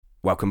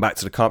Welcome back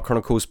to the Carp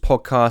Chronicles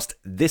podcast.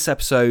 This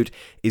episode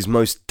is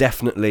most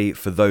definitely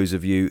for those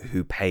of you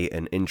who pay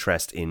an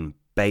interest in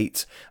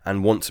bait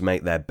and want to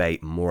make their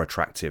bait more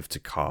attractive to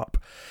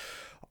carp.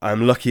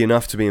 I'm lucky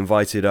enough to be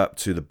invited up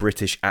to the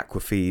British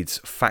Aquafeeds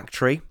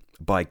factory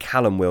by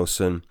Callum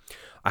Wilson.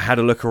 I had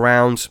a look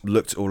around,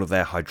 looked at all of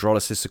their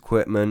hydrolysis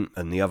equipment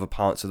and the other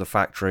parts of the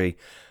factory.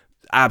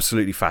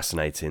 Absolutely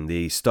fascinating.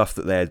 The stuff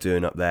that they're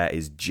doing up there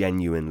is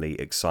genuinely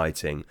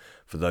exciting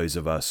for those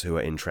of us who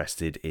are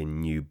interested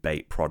in new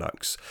bait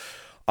products.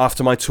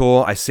 After my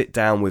tour, I sit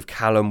down with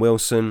Callum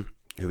Wilson,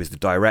 who is the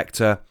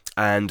director,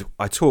 and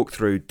I talk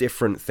through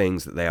different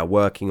things that they are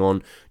working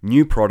on,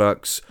 new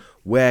products,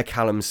 where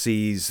Callum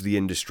sees the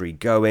industry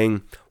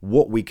going,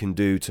 what we can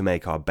do to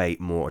make our bait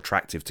more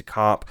attractive to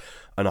carp,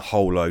 and a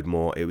whole load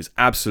more. It was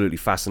absolutely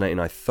fascinating.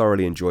 I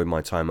thoroughly enjoyed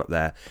my time up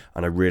there,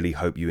 and I really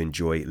hope you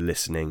enjoy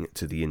listening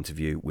to the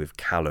interview with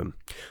Callum.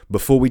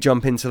 Before we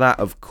jump into that,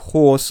 of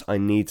course, I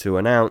need to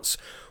announce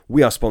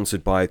we are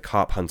sponsored by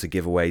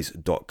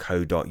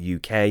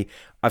carphuntergiveaways.co.uk.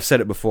 I've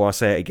said it before, I'll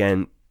say it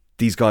again.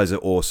 These guys are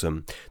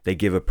awesome. They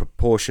give a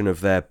proportion of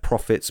their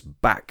profits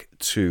back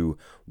to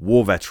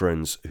war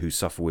veterans who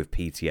suffer with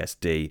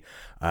PTSD.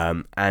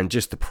 And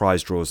just the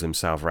prize draws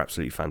themselves are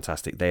absolutely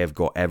fantastic. They have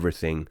got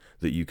everything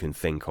that you can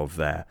think of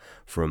there,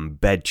 from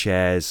bed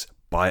chairs,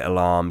 bite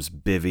alarms,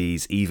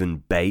 bivvies,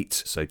 even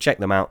bait. So check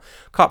them out,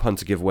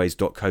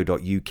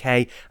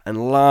 carphuntergiveaways.co.uk.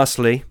 And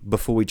lastly,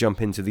 before we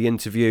jump into the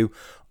interview,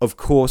 of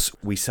course,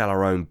 we sell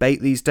our own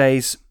bait these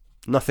days.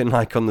 Nothing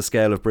like on the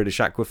scale of British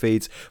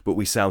Aquafeeds, but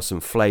we sell some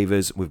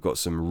flavours. We've got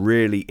some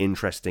really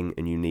interesting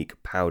and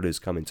unique powders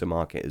coming to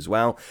market as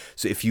well.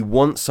 So if you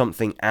want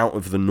something out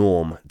of the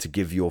norm to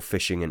give your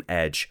fishing an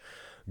edge,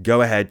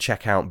 go ahead,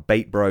 check out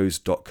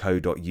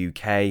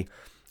baitbros.co.uk.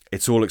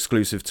 It's all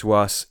exclusive to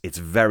us. It's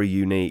very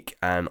unique,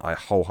 and I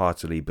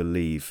wholeheartedly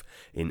believe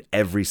in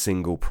every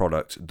single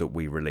product that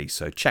we release.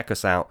 So check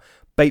us out.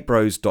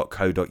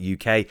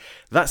 baitbros.co.uk.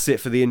 That's it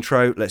for the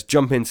intro. Let's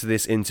jump into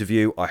this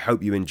interview. I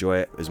hope you enjoy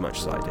it as much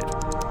as I did.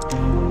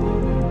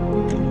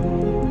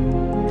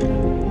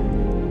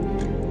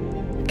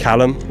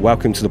 Callum,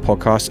 welcome to the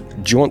podcast.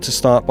 Do you want to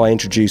start by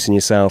introducing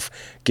yourself,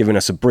 giving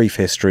us a brief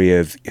history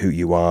of who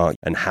you are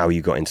and how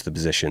you got into the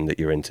position that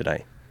you're in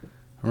today?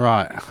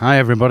 Right. Hi,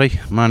 everybody.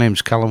 My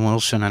name's Callum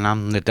Wilson, and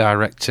I'm the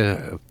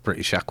director of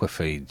British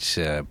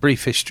Aquafeeds.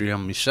 Brief history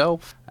on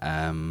myself.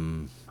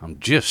 I'm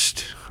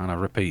just, and I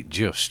repeat,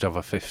 just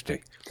over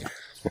 50.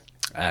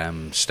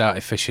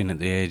 Started fishing at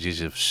the ages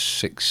of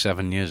 6,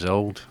 7 years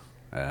old,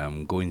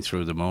 going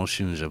through the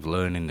motions of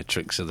learning the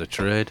tricks of the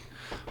trade,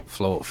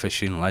 float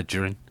fishing,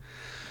 ledgering.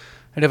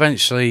 It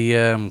eventually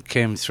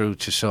came through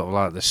to sort of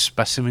like the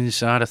specimen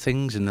side of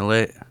things in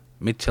the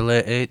mid to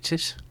late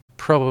 80s.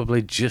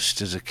 Probably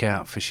just as a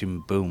carp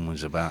fishing boom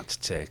was about to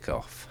take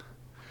off.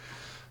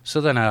 So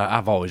then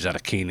I've always had a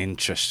keen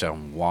interest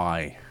on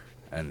why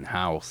and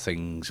how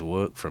things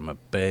work from a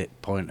bait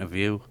point of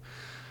view.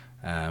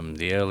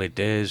 The early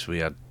days we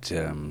had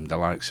the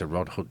likes of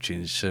Rod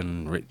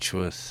Hutchinson,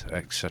 Richworth,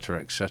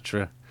 etc,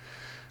 etc.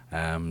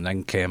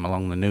 Then came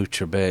along the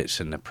NutraBaits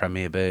and the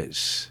Premier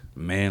Baits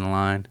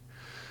mainline.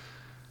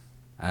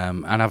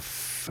 And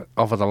I've,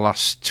 over the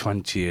last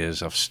 20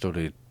 years, I've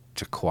studied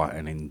to quite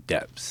an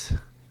in-depth,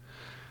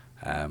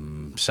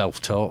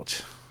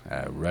 self-taught,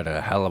 read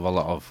a hell of a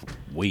lot of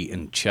wheat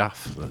and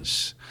chaff,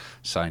 that's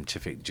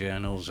scientific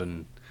journals,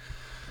 and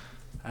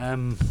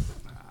I've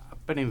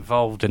been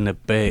involved in the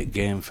bait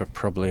game for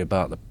probably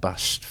about the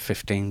past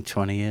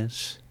 15-20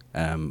 years,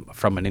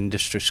 from an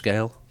industry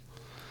scale.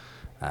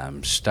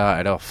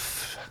 Started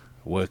off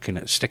working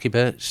at Sticky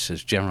Baits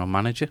as general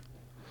manager.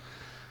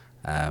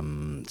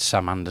 Sam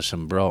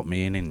Anderson brought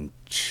me in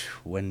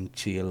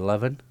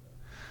 2011.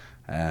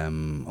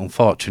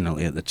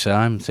 Unfortunately at the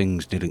time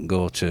things didn't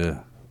go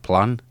to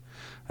plan.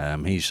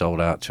 He sold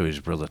out to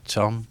his brother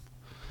Tom.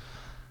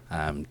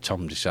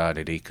 Tom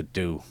decided he could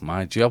do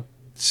my job,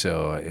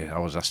 so I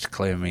was asked to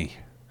clear me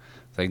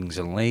things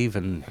and leave,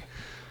 and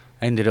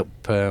ended up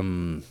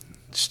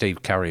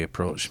Steve Carey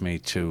approached me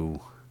to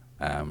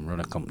run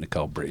a company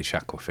called British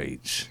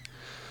Aquafeeds.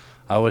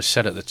 I always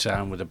said at the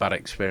time, with a bad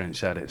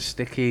experience I had at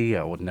Sticky,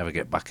 I would never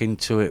get back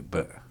into it,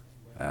 but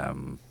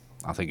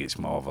I think it's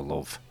more of a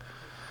love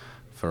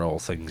for all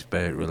things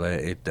bait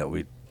related that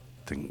we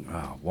think,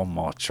 oh, one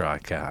more try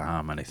can't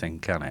harm anything,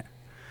 can it?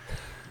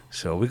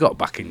 So we got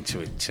back into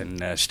it,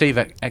 and Steve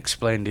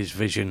explained his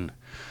vision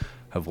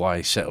of why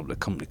he set up the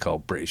company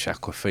called British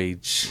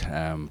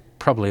Aquafeeds.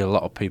 Probably a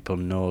lot of people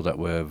know that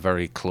we're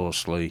very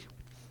closely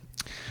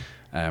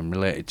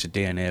related to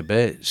DNA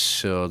baits,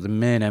 so the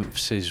main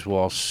emphasis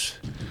was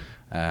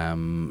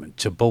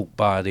to bulk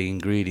buy the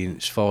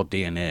ingredients for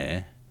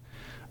DNA,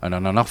 and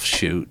on an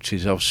offshoot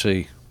is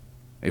obviously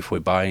if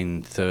we're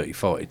buying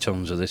 30-40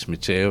 tonnes of this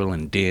material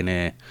and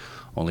DNA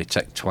only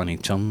take 20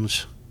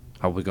 tonnes,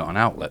 have we got an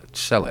outlet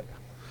to sell it?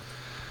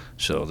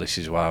 So this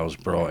is why I was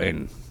brought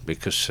in,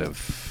 because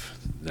of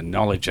the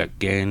knowledge I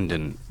gained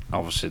and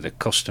obviously the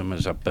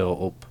customers I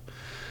built up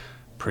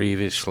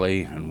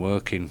previously, and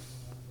working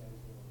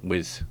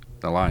with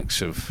the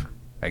likes of,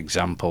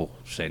 example,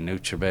 say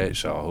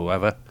Nutrabaits or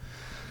whoever.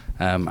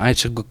 I had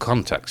some good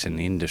contacts in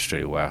the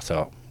industry where I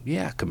thought,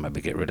 yeah, I could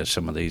maybe get rid of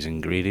some of these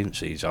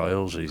ingredients, these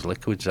oils, these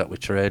liquids that we're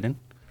trading.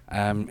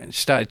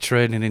 Started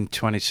trading in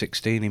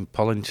 2016 in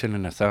Pollington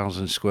in a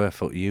 1,000 square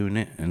foot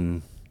unit,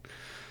 and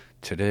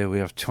today we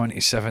have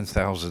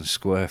 27,000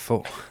 square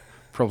foot,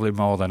 probably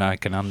more than I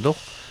can handle.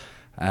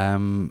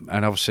 And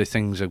obviously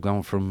things have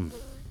gone from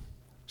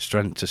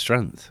strength to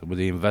strength with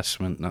the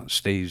investment that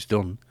Steve's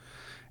done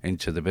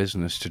into the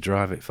business to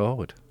drive it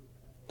forward.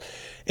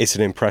 It's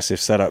an impressive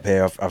setup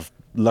here. I've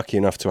lucky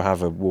enough to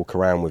have a walk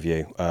around with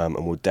you,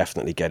 and we'll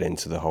definitely get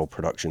into the whole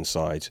production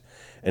side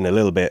in a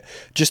little bit.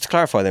 Just to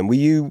clarify then, were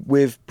you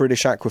with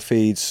British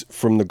Aquafeeds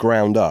from the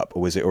ground up,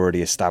 or was it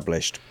already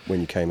established when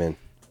you came in?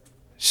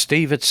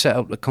 Steve had set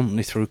up the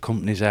company through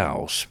Company's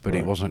House, but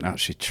Right. He wasn't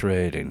actually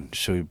trading.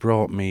 So he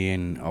brought me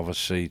in,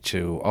 obviously,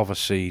 to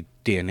oversee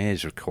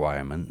DNA's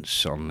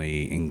requirements on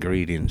the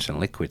ingredients and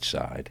liquid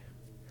side.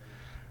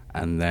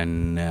 And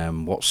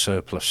then what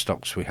surplus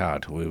stocks we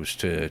had, we was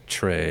to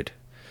trade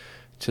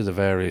to the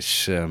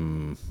various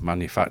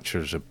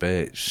manufacturers of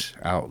baits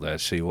out there,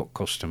 see what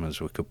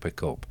customers we could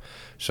pick up.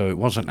 So it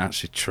wasn't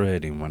actually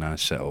trading when I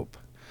set up.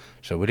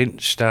 So we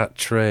didn't start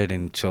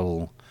trading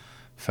till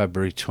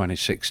February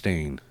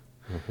 2016.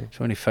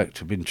 So in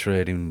effect, we've been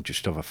trading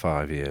just over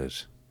 5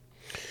 years.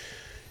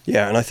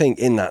 Yeah, and I think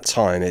in that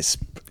time, it's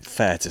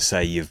fair to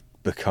say you've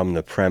become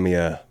the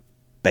premier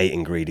bait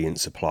ingredient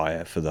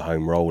supplier for the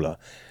home roller.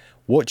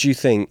 What do you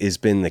think has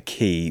been the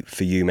key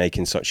for you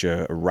making such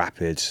a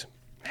rapid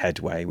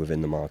headway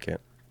within the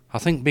market? I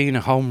think being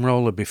a home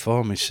roller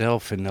before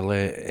myself in the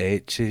late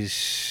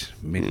 80s,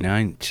 mid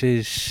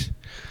 90s,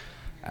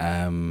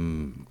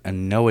 and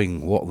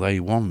knowing what they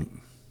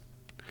want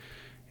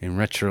in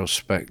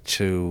retrospect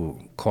to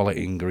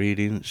quality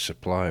ingredients,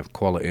 supply of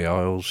quality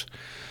oils,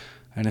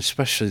 and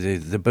especially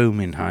the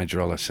booming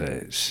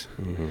hydrolysates.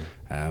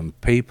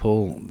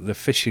 People, the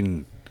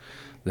fishing,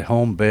 the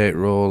home bait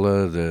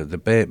roller, the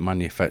bait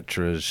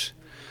manufacturers,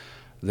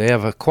 they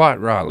have quite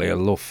rightly a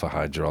love for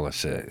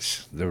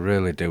hydrolysates. They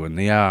really do, and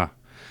they are,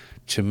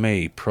 to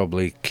me,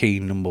 probably key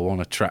number one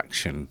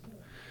attraction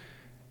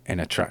in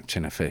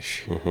attracting a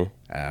fish,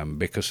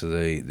 because of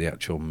the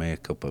actual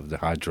makeup of the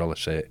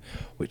hydrolysate,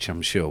 which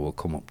I'm sure we'll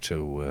come up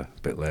to a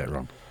bit later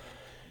on.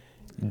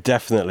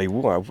 Definitely.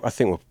 Well, I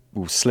think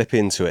we'll slip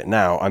into it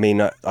now. I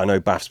mean, I know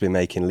BAF's been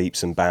making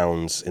leaps and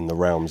bounds in the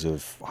realms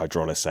of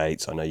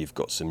hydrolysates. I know you've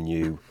got some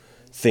new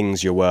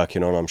things you're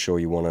working on. I'm sure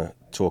you want to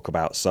talk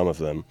about some of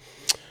them.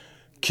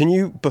 Can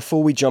you,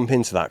 before we jump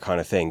into that kind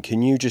of thing,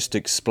 can you just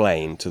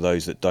explain to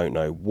those that don't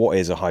know, what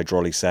is a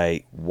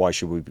hydrolysate? Why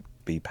should we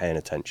be paying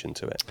attention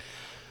to it?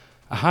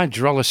 A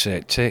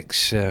hydrolysate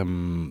takes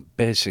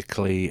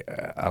basically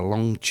a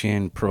long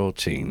chain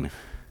protein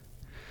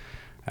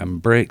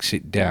and breaks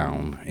it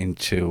down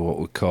into what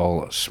we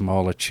call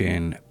smaller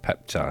chain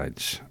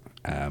peptides,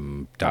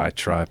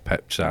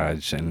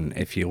 ditripeptides, and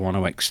if you want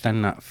to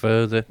extend that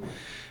further,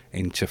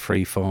 into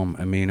free-form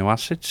amino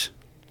acids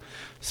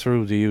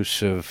through the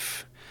use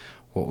of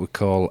what we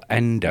call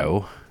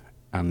endo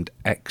and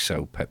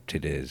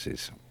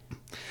exopeptidases.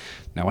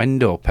 Now,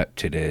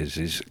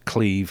 endopeptidases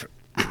cleave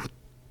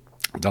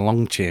the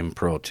long-chain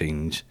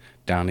proteins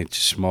down into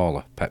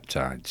smaller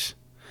peptides.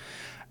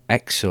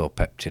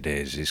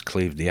 Exopeptidases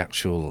cleave the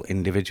actual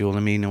individual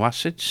amino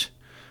acids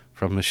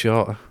from the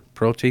shorter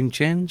protein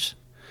chains.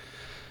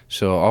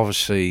 So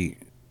obviously,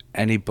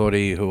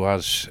 anybody who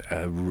has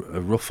a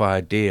rough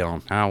idea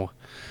on how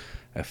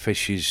a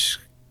fish is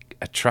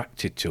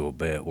attracted to a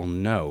bait will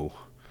know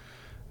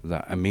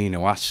that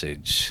amino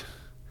acids,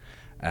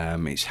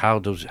 it's how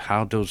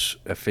does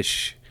a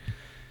fish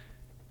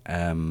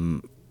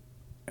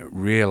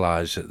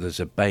realise that there's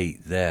a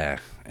bait there?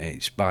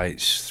 It's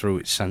through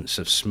its sense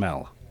of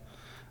smell.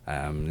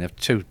 They have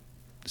two: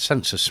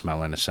 sense of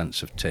smell and a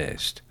sense of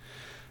taste.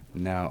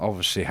 Now,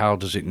 obviously, how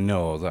does it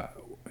know that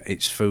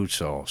its food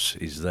source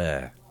is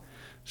there?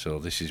 So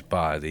this is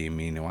by the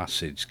amino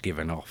acids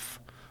given off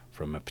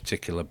from a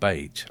particular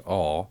bait,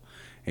 or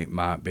it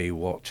might be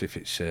what, if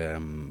it's a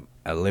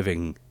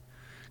living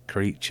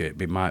creature,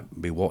 it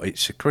might be what it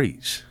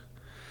secretes.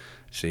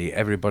 See,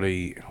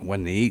 everybody,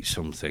 when they eat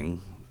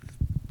something,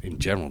 in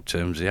general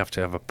terms, they have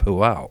to have a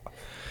poo out.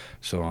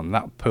 So, and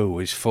that poo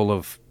is full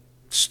of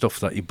stuff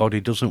that your body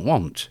doesn't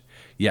want,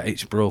 yet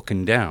it's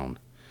broken down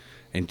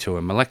into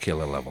a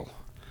molecular level.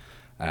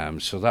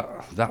 So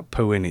that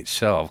poo in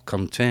itself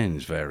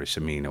contains various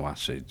amino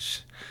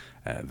acids,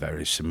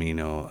 various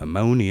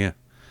ammonia,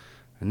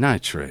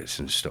 nitrates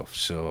and stuff.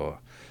 So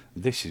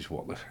this is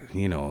what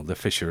the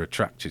fish are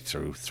attracted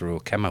through a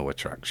chemo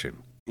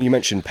attraction. You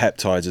mentioned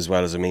peptides as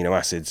well as amino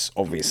acids.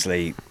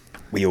 Obviously,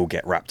 we all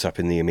get wrapped up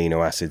in the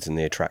amino acids and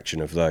the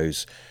attraction of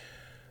those.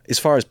 As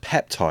far as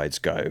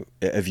peptides go,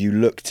 have you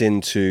looked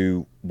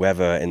into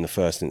whether, in the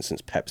first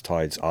instance,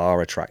 peptides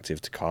are attractive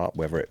to carp,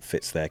 whether it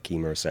fits their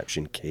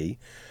chemoreception key?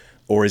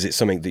 Or is it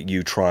something that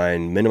you try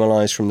and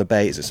minimise from the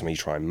bait? Is it something you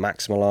try and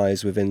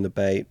maximise within the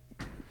bait?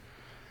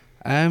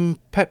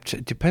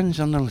 Depends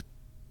on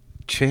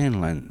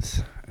chain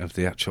length of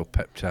the actual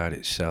peptide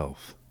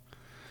itself,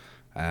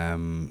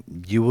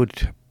 you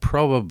would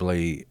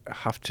probably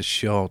have to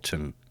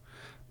shorten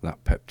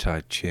that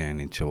peptide chain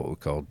into what we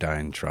call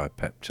diene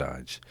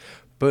tripeptides.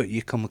 But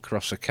you come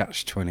across a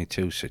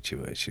catch-22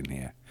 situation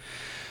here,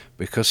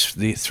 because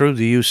through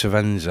the use of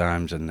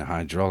enzymes and the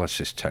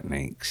hydrolysis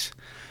techniques,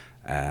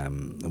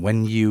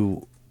 when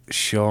you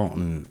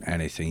shorten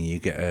anything, you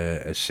get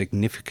a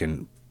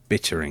significant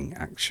bittering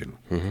action.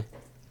 Mm-hmm.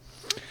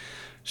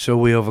 So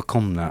we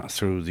overcome that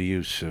through the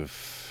use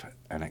of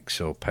an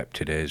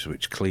exopeptidase,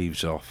 which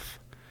cleaves off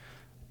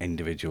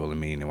individual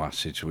amino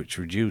acids, which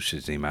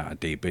reduces the amount of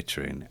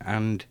debittering,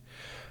 and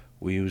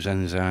we use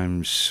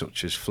enzymes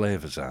such as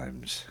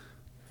flavozymes,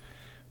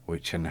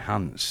 which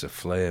enhance the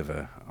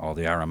flavour or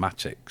the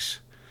aromatics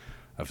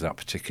of that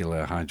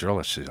particular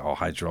hydrolysis or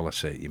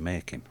hydrolysate you're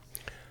making.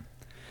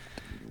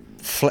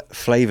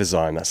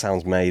 Flavozyme, that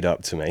sounds made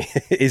up to me.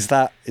 Is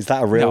that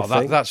a real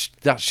thing? No,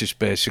 that's just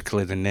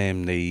basically the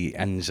name the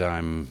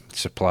enzyme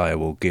supplier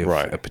will give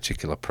a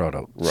particular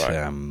product.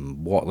 Right.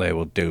 What they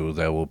will do,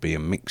 there will be a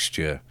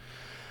mixture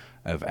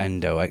of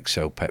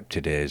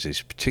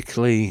endoexopeptidases,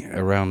 particularly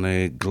around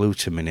the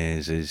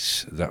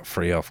glutaminases that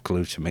free off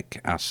glutamic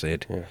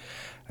acid,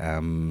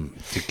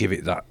 to give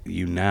it that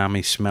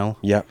umami smell.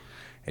 Yeah.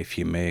 If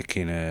you're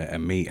making a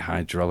meat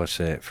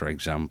hydrolysate, for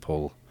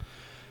example,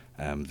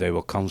 they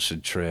will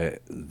concentrate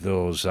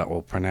those that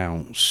will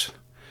pronounce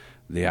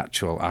the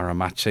actual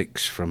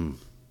aromatics from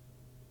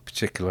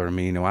particular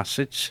amino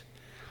acids.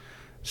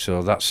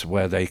 So that's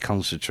where they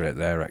concentrate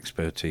their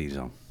expertise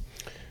on.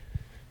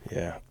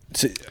 Yeah.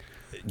 So,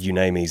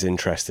 UNAMI's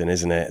interesting,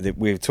 isn't it?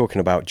 We were talking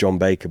about John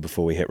Baker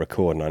before we hit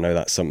record, and I know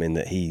that's something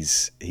that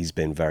he's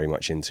been very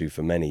much into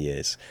for many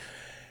years.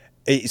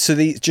 So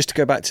just to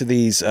go back to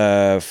these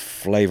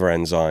flavour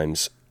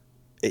enzymes,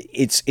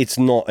 it's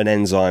not an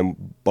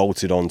enzyme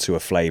bolted onto a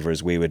flavour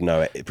as we would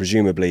know it.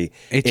 Presumably,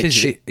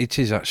 it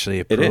is actually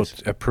a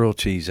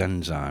protease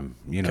enzyme.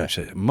 You know,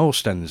 okay.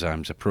 Most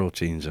enzymes are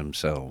proteins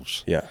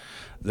themselves. Yeah,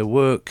 they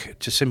work,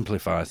 to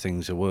simplify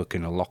things, they work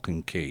in a lock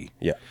and key.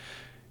 Yeah,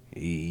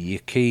 your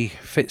key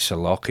fits a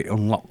lock, it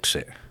unlocks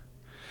it,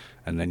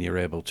 and then you're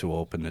able to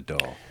open the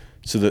door.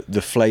 So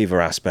the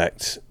flavour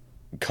aspect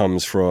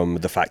comes from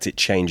the fact it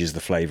changes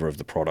the flavour of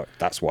the product.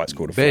 That's why it's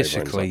called a flavour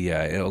enzyme. Basically,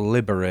 yeah, it'll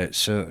liberate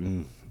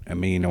certain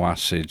amino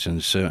acids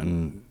and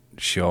certain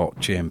short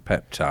chain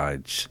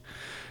peptides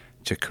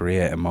to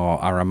create a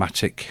more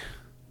aromatic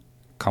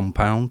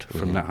compound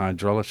from that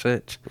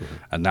hydrolysate,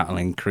 and that'll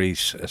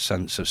increase a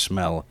sense of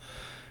smell,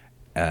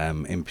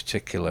 in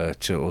particular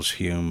to us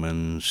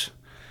humans.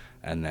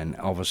 And then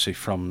obviously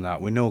from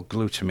that, we know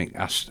glutamic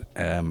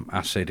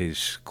acid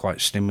is quite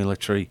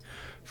stimulatory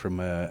from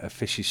a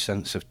fish's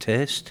sense of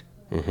taste,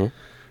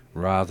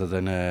 rather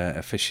than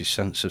a fish's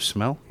sense of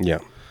smell. Yeah.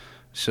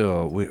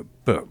 So,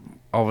 but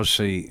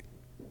obviously,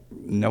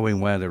 knowing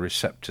where the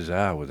receptors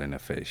are within a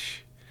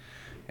fish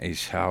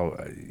is how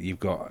you've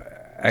got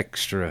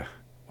extra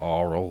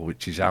oral,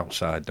 which is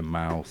outside the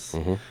mouth,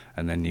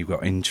 and then you've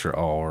got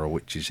intraoral,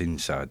 which is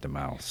inside the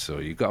mouth. So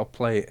you've got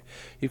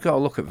to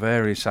look at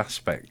various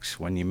aspects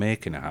when you're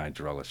making a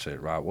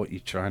hydrolysate, right? What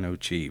you're trying to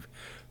achieve,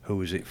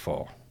 who is it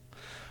for?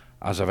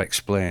 As I've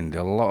explained,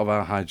 a lot of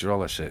our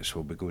hydrolysates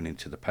will be going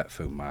into the pet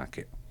food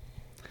market.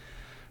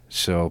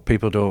 So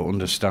people don't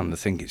understand, they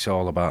think it's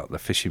all about the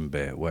fishing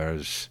bait,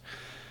 whereas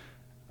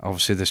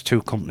obviously there's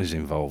two companies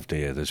involved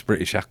here. There's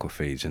British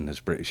Aquafeeds and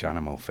there's British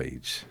Animal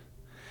Feeds.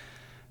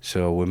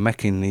 So we're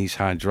making these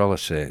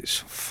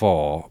hydrolysates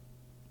for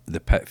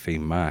the pet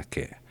feed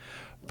market.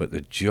 But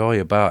the joy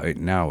about it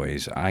now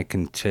is I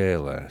can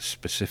tailor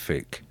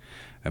specific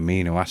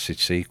amino acid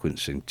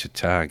sequencing to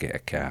target a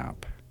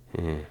carp.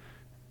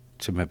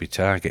 To maybe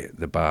target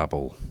the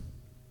barbel,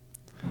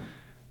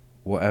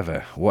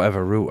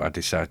 whatever route I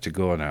decide to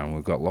go now, and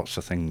we've got lots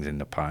of things in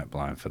the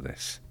pipeline for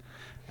this.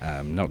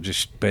 Not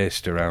just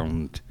based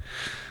around,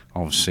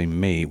 obviously,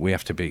 meat. We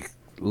have to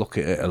look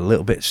at it a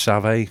little bit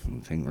savvy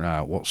and think,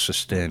 right, what's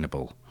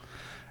sustainable?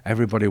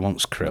 Everybody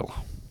wants krill.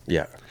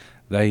 Yeah.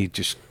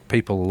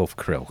 People love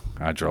krill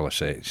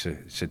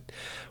hydrolysate.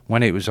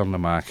 When it was on the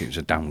market, it was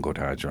a damn good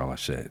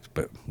hydrolysate,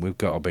 but we've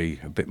got to be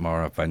a bit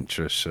more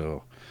adventurous,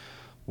 so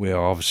we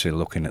are obviously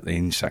looking at the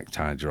insect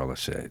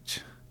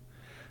hydrolysate.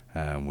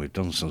 We've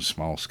done some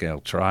small-scale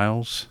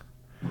trials.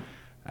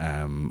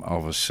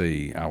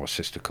 Obviously, our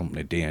sister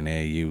company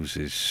DNA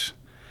uses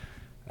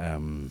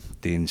the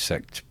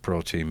insect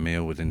protein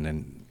meal within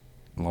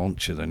the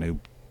launch of the new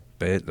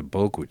bait, the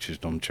bug, which has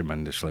done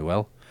tremendously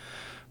well.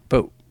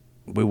 But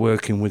we're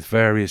working with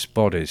various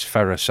bodies,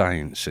 Ferra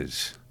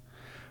Sciences,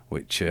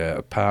 which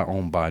are part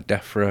owned by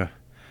DEFRA,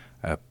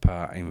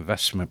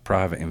 part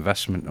private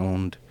investment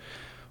owned.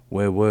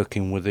 We're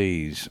working with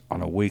these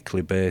on a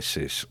weekly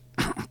basis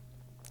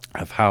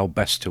of how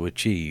best to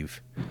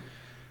achieve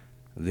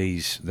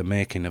the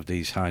making of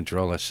these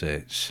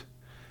hydrolysates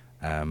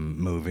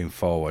moving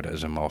forward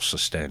as a more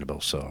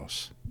sustainable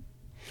source.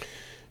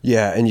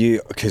 Yeah, and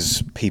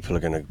because people are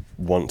going to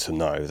want to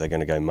know, they're going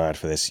to go mad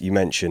for this. You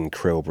mentioned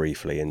krill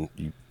briefly, and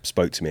you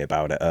spoke to me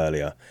about it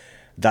earlier.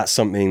 That's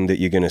something that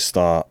you're going to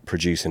start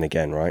producing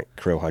again, right?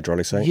 Krill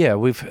hydrolysate?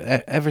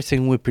 Yeah,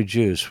 everything we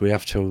produce, we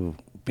have to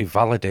be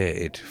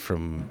validated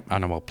from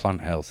Animal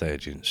Plant Health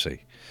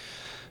Agency.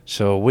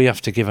 So we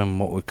have to give them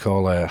what we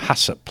call a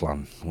HACCP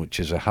plan, which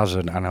is a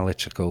Hazard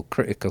Analytical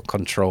Critical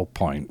Control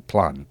Point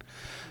plan.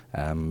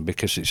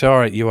 Because it's all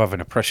right you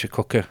having a pressure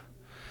cooker,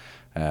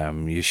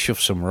 you shove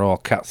some raw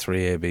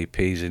Cat3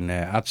 ABPs in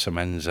there, add some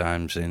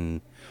enzymes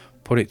in,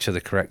 put it to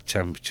the correct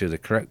temperature, the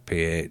correct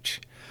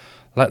pH,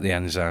 let the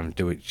enzyme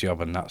do its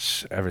job, and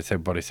that's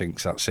everybody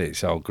thinks that's it,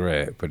 it's all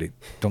great, but it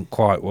don't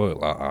quite work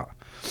like that.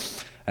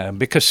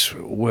 Because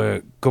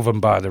we're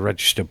governed by the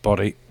registered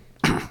body,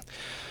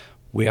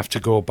 we have to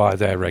go by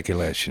their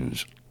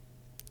regulations.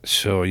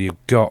 So we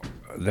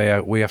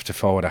have to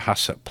forward a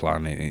HACCP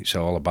plan. It's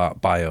all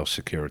about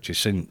biosecurity.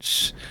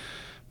 Since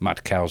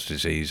mad cow's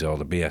disease or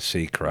the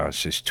BSE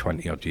crisis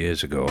 20 odd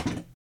years ago,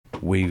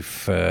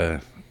 we've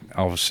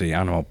obviously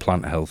Animal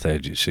Plant Health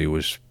Agency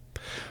was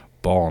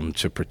born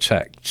to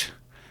protect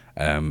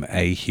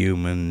A,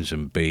 humans,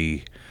 and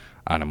B,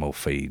 animal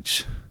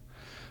feeds.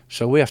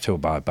 So we have to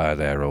abide by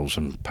their rules,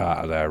 and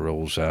part of their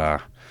rules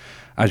are,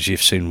 as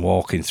you've seen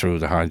walking through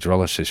the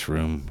hydrolysis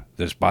room,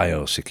 there's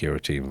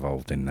biosecurity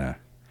involved in there.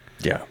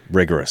 Yeah,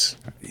 rigorous.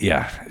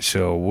 Yeah,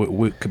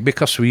 so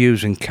because we're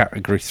using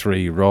Category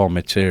 3 raw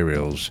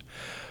materials,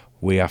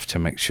 we have to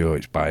make sure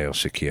it's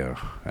biosecure.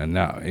 And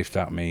that, if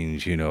that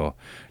means,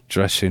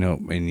 dressing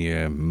up in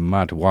your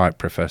mad white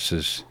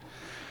professor's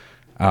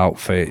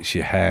outfits,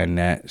 your hair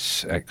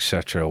nets,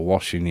 etc.,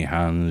 washing your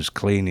hands,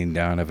 cleaning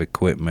down of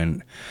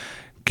equipment,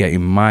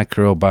 getting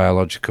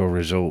microbiological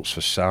results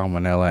for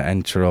Salmonella,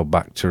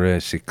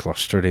 Enterobacteriaceae,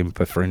 Clostridium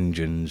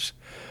perfringens,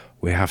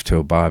 we have to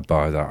abide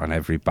by that on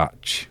every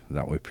batch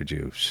that we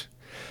produce.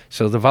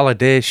 So the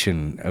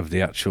validation of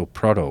the actual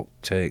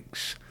product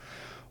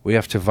we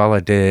have to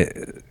validate,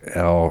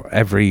 or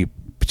every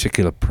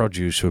particular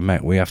produce we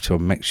make, we have to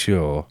make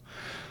sure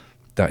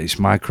that it's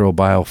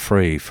microbial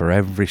free for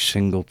every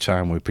single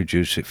time we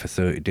produce it for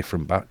 30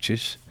 different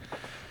batches.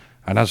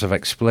 And as I've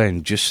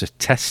explained, just the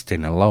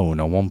testing alone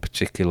on one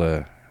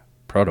particular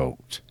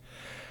product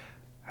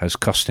has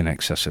cost in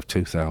excess of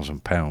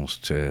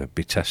 £2,000 to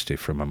be tested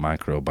from a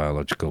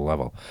microbiological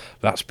level.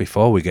 That's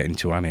before we get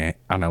into any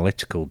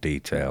analytical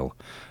detail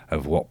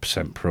of what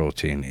percent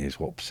protein it is,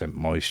 what percent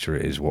moisture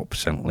it is, what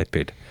percent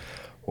lipid,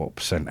 what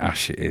percent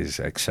ash it is,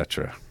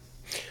 etc.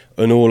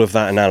 And all of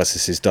that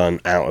analysis is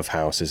done out of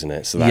house, isn't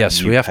it? So that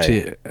yes, we have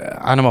to.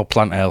 Animal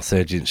Plant Health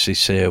Agency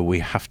say we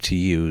have to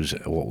use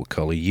what we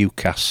call a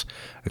UCAS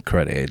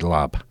accredited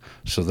lab.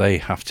 So they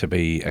have to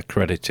be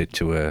accredited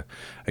to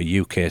a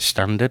UK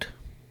standard.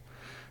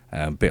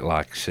 A bit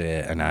like,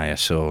 say, an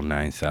ISO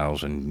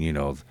 9000,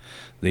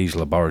 these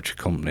laboratory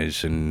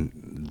companies,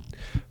 and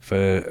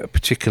for a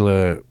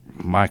particular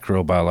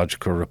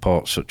microbiological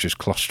report such as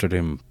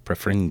Clostridium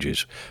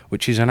perfringens,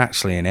 which is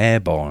actually an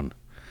airborne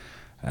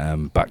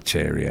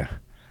bacteria,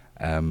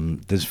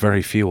 there's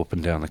very few up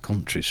and down the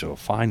country, so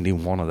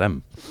finding one of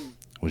them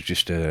was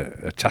just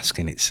a task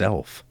in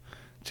itself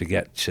to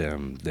get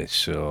this.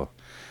 So,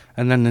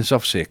 and then there's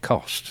obviously a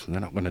cost. They're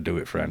not going to do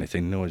it for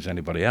anything, nor is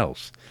anybody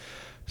else.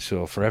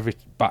 So for every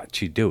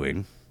batch you're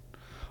doing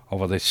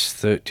over this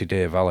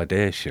 30-day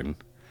validation,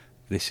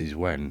 this is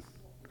when,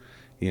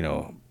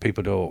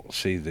 people don't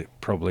see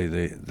probably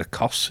the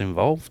costs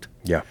involved.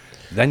 Yeah.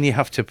 Then you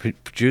have to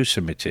produce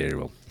a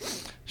material.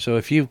 So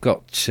if you've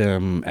got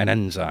an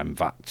enzyme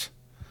vat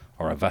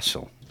or a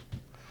vessel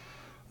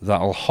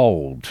that'll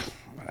hold,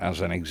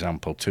 as an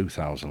example,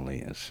 2,000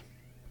 litres,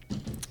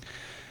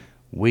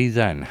 we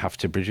then have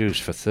to produce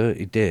for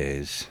 30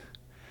 days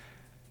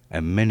a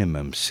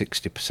minimum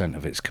 60%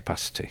 of its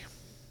capacity.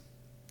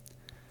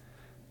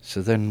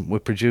 So then we're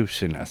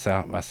producing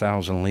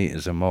 1,000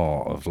 litres or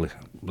more of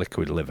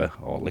liquid liver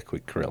or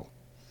liquid krill.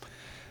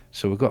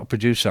 So we've got to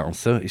produce that on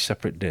 30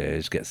 separate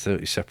days, get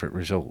 30 separate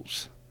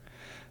results.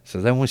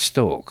 So then we're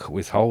stuck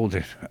with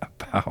holding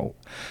about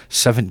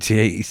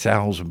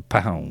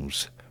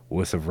 £70,000-80,000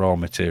 worth of raw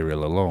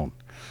material alone.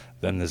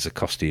 Then there's the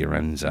cost of your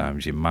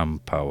enzymes, your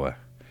manpower,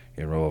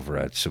 your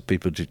overhead. So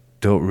people just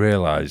don't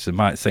realise. They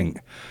might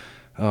think,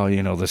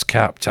 there's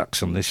carp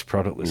tax on this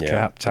product, there's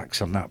carp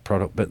tax on that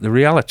product. But the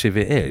reality of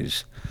it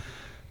is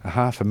a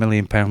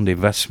 £500,000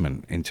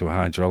 investment into a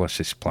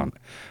hydrolysis plant,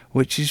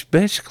 which is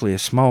basically a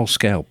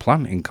small-scale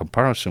plant in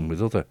comparison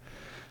with other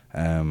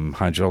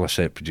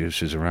hydrolysate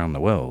producers around the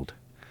world.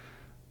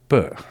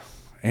 But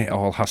it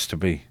all has to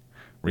be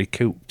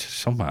recouped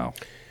somehow.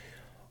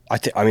 I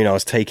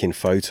was taking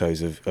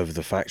photos of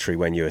the factory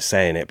when you were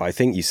saying it, but I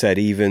think you said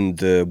even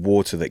the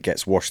water that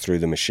gets washed through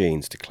the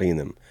machines to clean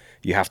them,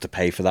 you have to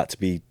pay for that to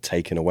be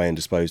taken away and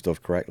disposed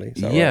of correctly?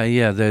 Is that right?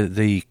 Yeah.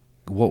 The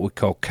what we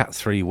call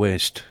Cat3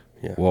 waste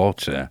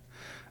water.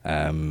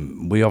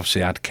 We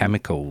obviously had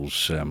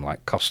chemicals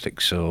like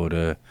caustic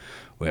soda.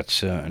 We had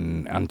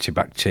certain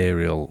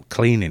antibacterial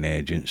cleaning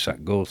agents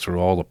that go through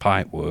all the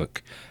pipe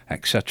work,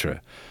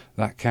 etc.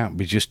 that can't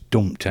be just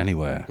dumped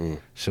anywhere.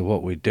 So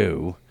what we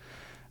do,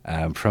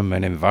 from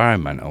an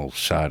environmental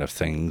side of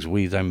things,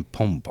 we then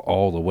pump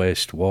all the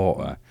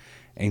wastewater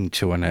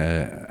into an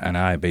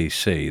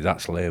IBC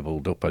that's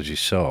labelled up, as you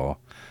saw,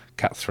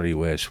 Cat 3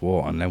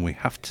 wastewater, and then we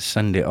have to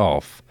send it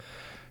off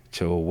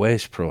to a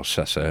waste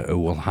processor who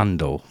will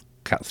handle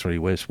Cat 3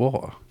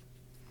 wastewater.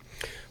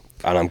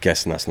 And I'm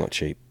guessing that's not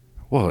cheap.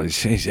 Well,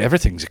 it's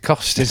everything's a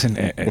cost, isn't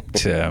it? At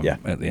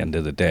the end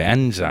of the day,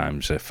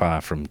 enzymes are far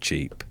from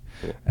cheap.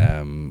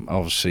 Yeah.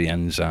 Obviously,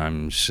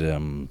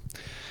 enzymes,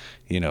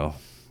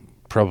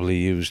 probably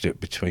used at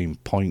between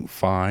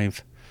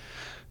 0.5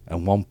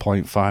 and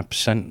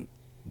 1.5%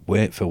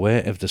 weight for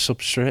weight of the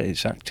substrate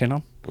it's acting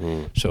on.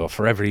 So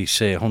for every,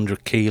 say,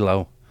 100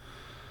 kilo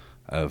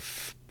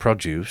of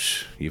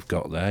produce you've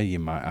got there, you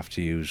might have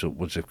to use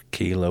upwards of a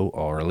kilo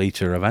or a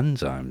litre of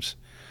enzymes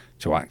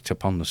to act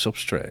upon the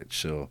substrate.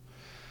 So,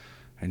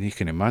 and you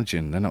can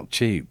imagine they're not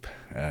cheap.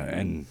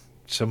 And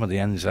some of the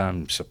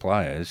enzyme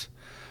suppliers,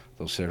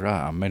 they'll say,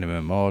 right, our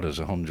minimum order's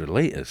 100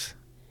 litres.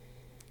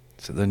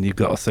 So then you've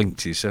got to think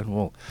to yourself,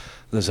 well,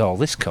 there's all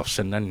this cost,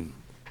 and then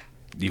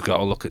you've got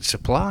to look at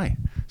supply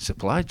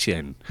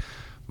chain.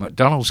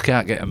 McDonald's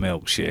can't get a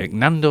milkshake,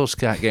 Nando's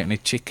can't get any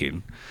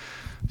chicken.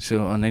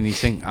 So, and then you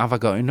think, have I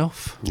got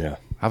enough? Yeah.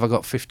 Have I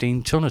got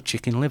 15 tonne of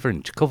chicken liver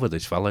to cover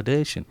this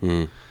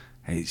validation?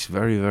 It's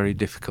very, very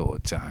difficult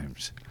at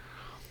times.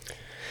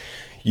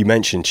 You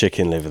mentioned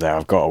chicken liver there.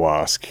 I've got to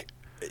ask,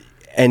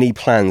 any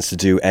plans to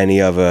do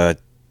any other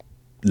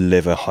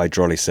liver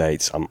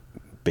hydrolysates?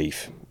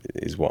 Beef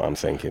is what I'm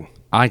thinking.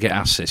 I get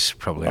asked this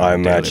probably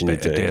on a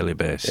daily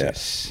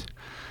basis. Yeah.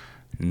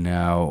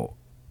 Now,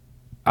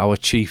 our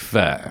chief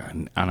vet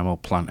and Animal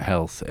Plant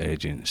Health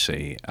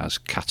Agency has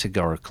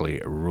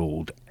categorically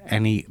ruled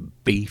any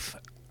beef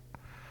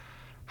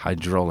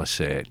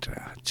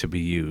hydrolysate to be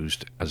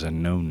used as a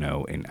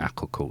no-no in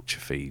aquaculture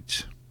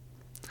feeds.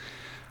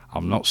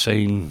 I'm not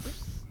saying,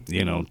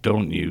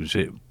 don't use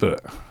it,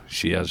 but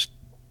she has,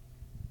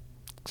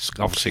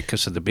 obviously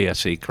because of the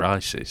BSE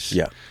crisis,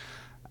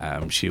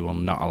 she will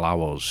not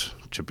allow us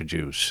to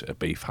produce a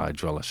beef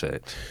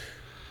hydrolysate.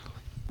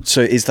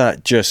 So is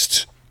that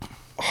just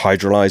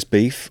hydrolyzed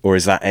beef, or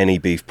is that any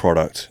beef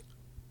product?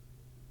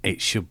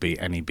 It should be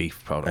any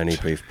beef product. Any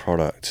beef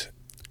product.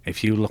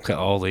 If you look at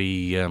all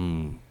the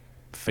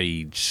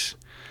feeds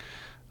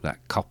that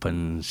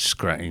Coppens,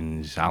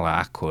 Screttins, Ala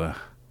Aqua,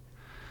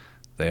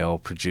 they all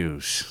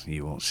produce,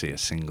 you won't see a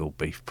single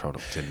beef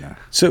product in there.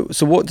 So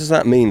what does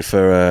that mean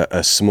for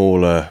a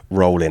smaller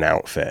rolling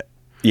outfit?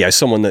 Yeah,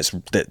 someone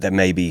that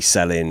may be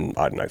selling,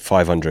 I don't know,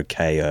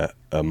 500k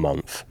a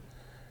month.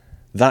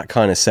 That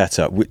kind of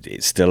setup,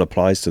 it still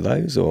applies to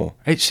those, or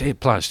it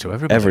applies to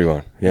everybody.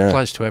 Everyone, yeah. It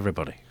applies to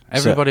everybody.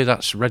 Everybody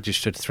that's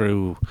registered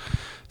through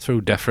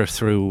DEFRA,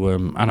 through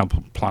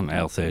Animal Plant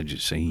Health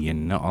Agency, you're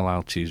not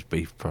allowed to use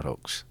beef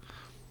products.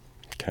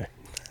 Okay.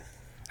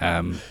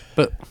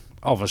 But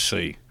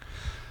obviously,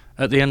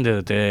 at the end of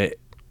the day,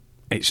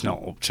 it's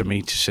not up to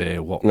me to say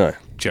what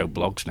Joe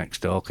Bloggs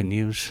next door can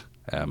use.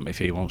 If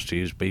he wants to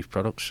use beef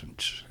products,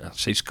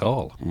 that's his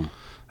call.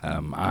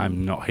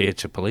 I'm not here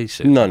to police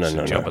it. It's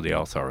the job of the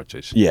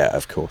authorities. Yeah,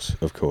 of course.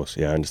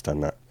 Yeah, I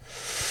understand that.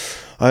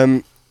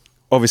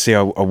 Obviously,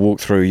 I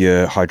walked through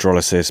your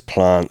hydrolysis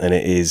plant, and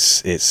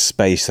it's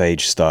space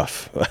age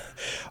stuff.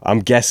 I'm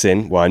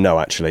guessing, well, I know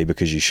actually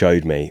because you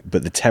showed me,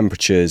 but the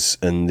temperatures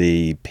and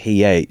the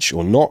pH,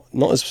 or not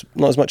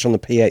as much on the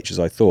pH as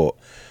I thought,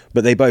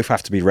 but they both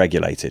have to be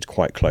regulated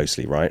quite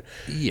closely, right?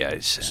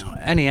 Yes.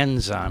 Any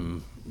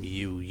enzyme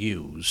you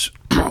use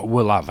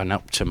will have an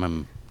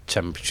optimum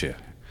temperature.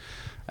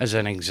 As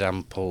an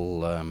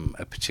example,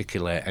 a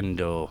particular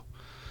endoprotease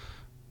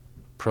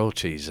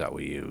that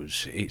we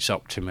use, its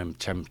optimum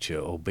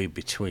temperature will be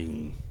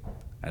between,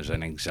 as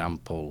an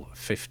example,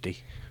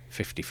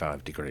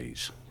 55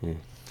 degrees.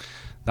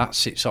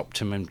 That's its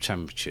optimum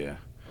temperature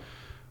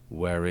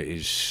where it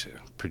is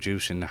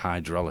producing the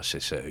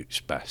hydrolysis at its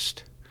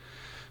best.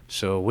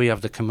 So we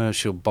have the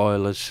commercial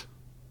boilers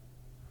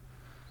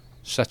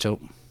set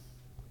up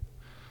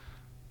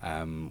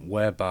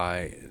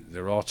whereby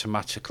they're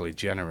automatically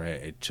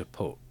generated to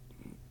put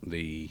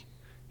the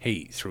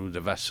heat through the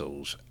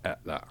vessels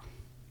at that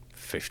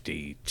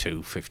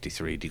 52,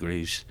 53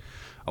 degrees,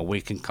 and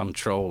we can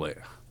control it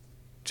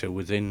to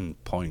within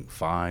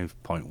 0.5,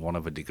 0.1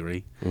 of a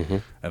degree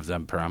of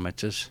them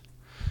parameters.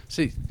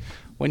 See,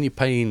 when you're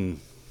paying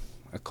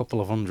a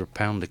couple of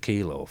 £100 a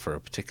kilo for a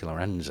particular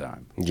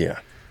enzyme,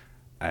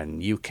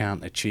 and you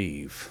can't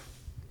achieve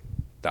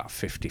that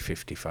 50,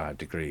 55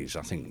 degrees,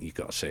 I think you've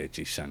got to say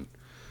to yourself,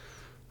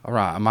 all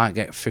right, I might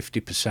get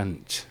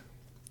 50%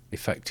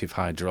 effective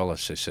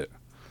hydrolysis at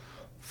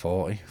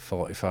 40,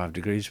 45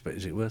 degrees, but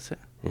is it worth it?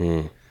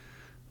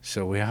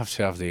 So we have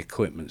to have the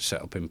equipment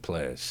set up in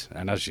place.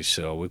 And as you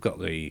saw, we've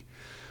got the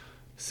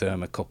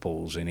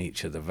thermocouples in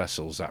each of the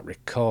vessels that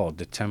record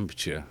the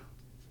temperature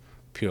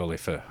purely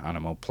for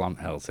Animal Plant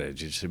Health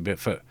Agency, but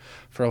for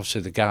obviously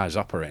the guys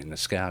operating the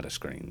SCADA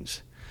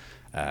screens,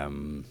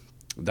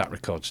 that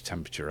records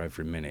temperature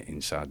every minute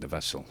inside the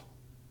vessel.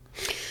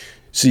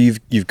 So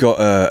you've got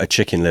a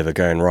chicken liver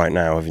going right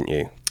now, haven't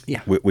you?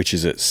 Yeah. Which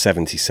is at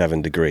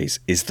 77 degrees.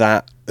 Is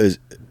that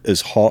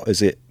as hot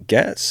as it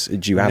gets?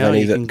 Do you have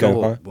any that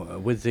go high?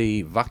 With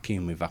the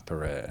vacuum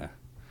evaporator,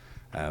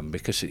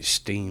 because it's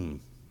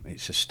steam.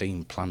 It's a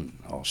steam plant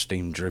or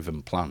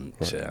steam-driven plant.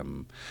 Right.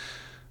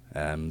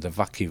 The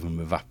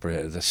vacuum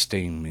evaporator, the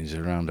steam is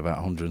around about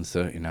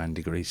 139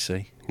 degrees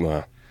C.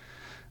 Wow.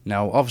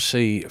 Now,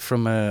 obviously,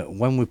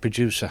 when we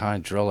produce a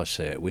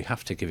hydrolysate, we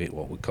have to give it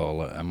what we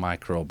call a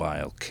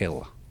microbial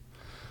kill,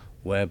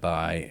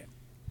 whereby,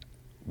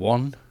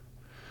 one,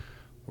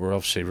 we're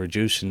obviously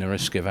reducing the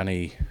risk of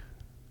any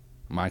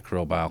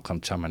microbial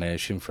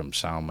contamination from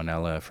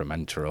Salmonella, from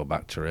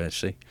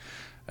Enterobacteriaceae,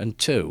 and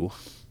two,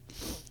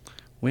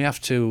 we have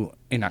to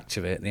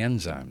inactivate the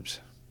enzymes,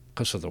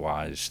 because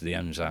otherwise the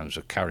enzymes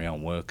will carry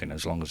on working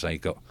as long as they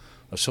got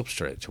a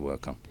substrate to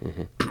work on.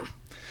 Mm-hmm.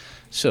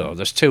 So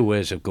there's two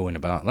ways of going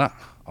about that.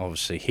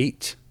 Obviously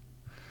heat,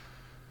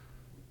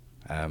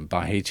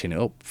 by heating it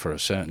up for a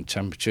certain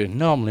temperature.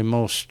 Normally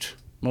most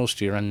of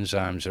your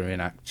enzymes are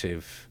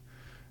inactive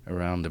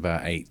around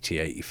about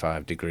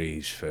 80-85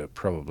 degrees for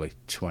probably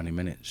 20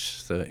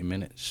 minutes, 30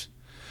 minutes.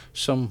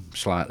 Some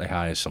slightly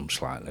higher, some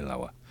slightly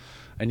lower.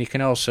 And you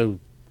can also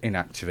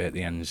inactivate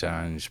the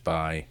enzymes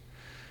by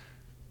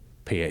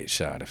pH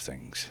side of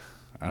things.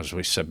 As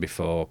we said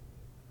before,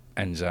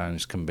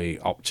 enzymes can be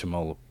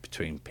optimal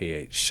between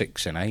pH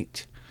 6 and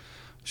 8.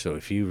 So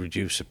if you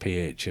reduce the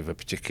pH of a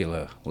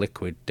particular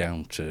liquid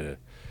down to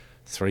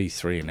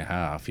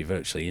 3.5, you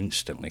virtually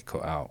instantly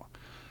cut out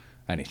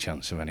any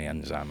chance of any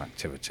enzyme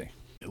activity.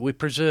 We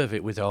preserve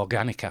it with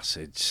organic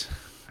acids,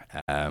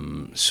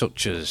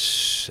 such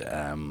as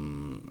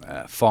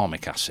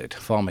formic acid.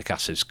 Formic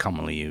acid is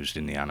commonly used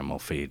in the animal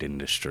feed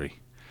industry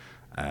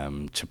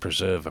to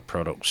preserve a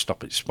product,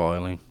 stop it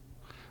spoiling.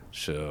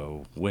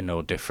 So we're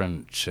no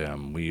different.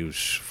 We use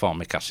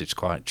formic acids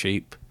quite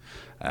cheap.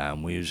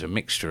 We use a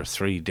mixture of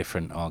 3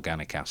 different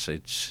organic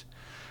acids.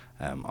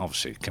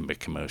 Obviously, it can be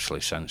commercially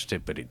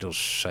sensitive, but it does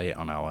say it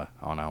on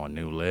our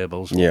new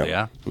labels what they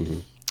are.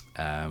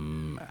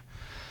 Mm-hmm.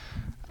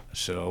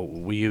 So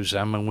we use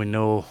them, and we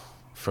know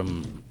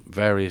from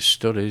various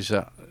studies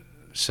that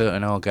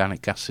certain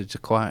organic acids are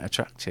quite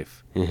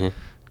attractive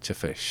to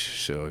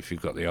fish. So if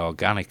you've got the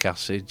organic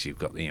acids, you've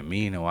got the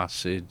amino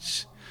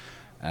acids,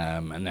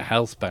 and the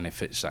health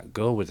benefits that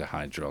go with the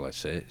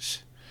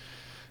hydrolysates,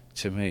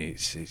 to me,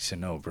 it's a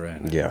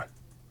no-brainer. Yeah.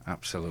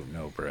 Absolute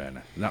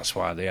no-brainer. And that's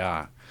why they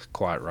are,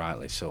 quite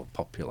rightly, so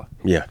popular.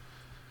 Yeah.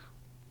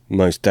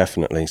 Most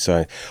definitely.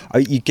 So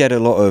you get a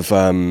lot of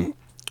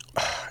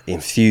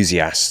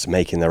enthusiasts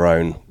making their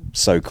own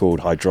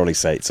so-called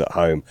hydrolysates at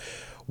home.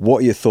 What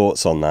are your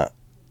thoughts on that?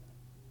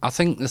 I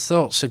think the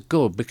thoughts are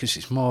good because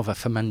it's more of a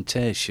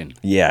fermentation.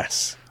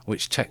 Yes.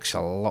 Which takes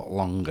a lot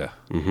longer.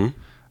 Mm-hmm.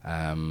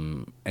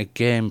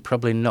 Again,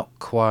 probably not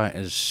quite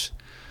as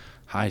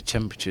high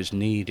temperatures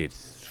needed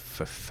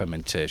for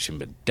fermentation,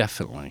 but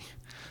definitely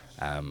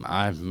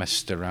I've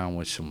messed around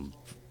with some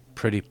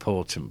pretty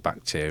potent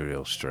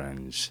bacterial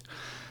strains.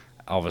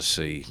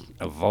 Obviously,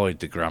 avoid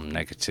the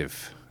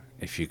gram-negative.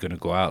 If you're going to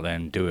go out there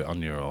and do it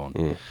on your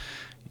own,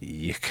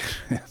 you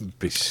can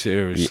be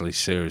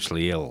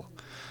seriously ill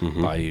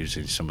by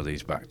using some of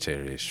these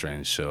bacteria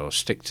strains. So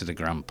stick to the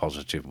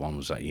gram-positive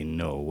ones that you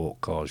know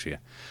won't cause you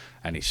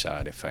any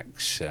side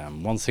effects.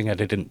 One thing I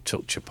didn't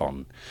touch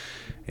upon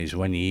is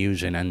when you're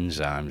using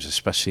enzymes,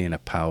 especially in a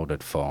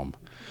powdered form,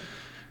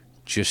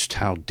 just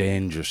how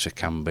dangerous it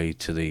can be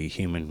to the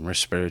human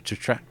respiratory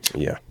tract.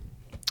 Yeah.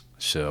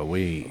 So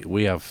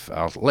we have,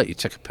 I'll let you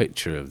take a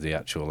picture of the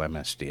actual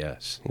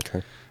MSDS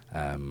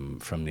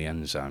from the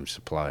enzyme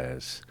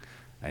suppliers,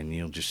 and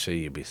you'll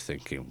be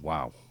thinking,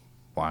 wow,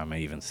 why am I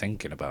even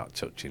thinking about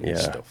touching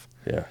this stuff?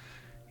 Yeah.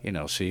 You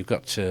know, so you've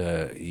got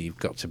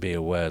to be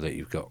aware that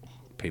you've got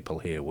people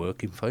here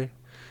working for you.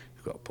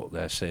 You've got to put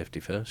their safety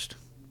first.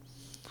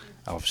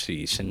 Obviously,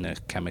 you've seen the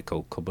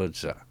chemical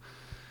cupboards that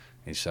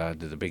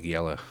inside of the big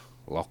yellow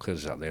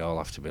lockers that they all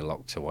have to be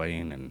locked away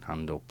in and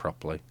handled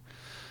properly.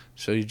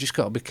 So you just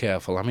got to be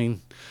careful. I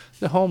mean,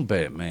 the home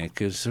bait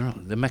makers,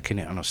 they're making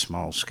it on a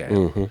small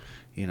scale. Mm-hmm.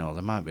 You know,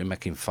 they might be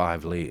making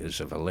 5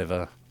 litres of a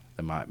liver.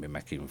 They might be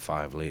making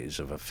 5 litres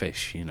of a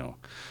fish, you know.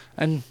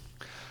 And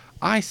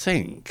I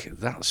think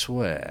that's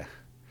where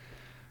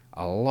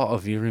a lot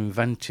of your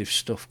inventive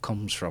stuff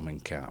comes from in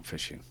carp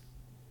fishing.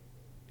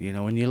 You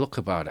know, when you look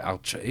about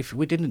it, if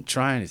we didn't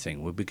try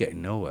anything, we'd be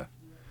getting nowhere.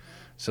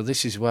 So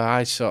this is where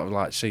I sort of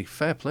like say,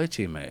 fair play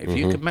to you, mate. If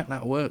you could make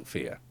that work for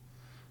you,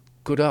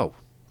 good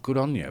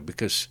on you.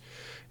 Because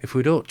if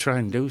we don't try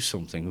and do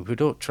something, if we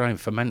don't try and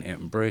ferment it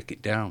and break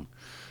it down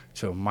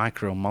to a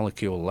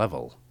micromolecule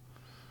level,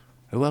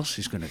 who else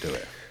is going to do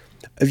it?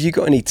 Have you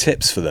got any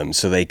tips for them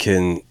so they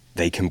can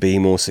be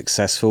more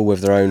successful with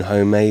their own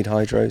homemade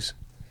hydros?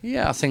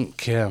 Yeah, I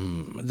think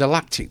the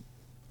lactic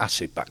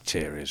acid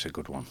bacteria is a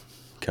good one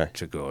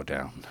to go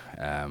down.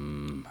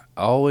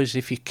 Always,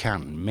 if you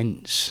can,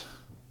 mince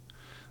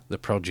the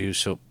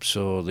produce up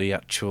so the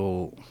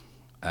actual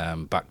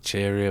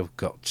bacteria have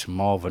got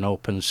more of an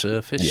open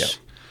surface.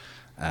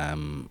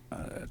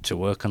 to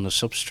work on the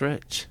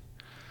substrate,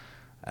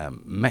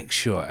 make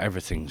sure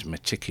everything's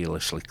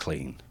meticulously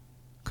clean.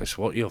 Because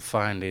what you'll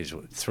find is,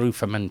 through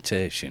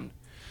fermentation,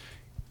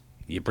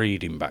 you're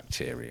breeding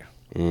bacteria.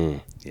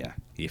 Yeah,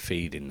 you're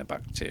feeding the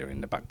bacteria,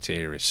 and the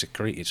bacteria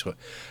secrete.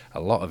 A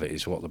lot of it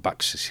is what the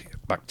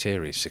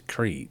bacteria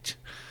secrete.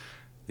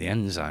 The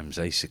enzymes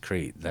they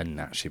secrete then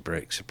actually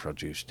breaks the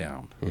produce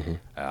down.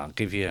 I'll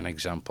give you an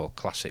example,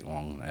 classic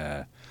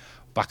one,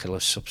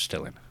 Bacillus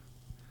substillen.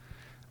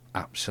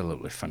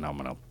 Absolutely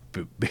phenomenal.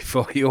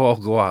 Before you all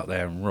go out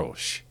there and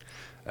rush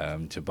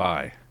to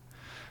buy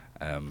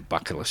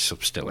Bacillus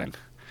substillen,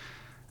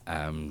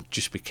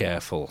 just be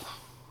careful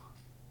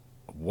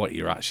what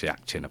you're actually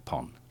acting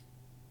upon.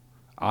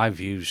 I've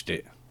used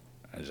it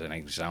as an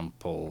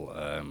example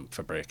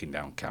for breaking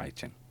down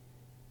chitin,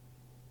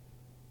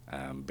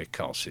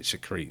 because it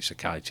secretes a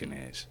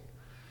chitinase,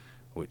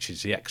 which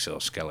is the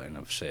exoskeleton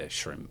of, say,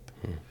 shrimp,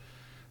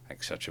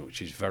 etc.,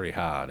 which is very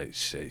hard.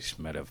 It's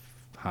made of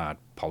hard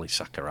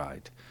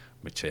polysaccharide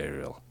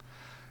material,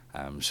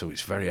 so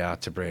it's very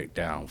hard to break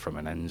down from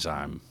an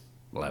enzyme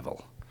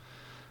level.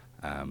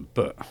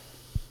 But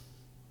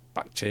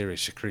bacteria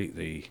secrete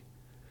the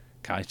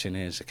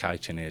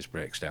chitinase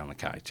breaks down the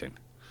chitin.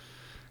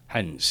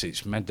 Hence,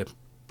 it's made the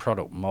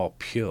product more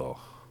pure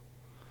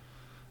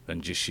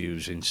than just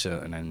using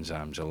certain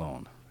enzymes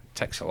alone. It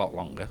takes a lot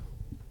longer,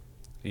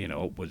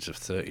 upwards of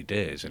 30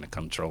 days in a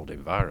controlled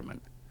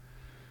environment.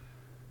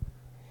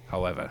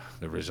 However,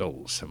 the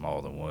results are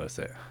more than worth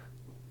it.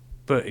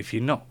 But if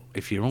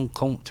you're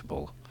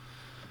uncomfortable,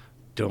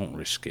 don't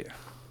risk it.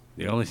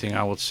 The only thing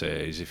I would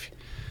say is, if you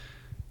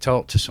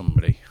talk to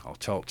somebody, or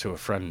talk to a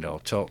friend, or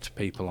talk to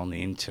people on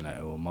the internet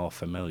who are more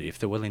familiar, if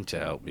they're willing to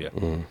help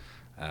you,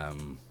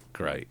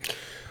 great.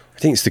 I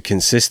think it's the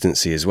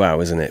consistency as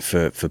well, isn't it?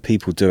 For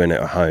people doing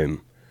it at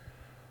home,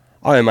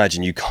 I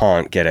imagine you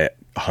can't get it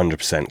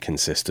 100%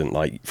 consistent,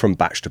 like from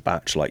batch to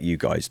batch, like you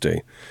guys do.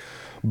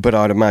 But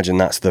I'd imagine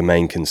that's the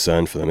main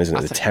concern for them, isn't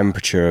it? The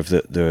temperature of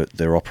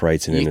they're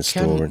operating in a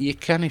store. You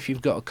can, if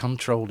you've got a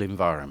controlled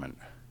environment.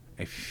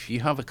 If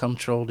you have a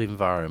controlled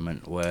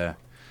environment, where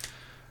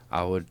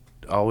I would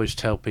always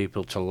tell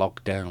people to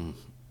log down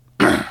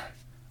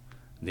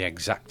the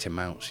exact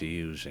amounts you're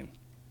using,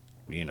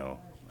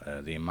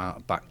 the amount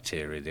of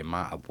bacteria, the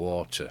amount of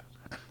water.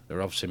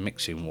 They're obviously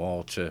mixing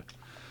water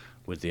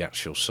with the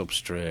actual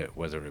substrate,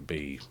 whether it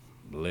be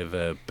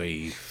liver,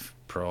 beef,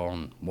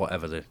 prawn,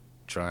 whatever they're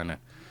trying to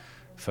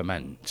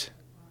ferment.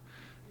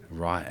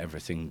 Write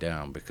everything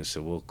down, because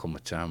there will come a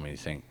time when you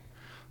think,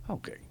 I'm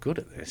getting good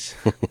at this.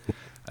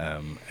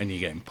 And you're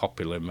getting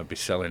popular, maybe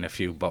selling a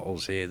few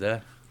bottles here,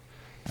 there.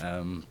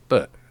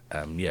 But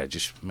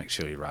just make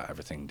sure you write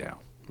everything down.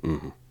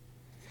 Mm-hmm.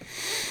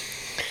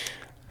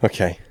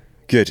 Okay,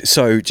 good.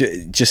 So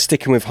just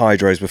sticking with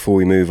hydros before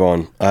we move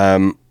on.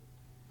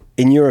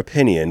 In your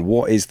opinion,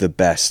 what is the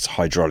best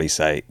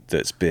hydrolysate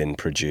that's been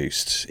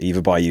produced,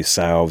 either by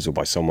yourselves or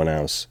by someone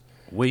else?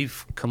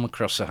 We've come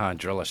across a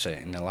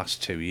hydrolysate in the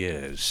last 2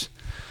 years.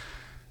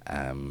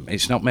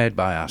 It's not made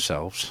by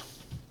ourselves.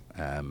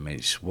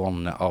 It's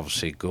one that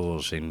obviously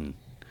goes in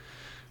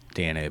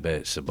DNA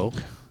Bates the book.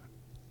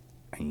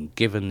 And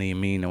given the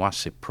amino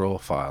acid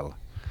profile,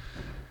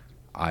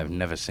 I've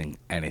never seen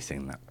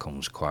anything that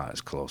comes quite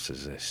as close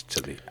as this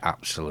to the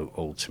absolute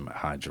ultimate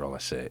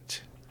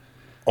hydrolysate.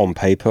 On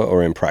paper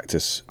or in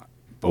practice?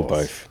 Or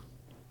both?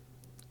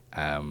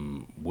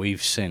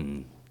 We've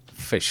seen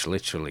fish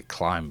literally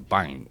climb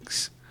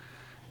banks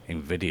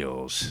in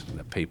videos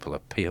that people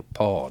have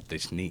poured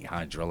this neat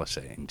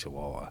hydrolysate into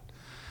water,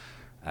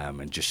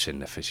 and just seeing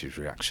the fish's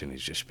reaction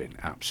has just been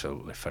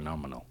absolutely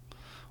phenomenal.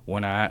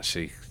 When I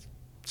actually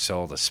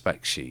saw the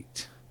spec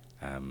sheet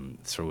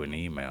through an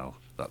email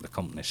that the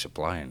company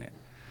supplying it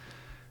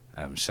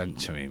sent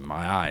to me,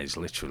 my eyes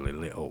literally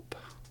lit up.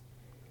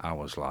 I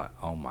was like,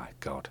 oh my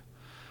God.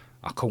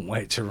 I couldn't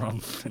wait to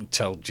run and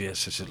tell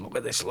Jess. I said, look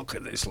at this, look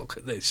at this, look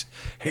at this.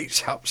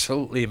 It's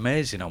absolutely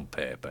amazing on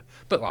paper.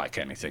 But like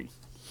anything,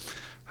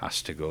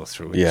 has to go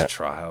through its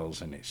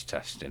trials and its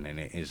testing, and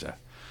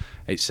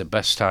it's the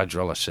best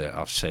hydrolysate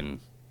I've seen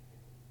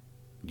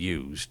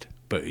used,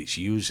 but its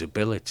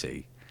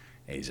usability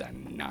is a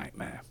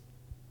nightmare.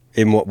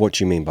 In what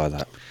do you mean by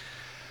that?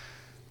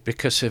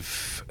 Because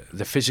of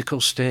the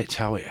physical state,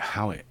 how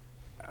it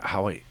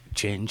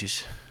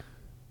changes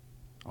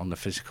on the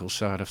physical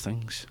side of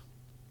things.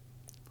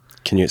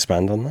 Can you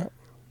expand on that?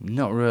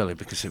 Not really,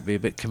 because it'd be a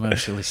bit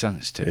commercially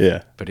sensitive.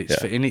 Yeah. But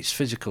it's in its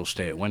physical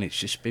state, when it's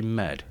just been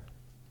made,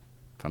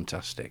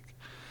 fantastic.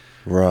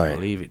 Right.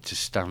 Leave it to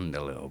stand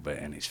a little bit,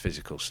 and its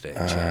physical state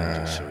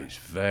changes. So it's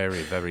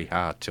very, very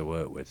hard to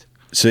work with.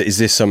 So is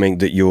this something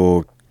that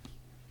you're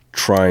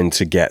trying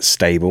to get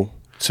stable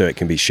so it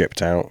can be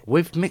shipped out?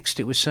 We've mixed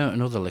it with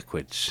certain other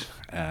liquids,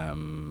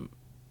 and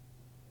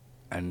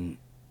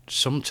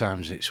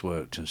sometimes it's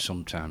worked and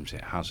sometimes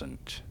it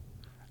hasn't.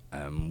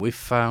 We've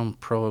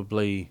found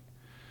probably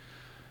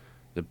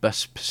the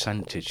best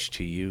percentage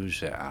to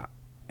use it at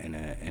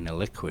in a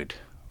liquid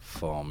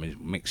form,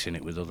 mixing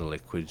it with other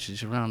liquids,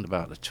 is around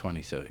about the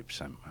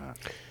 20-30% mark.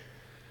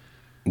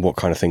 What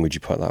kind of thing would you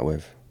put that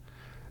with?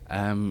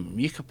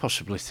 You could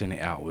possibly thin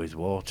it out with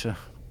water,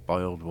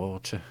 boiled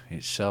water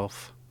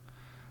itself.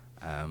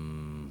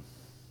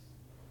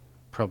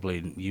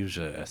 Probably use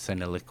a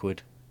thinner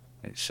liquid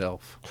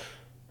itself.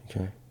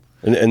 Okay.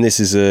 And this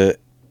is a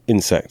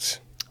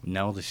insect?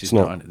 No, this is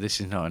not.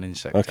 This is not an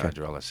insect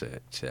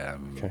hydrolysate.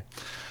 Okay.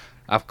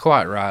 I've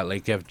quite rightly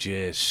gave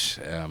Jace,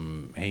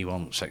 he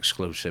wants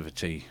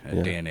exclusivity at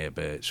DNA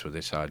baits with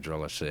this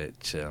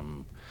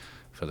hydrolysate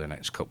for the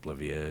next couple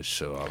of years,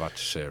 so I've had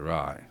to say,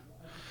 right,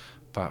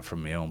 apart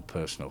from my own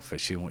personal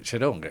fishing, which I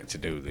don't get to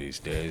do these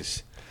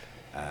days,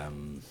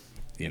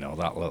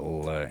 that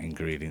little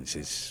ingredient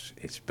is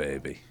its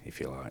baby, if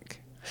you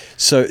like.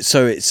 So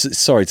it's,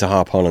 sorry to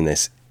harp on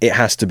this, it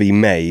has to be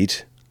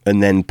made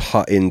and then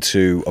put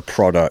into a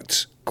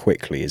product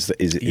quickly, is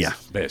it? Yeah,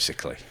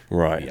 basically.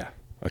 Right. Yeah.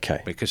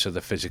 Okay. Because of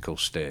the physical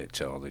state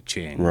or the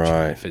change in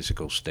the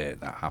physical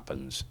state that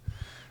happens,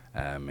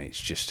 it's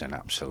just an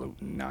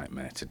absolute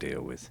nightmare to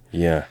deal with.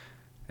 Yeah.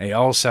 It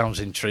all sounds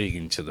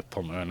intriguing to the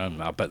punter,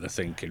 and I bet they're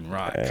thinking,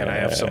 right, can I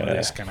have some of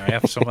this? Can I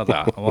have some of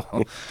that?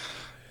 Well,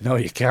 no,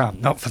 you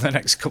can't. Not for the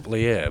next couple of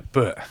years.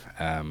 But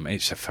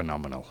it's a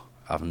phenomenal.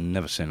 I've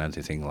never seen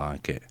anything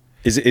like it.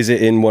 Is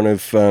it in one of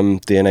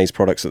DNA's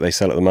products that they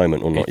sell at the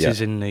moment, or not yet? It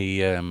is in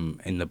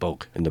the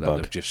bug. In the bug.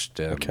 They've just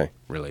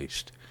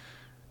released.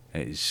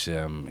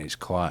 It's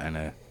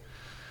quite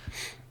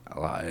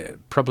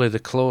probably the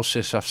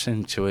closest I've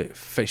seen to it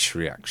fish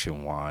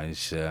reaction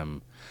wise.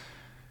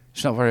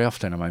 It's not very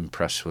often I'm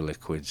impressed with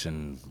liquids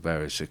and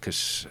various,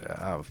 because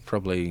I've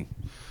probably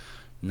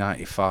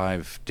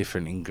 95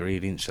 different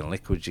ingredients and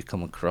liquids you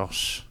come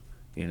across.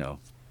 Yeah.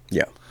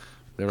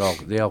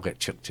 They all get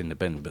chucked in the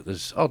bin, but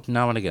there's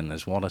now and again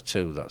there's one or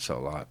two that's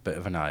sort of like a bit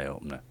of an eye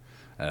opener.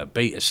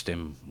 Beta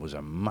Stim was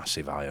a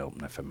massive eye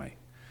opener for me.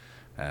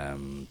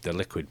 The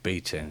liquid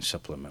betaine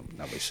supplement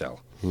that we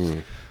sell.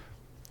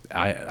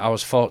 I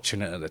was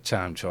fortunate at the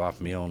time to have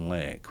my own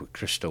lake with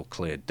crystal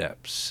clear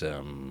depths.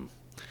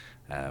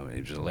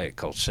 It was a lake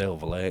called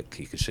Silver Lake.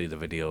 You can see the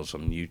videos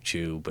on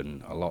YouTube,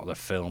 and a lot of the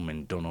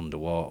filming done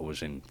underwater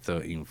was in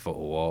 13-foot of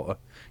water.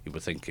 You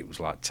would think it was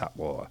like tap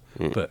water.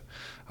 But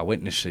I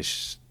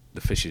witnessed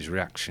the fish's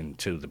reaction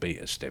to the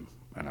Beta Stim,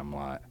 and I'm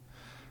like,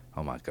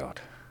 oh my God,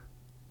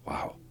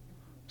 wow,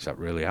 is that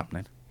really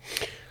happening?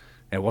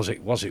 And was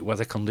it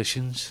weather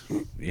conditions?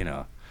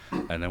 And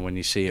then when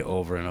you see it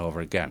over and over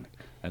again,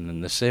 and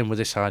then the same with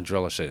this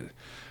hydrolysate,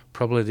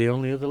 probably the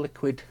only other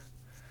liquid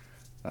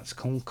that's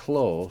come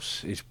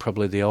close is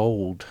probably the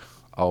old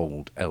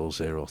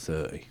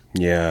L030.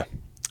 Yeah.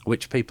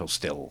 Which people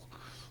still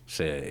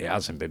say it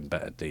hasn't been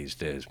bettered these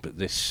days, but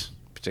this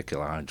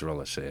particular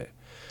hydrolysate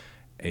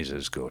is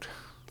as good.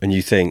 And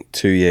you think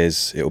 2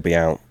 years it'll be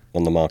out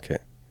on the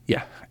market?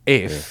 Yeah,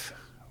 if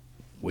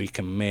we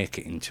can make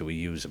it into a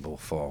usable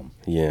form.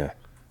 Yeah.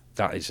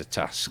 That is a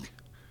task.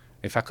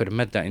 If I could have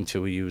made that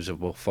into a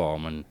usable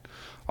form, and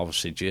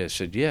obviously Jay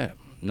said, yeah,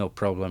 no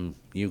problem,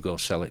 you go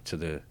sell it to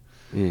the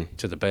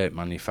bait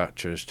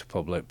manufacturers, to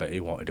public, but he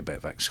wanted a bit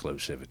of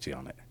exclusivity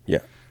on it.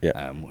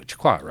 Yeah. Which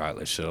quite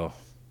rightly so.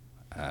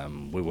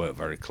 We work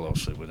very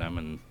closely with them,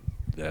 and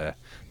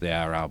they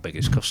are our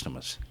biggest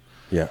customers.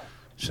 Yeah.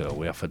 So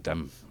we offered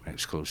them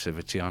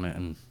exclusivity on it,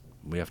 and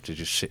we have to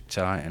just sit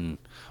tight and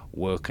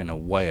work in a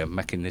way of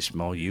making this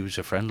more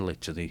user friendly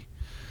to the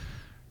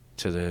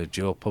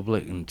Joe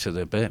public and to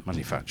the bait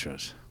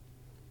manufacturers.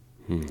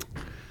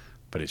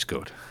 But it's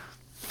good.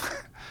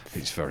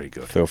 It's very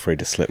good. Feel free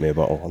to slip me a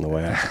bottle on the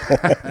way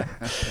out.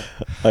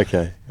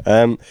 Okay.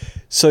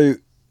 So,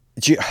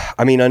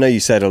 I know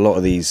you said a lot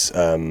of these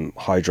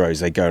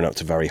hydros, they're going up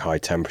to very high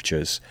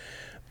temperatures.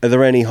 Are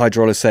there any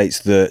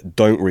hydrolysates that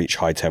don't reach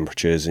high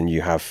temperatures and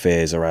you have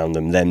fears around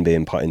them then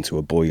being put into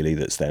a boilie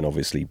that's then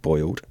obviously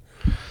boiled?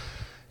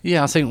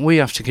 Yeah, I think we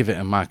have to give it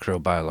a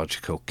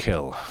microbiological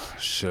kill.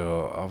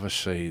 So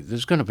obviously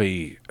there's going to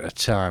be a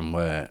time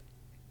where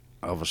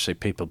obviously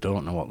people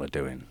don't know what they're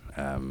doing,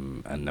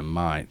 and they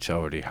might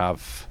already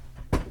have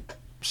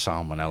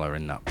salmonella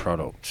in that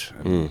product.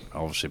 And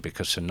obviously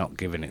because they're not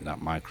giving it that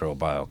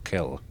microbial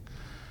kill,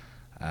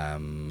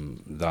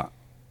 that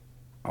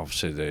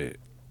obviously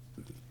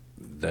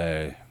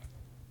they're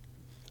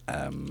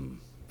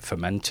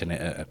fermenting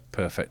it at a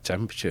perfect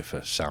temperature for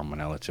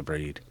salmonella to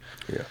breed.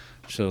 Yeah.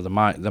 So they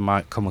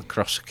might come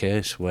across a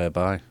case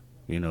whereby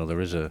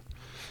there is a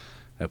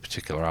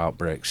particular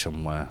outbreak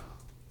somewhere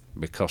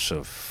because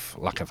of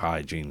lack of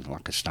hygiene,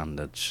 lack of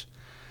standards.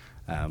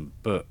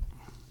 But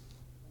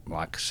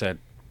like I said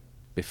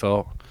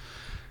before,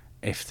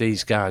 if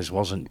these guys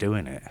wasn't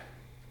doing it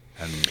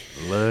and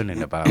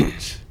learning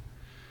about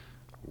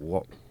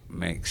what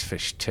makes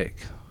fish tick,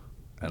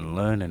 and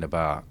learning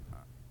about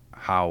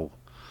how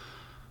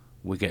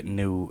we get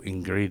new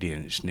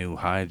ingredients, new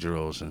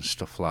hydros and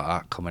stuff like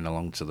that coming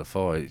along to the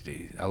fore.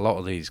 A lot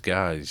of these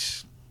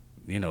guys,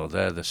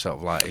 they're the sort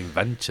of like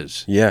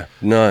inventors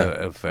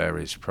of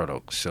various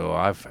products. So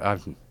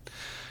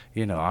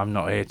You know, I'm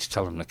not here to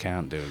tell them they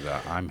can't do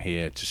that. I'm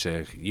here to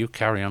say, you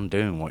carry on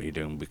doing what you're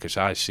doing, because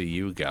I see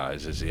you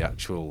guys as the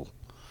actual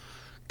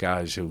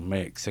guys who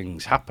make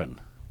things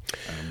happen.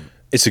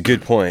 It's a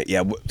good point.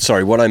 Yeah,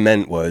 sorry, what I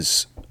meant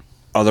was,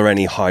 are there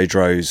any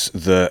hydros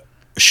that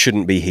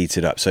shouldn't be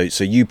heated up? So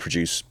you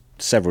produce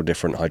several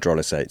different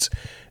hydrolysates.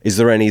 Is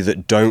there any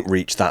that don't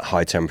reach that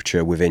high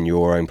temperature within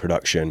your own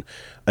production,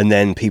 and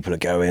then people are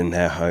going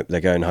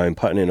home,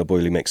 putting in a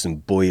boiling mix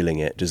and boiling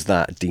it? Does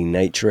that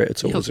denature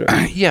it at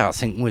all? Yeah, I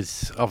think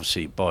with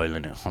obviously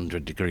boiling at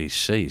 100 degrees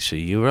C, so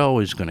you're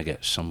always going to get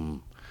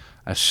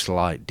a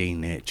slight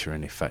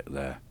denaturing effect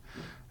there.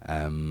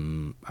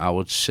 I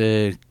would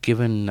say,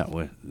 given that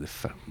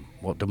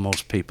what do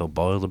most people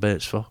boil the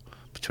baits for?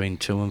 Between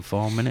 2 and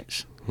 4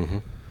 minutes. Mm-hmm.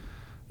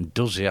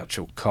 Does the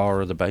actual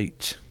core of the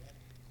bait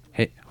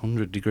hit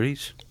 100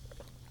 degrees?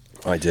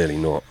 Ideally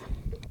not.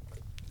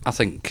 I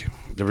think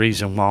the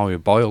reason why we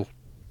boil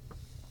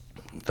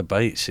the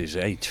baits is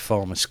A, to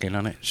form a skin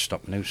on it,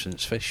 stop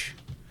nuisance fish,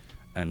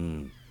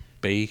 and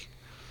B,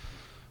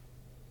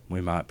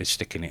 we might be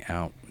sticking it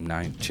out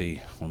 90,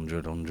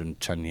 100,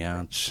 110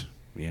 yards,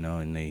 you know,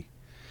 in the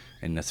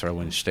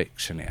throwing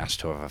sticks, and it has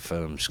to have a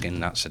firm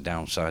skin. That's the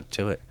downside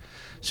to it.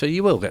 So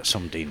you will get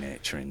some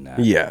denaturing there.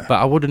 Yeah.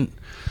 But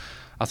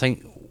I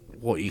think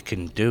what you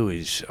can do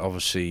is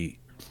obviously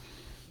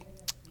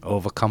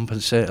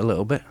overcompensate a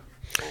little bit.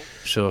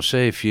 So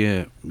say if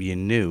you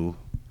knew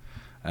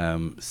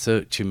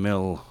 30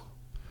 mil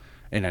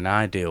in an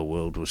ideal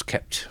world was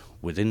kept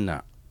within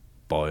that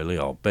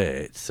boilie or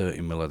bait,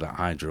 30 mil of that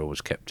hydro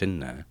was kept in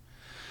there.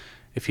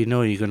 If you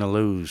know you're going to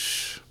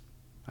lose,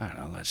 I don't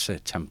know, let's say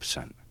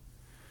 10%,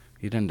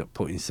 you'd end up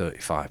putting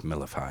 35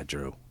 mil of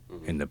hydro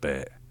in the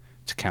bait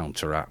to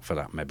counteract for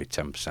that maybe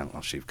 10%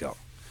 loss you've got.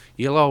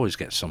 You'll always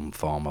get some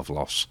form of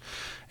loss.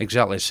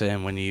 Exactly the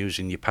same when you're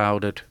using your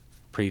powdered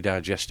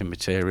pre-digesting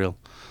material,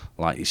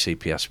 like your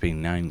CPSP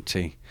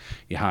 90,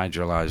 your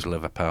hydrolyzed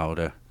liver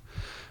powder.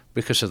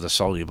 Because of the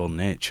soluble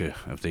nature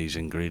of these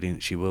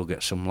ingredients, you will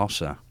get some loss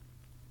there.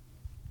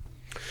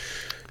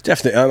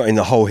 Definitely. I mean,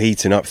 the whole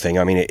heating up thing,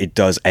 I mean, it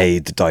does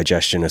aid the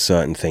digestion of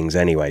certain things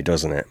anyway,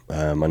 doesn't it?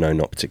 I know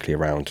not particularly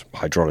around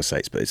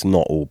hydrolysates, but it's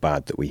not all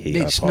bad that we heat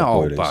up our boilers. It's not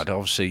all bad.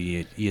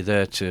 Obviously, you're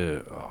there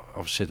to,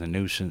 obviously, the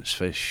nuisance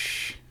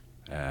fish,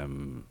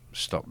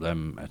 stop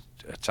them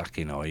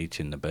attacking or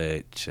eating the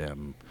bait.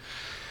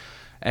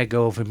 Egg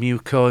over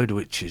mucoid,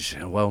 which is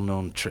a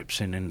well-known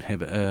trypsin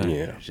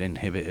inhibitor, is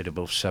inhibited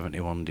above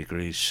 71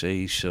 degrees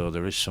C, so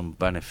there is some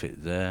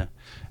benefit there.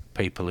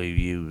 People who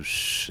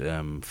use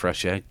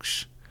fresh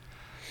eggs,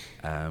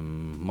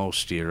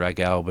 most of your egg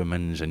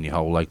albumins and your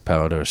whole egg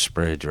powder are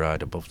spray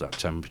dried above that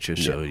temperature,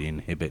 so you're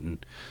inhibiting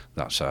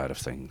that side of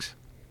things.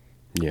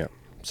 Yeah,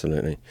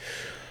 absolutely.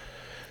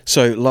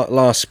 So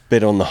last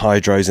bit on the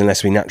hydros,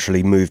 unless we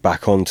naturally move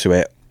back onto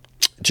it,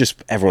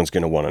 just everyone's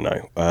going to want to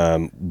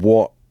know,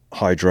 what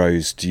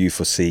hydros do you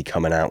foresee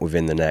coming out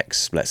within the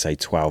next, let's say,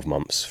 12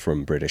 months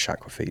from British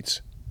Aquafeeds?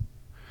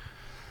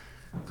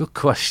 Good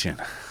question.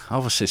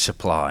 Obviously,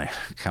 supply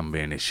can be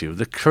an issue.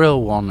 The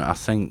krill one, I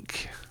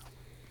think,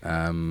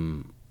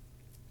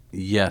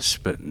 yes,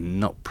 but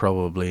not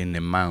probably in the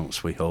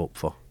amounts we hope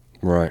for.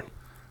 Right.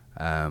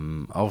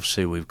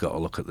 Obviously, we've got to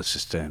look at the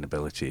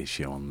sustainability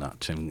issue on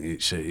that. And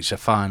it's a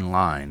fine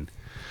line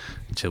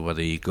to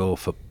whether you go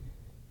for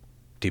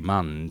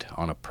demand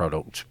on a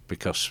product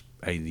because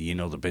you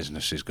know the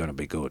business is going to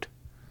be good,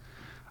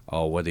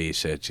 or whether you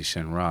say to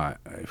yourself, right,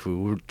 if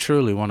we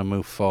truly want to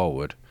move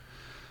forward,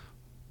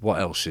 what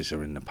else is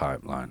there in the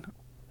pipeline?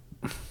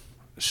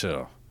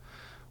 So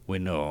we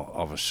know,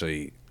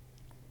 obviously,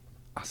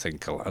 I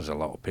think as a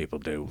lot of people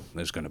do,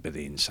 there's going to be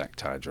the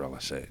insect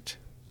hydrolysate.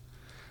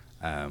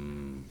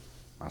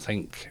 I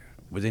think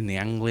within the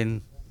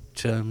angling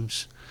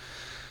terms,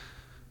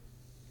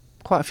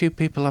 quite a few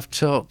people I've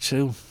talked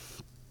to,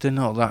 they're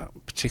not that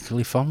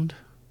particularly fond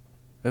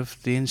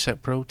of the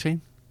insect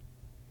protein,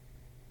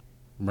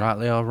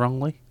 rightly or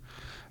wrongly.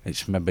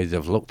 It's maybe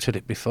they've looked at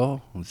it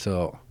before and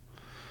thought,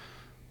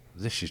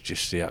 this is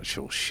just the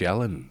actual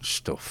shell and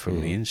stuff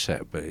from the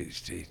insect, but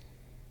it's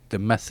the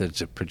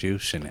methods of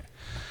producing it.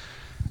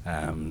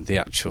 The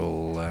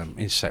actual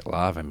insect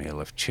larvae meal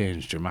have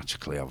changed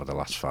dramatically over the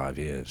last 5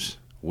 years.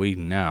 We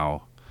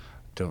now,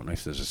 don't know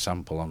if there's a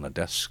sample on the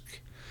desk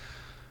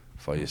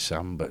for you,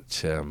 Sam,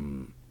 but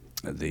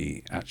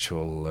the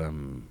actual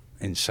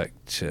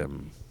insect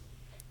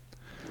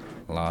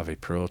larvae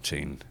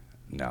protein,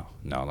 no,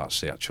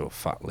 that's the actual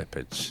fat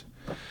lipids,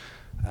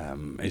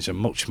 is a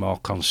much more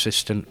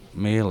consistent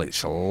meal.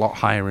 It's a lot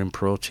higher in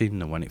protein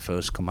than when it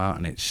first come out,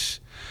 and it's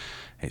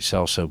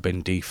also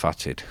been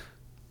defatted.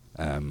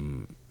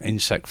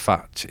 Insect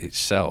fat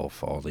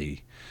itself, or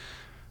the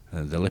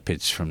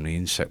lipids from the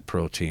insect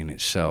protein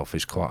itself,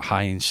 is quite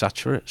high in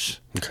saturates.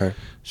 Okay.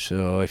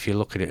 So if you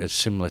look at it as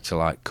similar to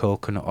like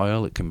coconut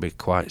oil, it can be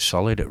quite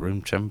solid at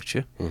room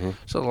temperature. Mm-hmm.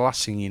 So the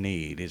last thing you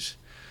need is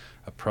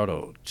a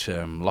product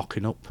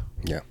locking up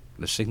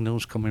the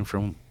signals coming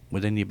from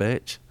within your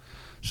bait.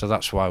 So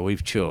that's why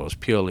we've chose,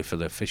 purely for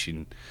the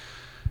fishing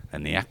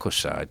and the aqua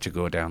side to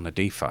go down the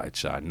defatted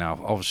side. Now,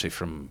 obviously,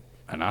 from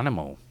an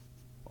animal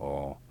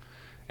or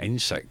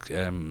insect,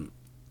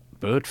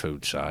 bird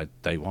food side,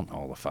 they want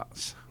all the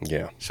fats.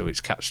 Yeah. So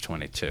it's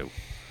catch-22.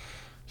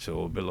 So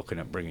we'll be looking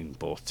at bringing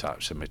both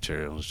types of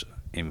materials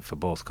in for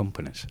both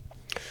companies.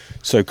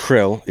 So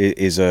krill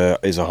is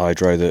a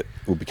hydro that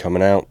will be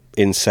coming out.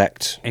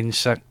 Insect,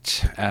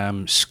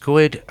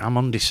 squid, I'm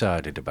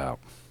undecided about.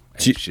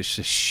 It's just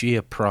the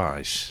sheer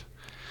price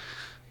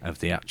of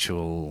the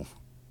actual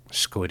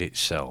squid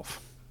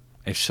itself.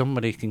 If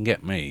somebody can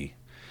get me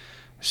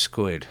a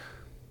squid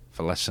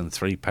for less than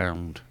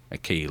 £3 a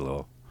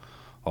kilo,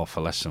 or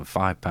for less than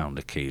 £5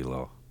 a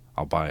kilo,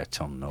 I'll buy a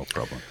ton, no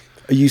problem.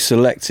 Are you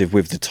selective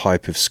with the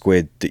type of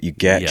squid that you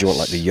get? Yes. Do you want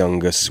like the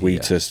younger,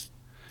 sweeter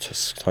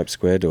type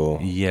squid,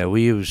 or? Yeah,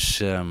 we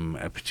use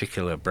a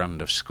particular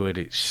brand of squid.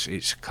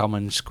 It's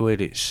common squid.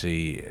 It's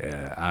the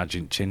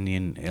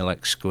Argentinian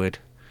ilex squid.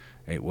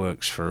 It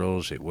works for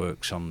us. It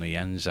works on the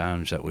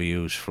enzymes that we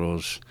use for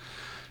us.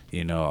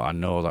 You know, I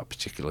know that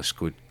particular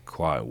squid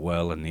quite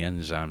well, and the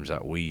enzymes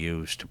that we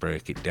use to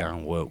break it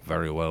down work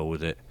very well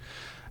with it.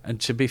 And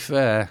to be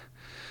fair,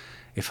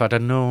 if I'd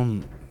have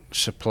known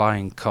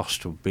supplying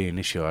cost would be an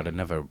issue, I'd have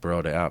never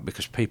brought it out,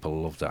 because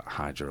people love that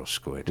hydro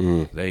squid.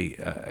 They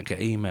I get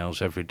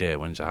emails every day,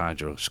 when's a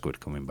hydro squid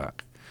coming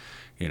back,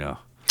 you know.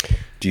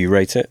 Do you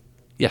rate it?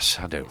 Yes,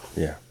 I do.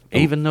 Yeah.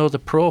 Even though the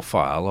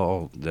profile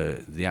or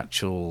the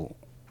actual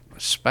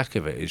spec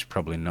of it is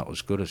probably not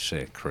as good as,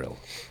 say, krill,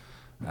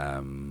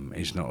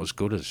 is not as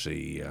good as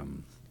the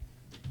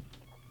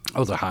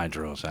other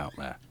hydros out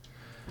there.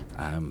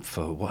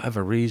 For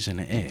whatever reason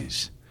it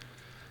is,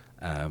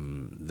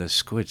 the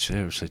squid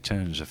seriously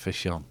turns a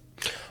fish on.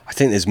 I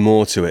think there's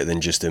more to it than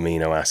just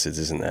amino acids,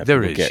 isn't there?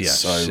 There People is, get yes.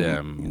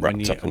 so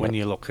wrapped up in when it.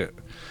 you look at,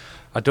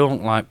 I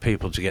don't like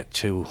people to get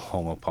too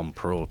hung up on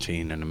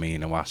protein and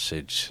amino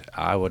acids.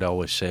 I would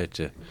always say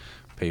to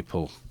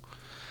people,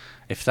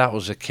 if that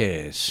was the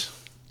case,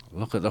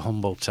 look at the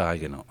humble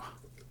tiger nut.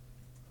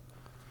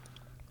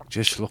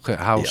 Just look at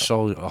how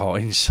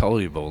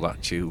insoluble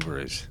that tuber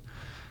is.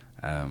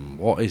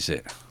 What is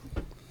it?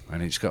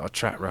 And it's got a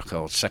track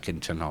record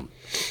second to none.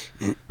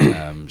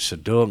 So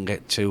don't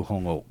get too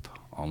hung up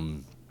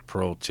on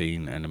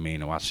protein and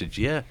amino acids.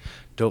 Yeah,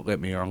 don't get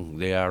me wrong,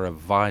 they are a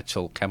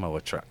vital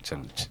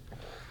chemoattractant.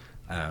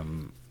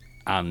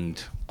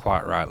 And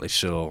quite rightly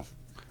so,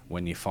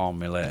 when you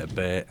formulate a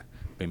bait,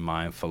 be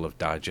mindful of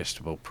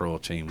digestible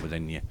protein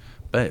within your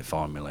bait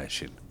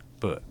formulation.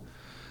 But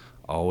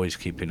always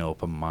keep an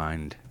open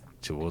mind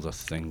to other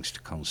things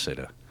to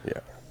consider.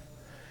 Yeah.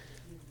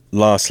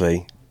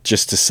 Lastly,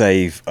 just to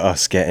save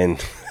us getting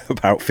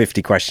about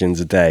 50 questions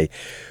a day,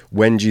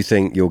 when do you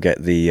think you'll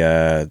get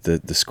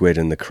the squid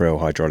and the krill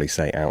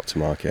hydrolysate out to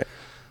market?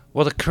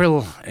 Well, the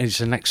krill is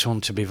the next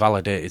one to be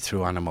validated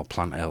through Animal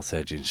Plant Health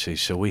Agency,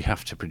 so we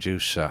have to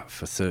produce that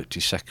for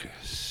 30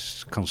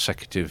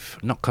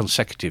 not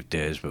consecutive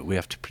days, but we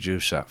have to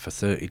produce that for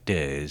 30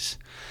 days,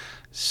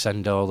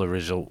 send all the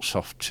results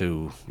off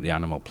to the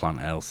Animal Plant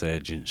Health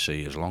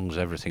Agency. As long as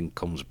everything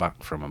comes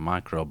back from a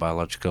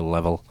microbiological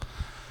level,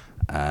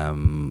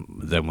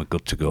 then we're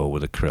good to go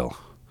with the krill.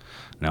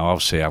 Now,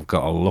 obviously, I've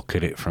got to look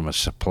at it from a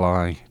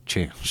supply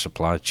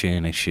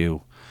chain issue.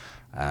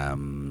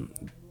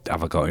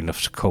 Have I got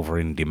enough to cover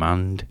in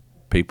demand?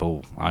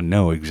 People, I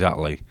know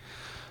exactly.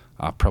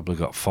 I've probably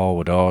got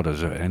forward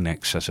orders in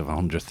excess of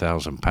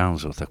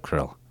 £100,000 worth of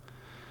krill.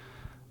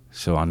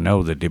 So I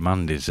know the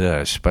demand is there,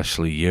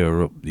 especially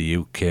Europe, the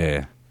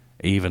UK,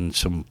 even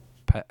some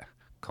pet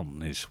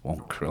companies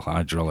want krill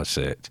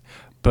hydrolysate.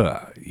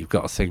 But you've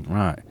got to think,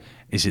 right,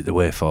 is it the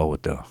way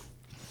forward though?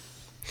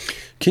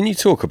 Can you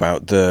talk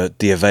about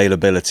the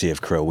availability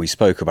of krill? We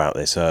spoke about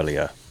this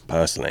earlier,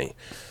 personally.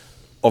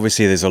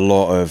 Obviously, there's a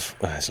lot of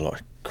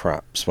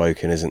crap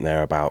spoken, isn't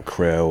there, about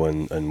krill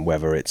and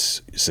whether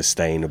it's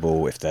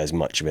sustainable, if there's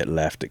much of it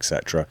left,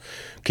 etc.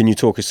 Can you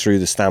talk us through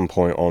the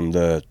standpoint on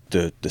the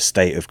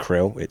state of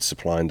krill, its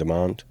supply and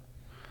demand?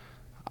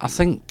 I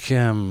think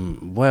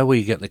where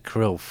we get the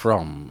krill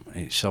from,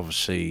 it's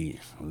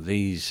obviously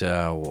these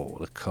are what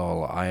they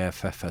call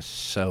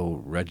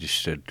IFFSO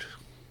registered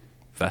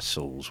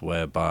vessels,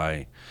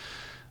 whereby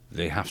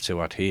they have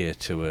to adhere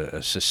to a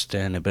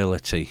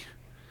sustainability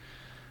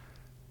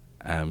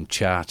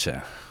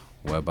charter,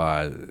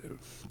 whereby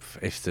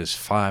if there's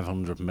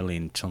 500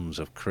 million tons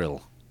of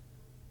krill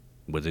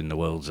within the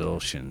world's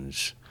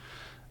oceans,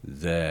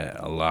 they're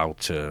allowed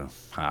to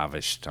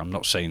harvest. I'm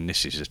not saying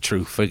this is a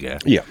true figure.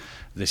 Yeah.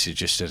 This is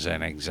just as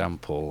an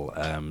example.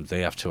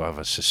 They have to have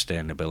a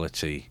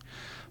sustainability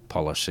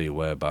policy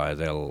whereby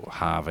they'll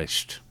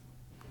harvest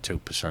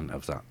 2%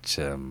 of that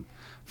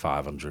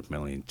 500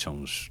 million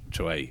tons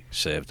to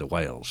save the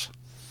whales.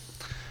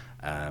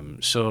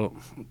 So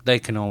they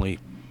can only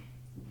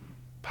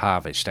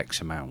harvest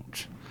X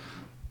amount.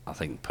 I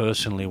think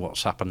personally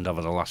what's happened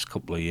over the last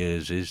couple of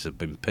years is they've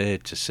been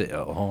paid to sit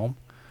at home.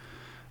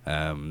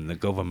 The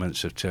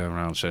governments have turned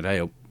around and said,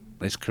 hey,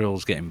 this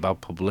krill's getting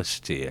bad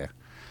publicity here.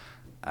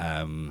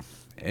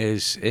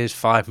 here's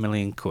 5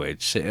 million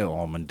quid, sit at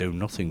home and do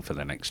nothing for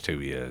the next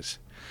 2 years.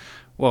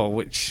 Well,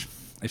 which,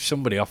 if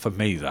somebody offered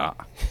me that,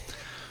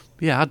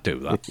 yeah, I'd do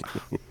that.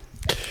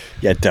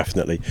 Yeah,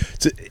 definitely.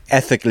 So,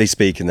 ethically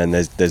speaking, then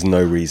there's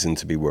no reason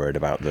to be worried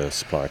about the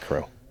supply of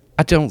krill.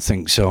 I don't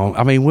think so.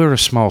 I mean, we're a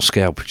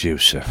small-scale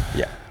producer.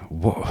 Yeah.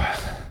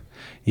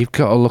 You've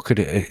got to look at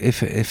it.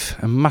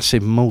 If a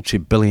massive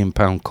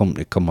multi-billion-pound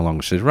company come along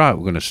and says, right,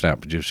 we're going to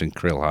start producing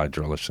krill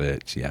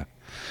hydrolysates, yeah.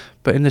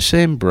 But in the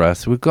same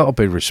breath, we've got to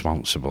be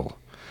responsible.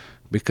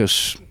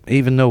 Because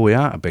even though we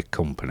are a big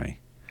company,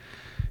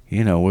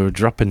 you know, we're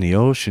dropping the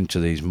ocean to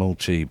these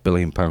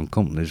multi-billion-pound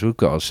companies. We've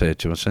got to say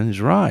to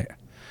ourselves, right,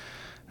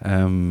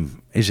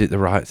 is it the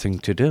right thing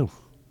to do?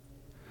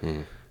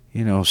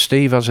 You know,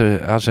 Steve has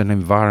an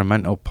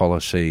environmental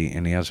policy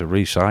and he has a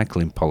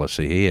recycling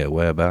policy here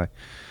whereby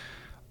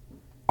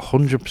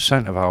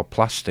 100% of our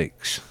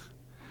plastics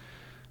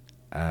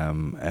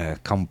are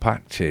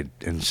compacted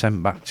and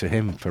sent back to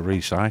him for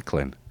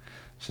recycling.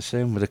 It's the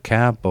same with the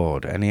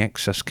cardboard. Any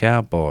excess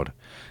cardboard,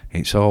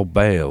 it's all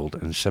baled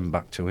and sent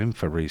back to him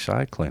for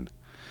recycling.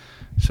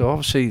 So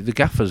obviously the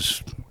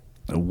gaffer's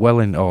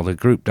the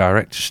group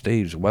director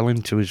Steve's well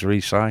into his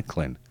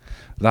recycling.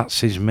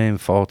 That's his main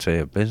forte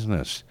of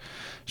business.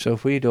 So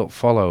if we don't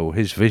follow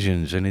his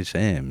visions and his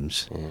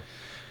aims,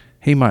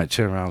 he might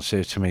turn around and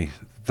say to me,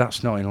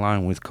 that's not in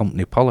line with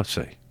company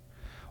policy.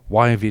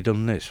 Why have you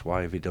done this?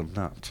 Why have you done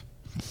that?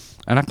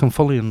 And I can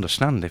fully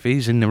understand if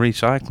he's in the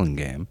recycling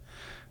game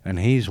and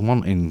he's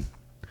wanting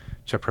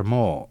to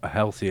promote a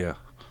healthier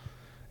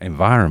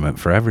environment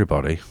for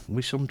everybody,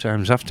 we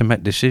sometimes have to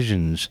make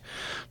decisions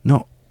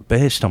not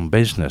based on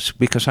business,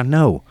 because I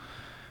know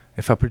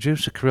if I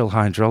produce a krill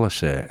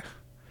hydrolysate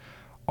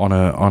on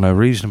a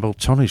reasonable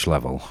tonnage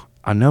level,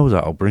 I know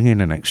that I'll bring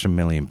in an extra £1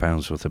 million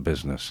worth of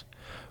business.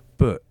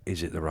 But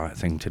is it the right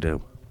thing to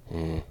do?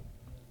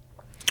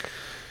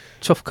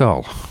 Tough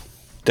call.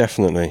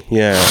 Definitely,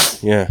 yeah.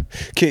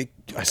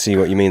 I see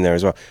what you mean there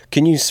as well.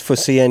 Can you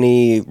foresee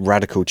any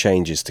radical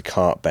changes to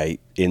carp bait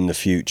in the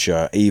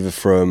future, either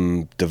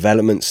from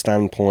development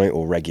standpoint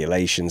or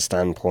regulation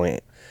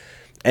standpoint?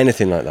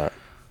 Anything like that?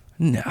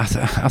 No,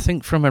 I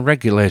think from a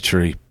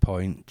regulatory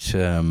point,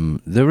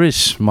 there is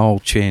small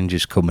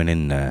changes coming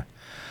in there.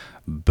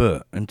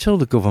 But until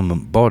the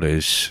government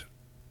bodies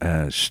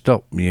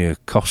stop your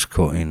cost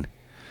cutting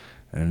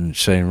and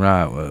saying,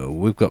 right,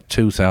 we've got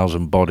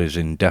 2,000 bodies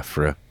in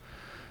DEFRA,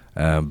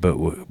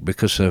 but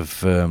because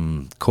of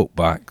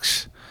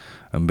cutbacks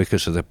and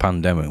because of the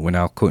pandemic, we're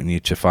now cutting you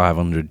to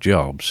 500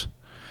 jobs.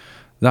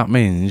 That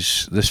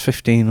means there's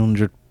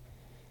 1,500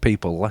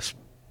 people less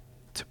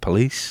to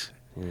police,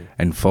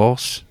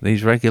 enforce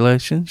these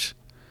regulations.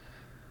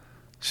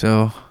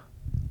 So,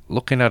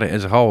 looking at it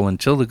as a whole,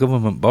 until the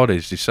government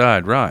bodies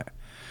decide, right,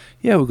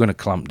 yeah, we're going to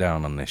clamp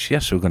down on this,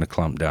 yes, we're going to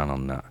clamp down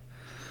on that,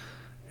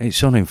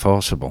 it's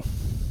unenforceable.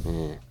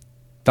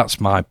 That's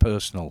my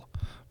personal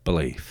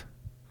belief.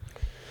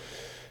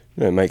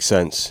 No, it makes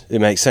sense. It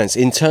makes sense.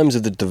 In terms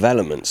of the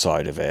development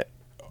side of it,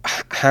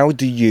 how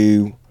do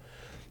you...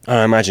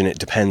 I imagine it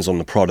depends on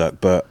the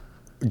product, but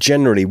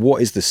generally,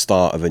 what is the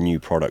start of a new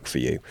product for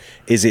you?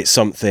 Is it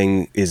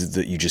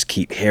that you just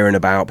keep hearing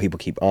about, people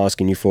keep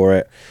asking you for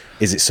it?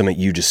 Is it something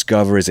you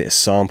discover? Is it a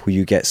sample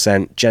you get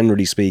sent?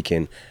 Generally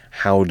speaking,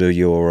 how do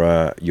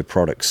your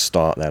products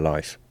start their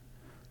life?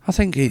 I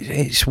think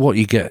it's what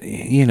you get.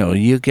 You know,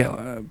 you get...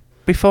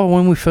 before,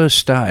 when we first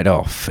started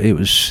off, it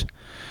was...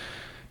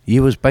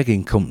 you was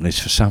begging companies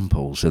for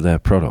samples of their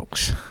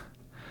products.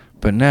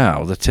 But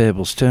now the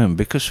table's turned,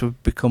 because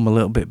we've become a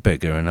little bit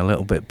bigger and a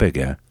little bit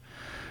bigger,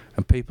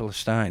 and people are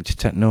starting to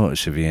take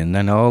notice of you, and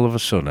then all of a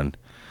sudden,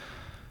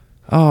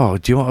 oh,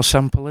 do you want a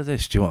sample of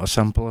this? Do you want a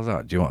sample of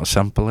that? Do you want a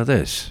sample of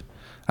this?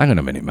 Hang on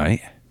a minute,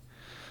 mate.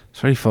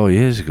 3-4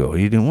 years ago,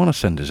 you didn't want to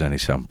send us any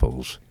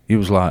samples. You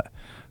was like,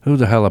 who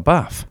the hell are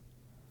Bath?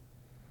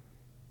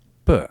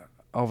 But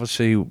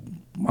obviously,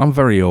 I'm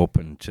very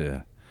open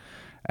to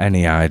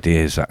any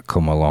ideas that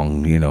come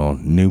along, you know,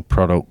 new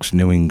products,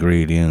 new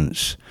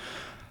ingredients.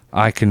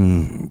 I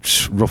can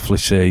roughly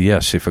say,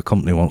 yes, if a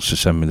company wants to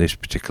send me this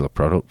particular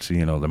product,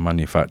 you know, they're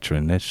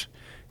manufacturing this,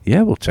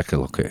 yeah, we'll take a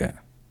look at it.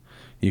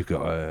 You've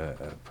got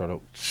a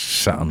product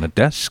sat on the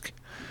desk,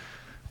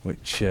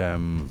 which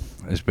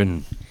has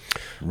been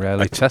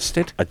rarely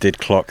tested. I did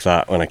clock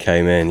that when I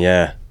came in,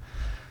 yeah.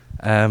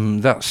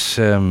 That's,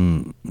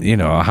 you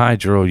know, a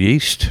hydro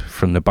yeast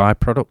from the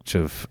byproduct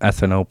of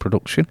ethanol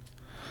production.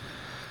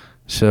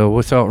 So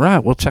we thought, right,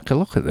 we'll take a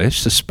look at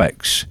this. The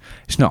specs,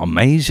 it's not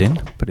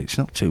amazing, but it's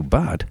not too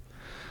bad.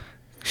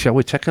 Shall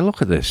we take a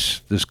look at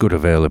this? There's good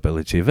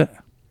availability of it.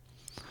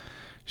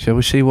 Shall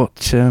we see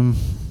what, you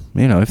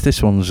know, if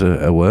this one's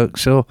a work?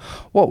 So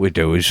what we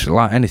do is,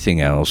 like anything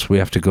else, we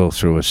have to go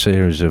through a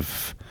series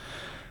of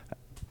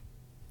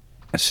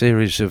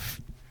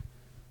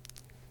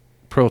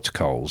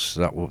protocols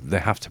that they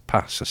have to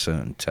pass a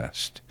certain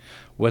test,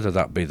 whether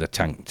that be the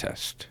tank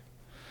test.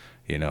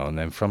 You know, and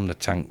then from the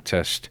tank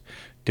test,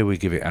 do we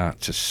give it out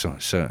to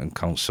certain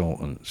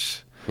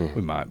consultants?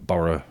 We might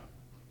borrow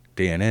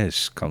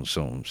DNA's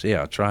consultants.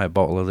 Yeah, try a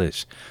bottle of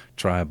this,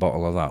 try a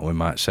bottle of that. We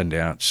might send it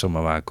out to some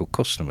of our good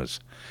customers.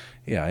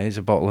 Yeah, here's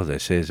a bottle of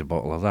this, here's a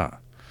bottle of that.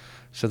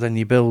 So then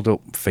you build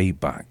up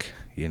feedback,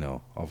 you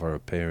know, over a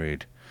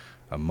period,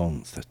 a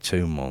month or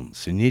 2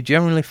 months, and you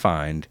generally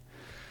find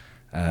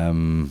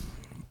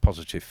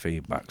positive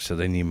feedback. So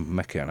then you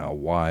make it on a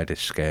wider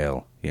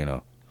scale, you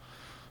know.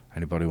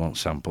 Anybody wants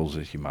samples,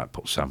 you might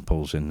put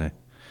samples in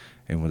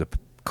with a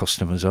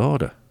customer's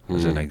order,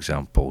 as an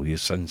example. You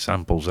send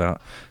samples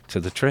out to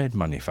the trade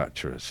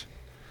manufacturers.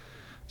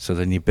 So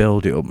then you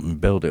build it up,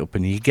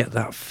 and you get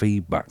that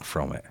feedback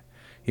from it.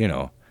 You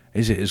know,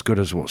 is it as good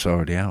as what's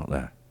already out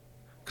there?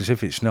 Because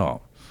if it's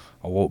not,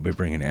 I won't be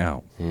bringing it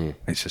out.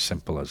 It's as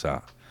simple as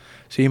that.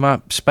 So you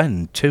might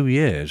spend 2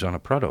 years on a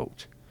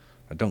product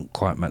that don't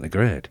quite make the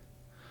grade.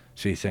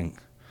 So you think,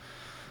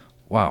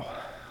 wow,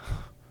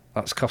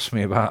 that's cost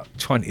me about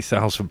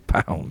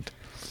 £20,000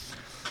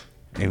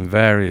 in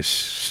various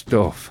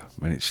stuff,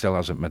 and it still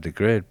hasn't made the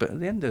grade. But at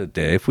the end of the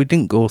day, if we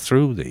didn't go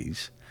through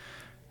these,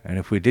 and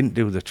if we didn't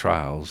do the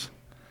trials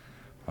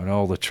and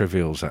all the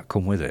trivials that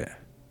come with it,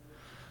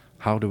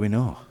 how do we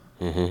know?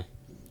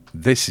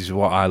 This is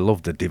what I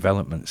love, the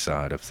development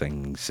side of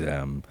things.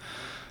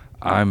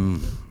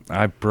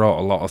 I brought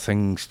a lot of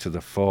things to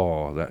the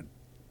fore that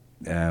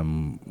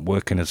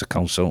working as a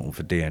consultant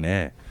for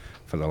DNA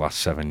for the last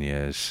 7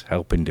 years,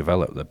 helping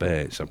develop the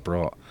baits. I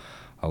brought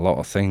a lot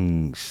of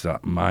things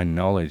that my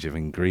knowledge of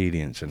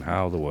ingredients and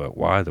how they work,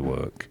 why they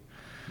work,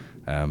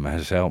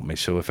 has helped me.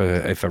 So if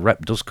a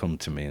rep does come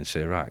to me and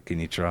say, right, do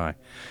you want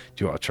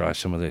to try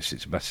some of this?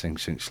 It's the best thing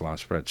since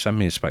sliced bread. Send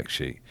me a spec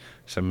sheet.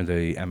 Send me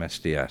the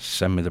MSDS.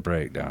 Send me the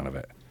breakdown of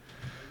it.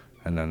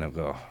 And then they'll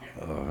go,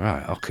 oh,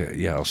 right, okay,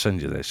 yeah, I'll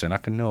send you this. And I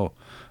can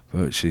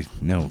virtually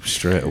know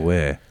straight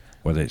away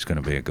whether it's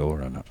going to be a go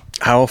or not.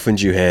 How often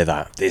do you hear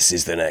that? This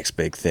is the next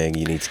big thing.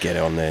 You need to get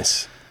on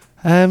this.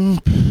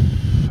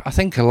 I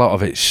think a lot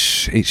of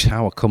it's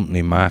how a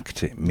company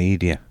market it,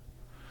 media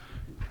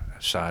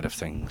side of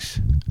things.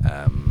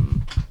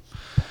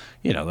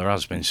 You know, there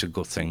has been some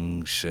good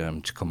things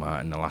to come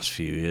out in the last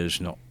few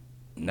years, not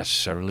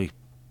necessarily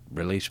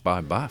released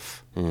by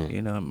BAF.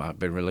 You know, it might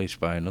be released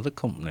by another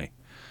company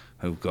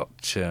who've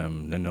got the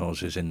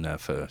noses in there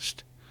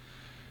first.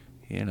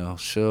 You know,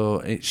 so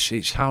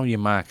it's how you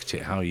market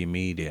it, how you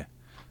media.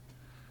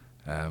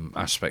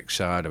 Aspect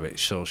side of it,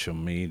 social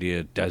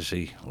media.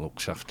 Desi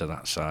looks after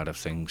that side of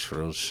things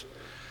for us.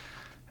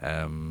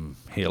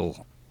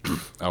 He'll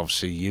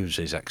obviously use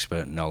his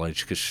expert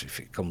knowledge, because if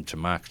it come to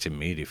marketing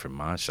media from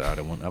my side,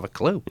 I wouldn't have a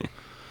clue.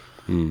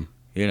 You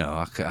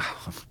know,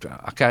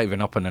 I can't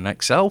even open an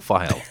Excel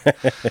file.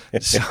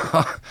 So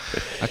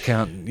I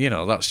can't, you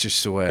know, that's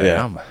just the way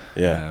I am.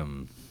 Yeah.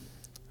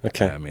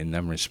 Okay. In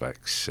them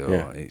respects.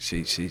 So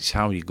it's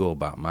how you go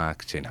about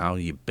marketing, how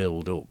you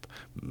build up.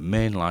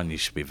 Mainline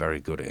used to be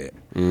very good at it.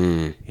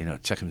 You know,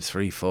 it took them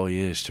 3-4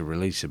 years to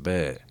release a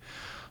bait.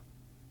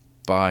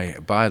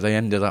 By the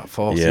end of that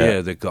fourth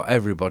year, they've got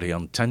everybody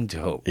on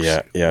tenterhooks.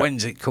 Yeah.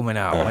 When's it coming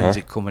out? When's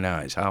it coming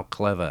out? It's how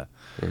clever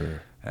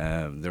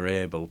they're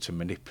able to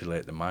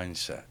manipulate the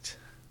mindset.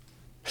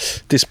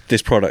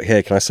 This product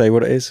here, can I say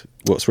what it is?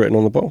 What's written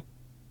on the bottle?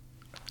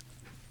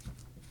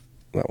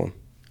 That one?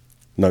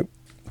 No.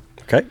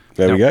 Okay,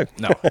 there we go.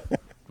 No.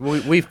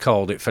 We've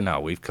called it, for now,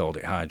 we've called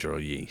it hydro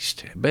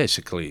yeast.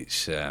 Basically,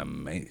 it's a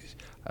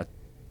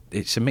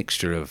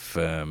mixture of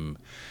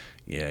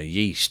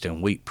yeast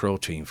and wheat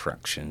protein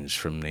fractions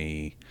from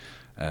the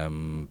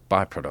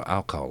byproduct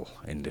alcohol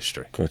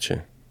industry.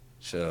 Gotcha.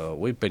 So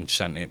we've been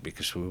sent it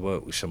because we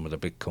work with some of the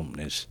big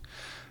companies.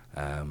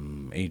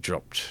 He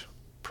dropped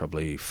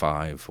probably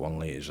 1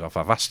 litres off.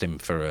 I've asked him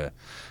for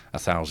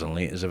 1,000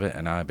 litres of it,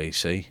 an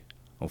IBC.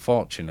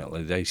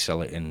 Unfortunately, they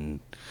sell it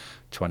in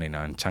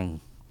 29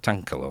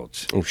 tanker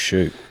loads. Oh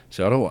shoot!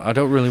 So I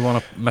don't really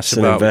want to mess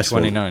about with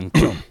 29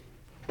 ton.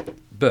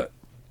 But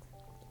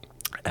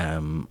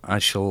I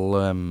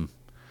shall.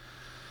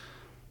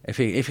 If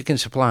he can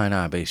supply an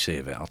IBC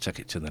of it, I'll take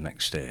it to the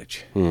next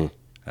stage.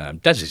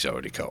 Desi's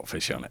already caught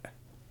fish on it.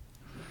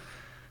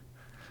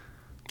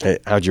 Hey,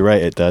 how'd you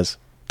rate it, Des?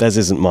 Des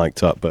isn't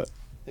mic'd up, but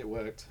it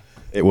worked.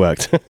 It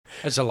worked.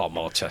 There's a lot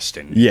more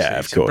testing. Yeah,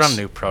 it's of course. A brand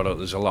new product.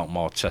 There's a lot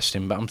more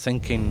testing, but I'm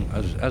thinking,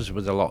 as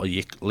with a lot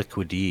of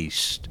liquid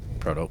yeast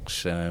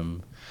products,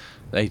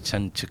 they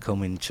tend to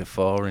come into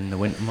fore in the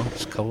winter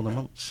months, colder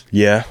months.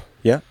 Yeah.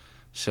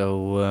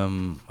 So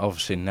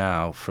obviously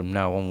from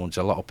now onwards,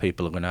 a lot of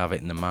people are going to have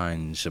it in their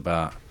minds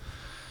about,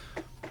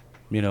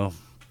 you know,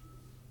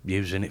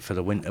 using it for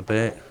the winter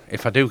bait.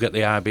 If I do get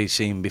the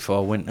IBC in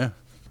before winter,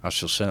 I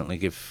shall certainly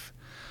give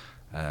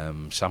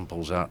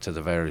samples out to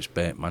the various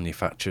bait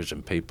manufacturers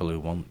and people who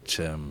want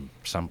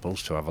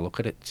samples to have a look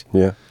at it.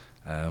 Yeah.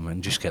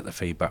 And just get the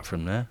feedback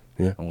from there.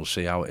 Yeah. And we'll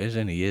see how it is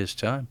in a year's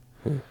time.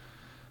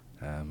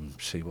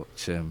 See what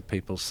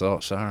people's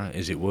thoughts are.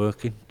 Is it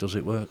working? Does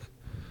it work?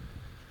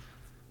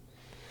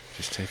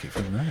 Just take it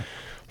from there.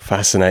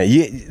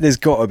 Fascinating. There's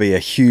got to be a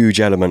huge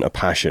element of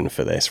passion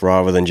for this,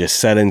 rather than just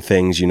selling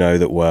things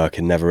that work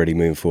and never really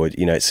move forward.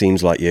 It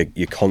seems like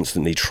you're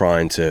constantly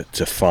trying to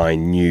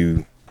find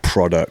new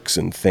products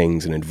and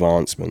things and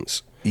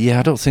advancements. Yeah,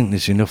 I don't think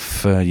there's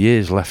enough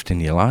years left in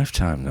your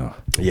lifetime, though.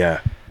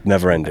 Yeah,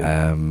 never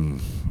ending.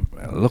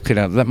 Looking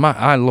at that,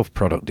 I love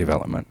product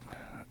development.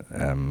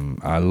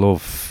 I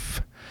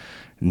love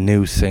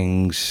new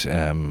things.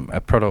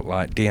 A product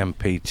like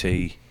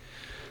DMPT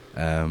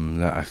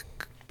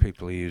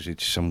people are using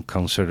to some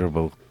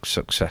considerable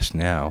success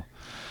now.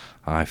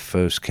 I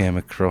first came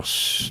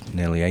across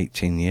nearly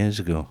 18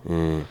 years ago.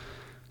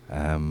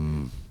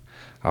 I've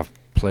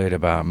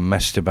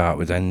messed about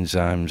with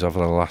enzymes over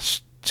the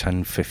last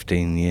 10,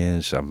 15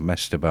 years. I've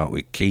messed about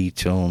with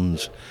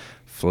ketones,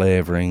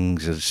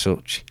 flavourings and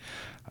such.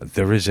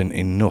 There isn't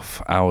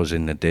enough hours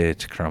in the day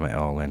to cram it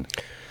all in.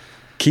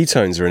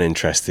 Ketones are an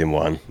interesting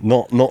one.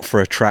 Not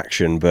for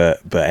attraction, but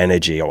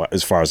energy,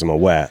 as far as I'm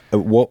aware.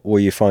 What were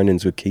your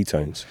findings with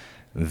ketones?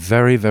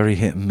 Very, very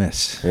hit and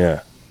miss.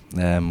 Yeah.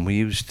 We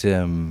used...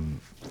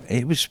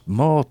 it was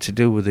more to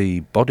do with the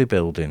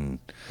bodybuilding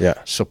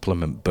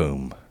supplement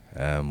boom.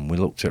 We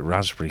looked at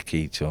raspberry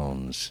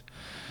ketones,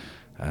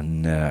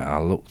 and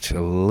I looked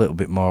a little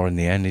bit more in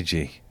the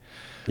energy,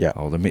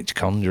 or the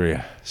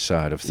mitochondria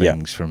side of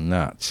things from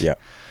that. Yeah.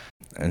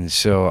 And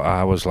so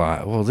I was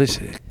like, well,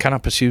 can I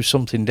pursue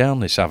something down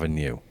this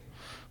avenue?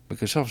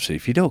 Because obviously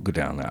if you don't go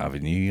down that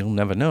avenue, you'll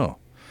never know.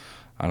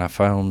 And I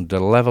found the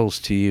levels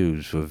to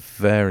use were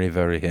very,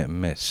 very hit and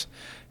miss.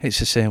 It's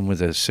the same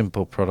with a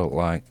simple product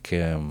like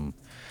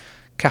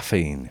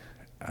caffeine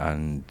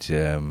and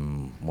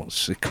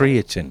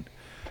creatine.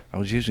 I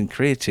was using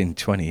creatine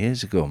 20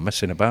 years ago,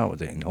 messing about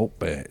with it in hot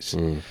baits.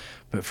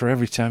 But for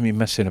every time you're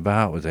messing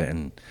about with it,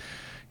 and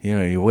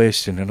you're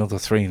wasting another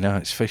 3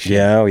 nights fishing.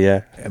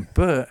 Yeah.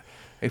 But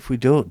if we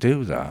don't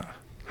do that,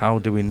 how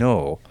do we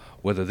know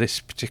whether this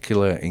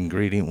particular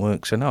ingredient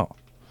works or not?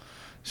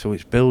 So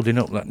it's building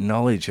up that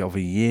knowledge over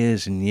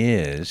years and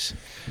years.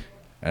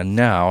 And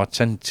now I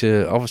tend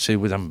to, obviously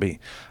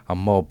I'm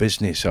more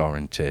business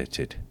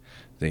orientated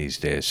these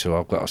days. So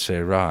I've got to say,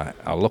 right,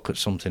 I'll look at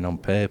something on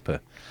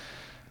paper,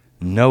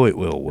 know it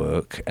will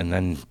work, and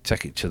then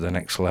take it to the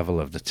next level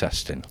of the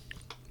testing.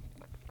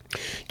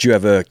 Do you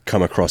ever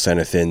come across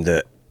anything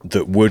that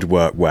would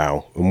work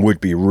well and would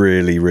be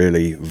really,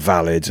 really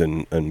valid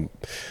and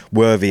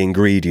worthy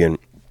ingredient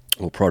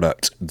or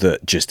product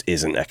that just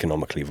isn't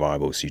economically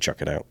viable, so you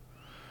chuck it out?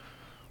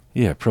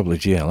 Yeah, probably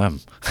GLM.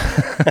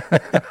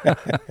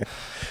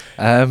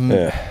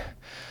 I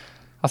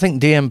think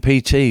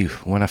DMPT,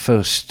 when I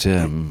first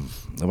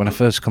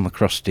come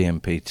across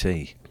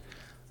DMPT,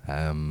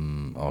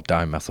 or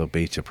dimethyl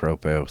beta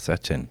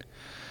propionthetin,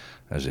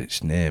 as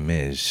its name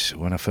is,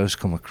 when I first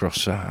come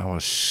across that, I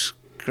was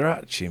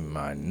scratching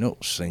my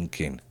nuts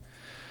thinking,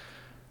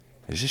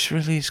 is this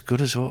really as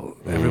good as what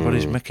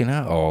everybody's making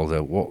out, or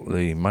what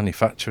the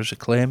manufacturers are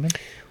claiming?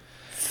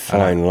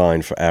 Fine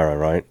line for error,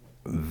 right?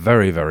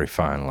 Very, very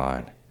fine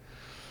line.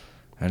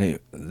 And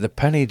the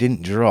penny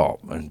didn't drop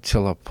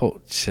until I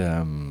put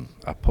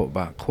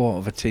about a quarter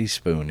of a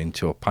teaspoon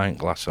into a pint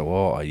glass of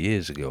water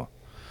years ago.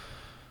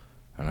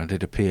 And I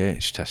did a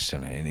pH test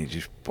on it, and it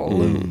just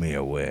blew me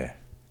away.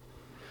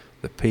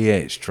 The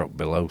pH dropped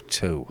below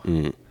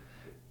 2.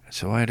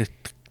 So I had a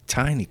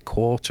tiny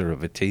quarter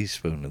of a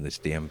teaspoon of this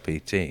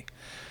DMPT.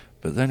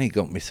 But then it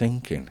got me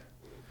thinking,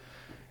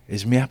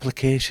 is my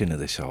application of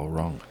this all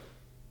wrong?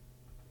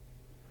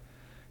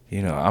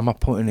 Am I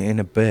putting it in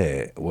a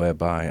bait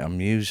whereby I'm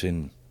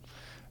using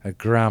a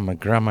gram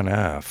and a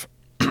half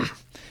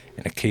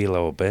in a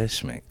kilo of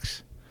base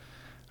mix?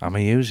 Am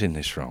I using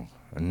this wrong?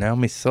 And now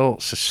my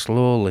thoughts are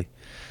slowly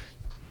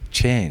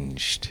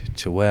changed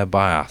to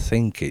whereby I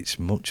think it's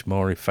much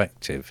more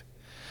effective,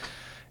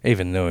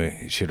 even though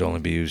it should only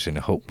be used in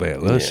a hook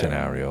bait lure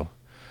scenario.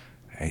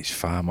 It's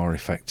far more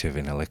effective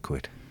in a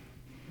liquid.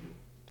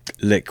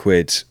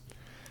 Liquid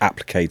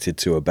applicated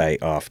to a bait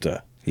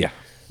after. Yeah.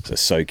 So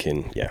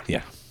soaking,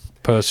 Yeah.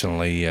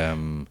 Personally,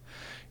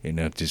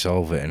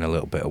 dissolve it in a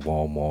little bit of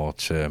warm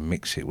water,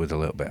 mix it with a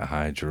little bit of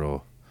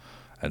hydro,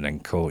 and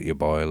then coat your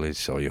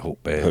boilies or your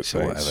hook baits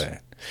or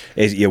whatever.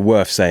 You're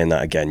worth saying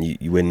that again.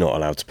 We're not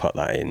allowed to put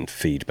that in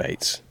feed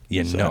baits.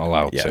 You're not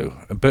allowed to.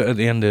 But at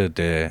the end of the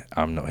day,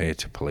 I'm not here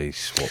to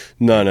police what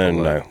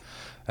No.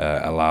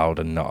 Allowed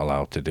and not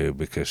allowed to do,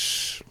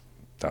 because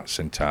that's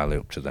entirely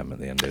up to them at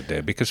the end of the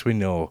day. Because we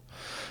know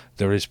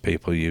there is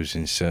people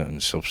using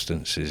certain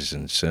substances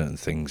and certain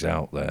things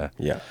out there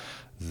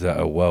that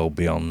are well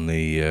beyond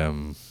the,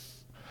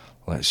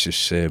 let's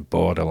just say,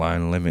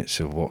 borderline limits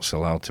of what's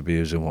allowed to be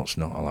used and what's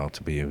not allowed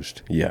to be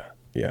used. Yeah.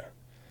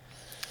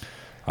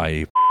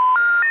 I.e.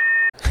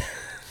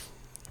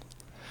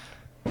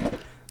 Do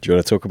you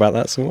want to talk about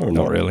that some more? Or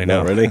not really,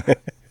 no. Not really?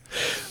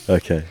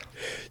 Okay.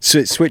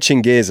 So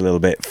switching gears a little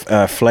bit,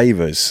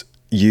 flavours.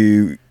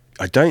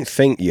 I don't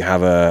think you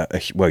have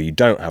you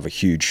don't have a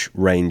huge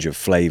range of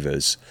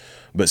flavours,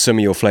 but some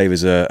of your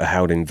flavours are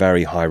held in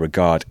very high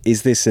regard.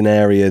 Is this an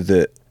area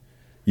that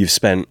you've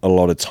spent a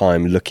lot of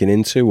time looking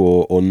into,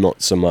 or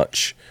not so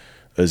much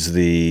as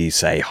the,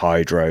 say,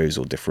 hydros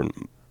or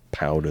different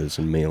powders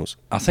and meals?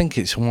 I think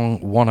it's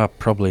one I've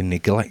probably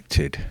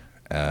neglected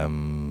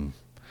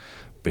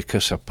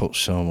because I put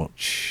so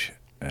much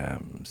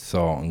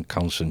thought and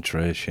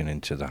concentration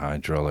into the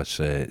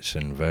hydrolysates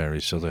and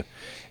various other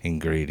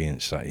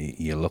ingredients that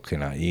you're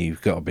looking at.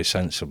 You've got to be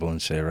sensible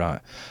and say,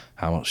 right,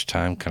 how much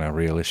time can I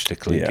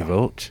realistically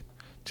devote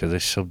to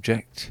this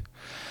subject?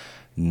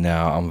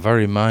 Now, I'm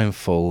very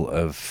mindful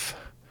of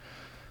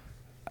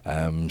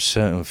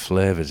certain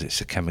flavours. It's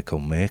a chemical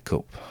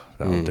makeup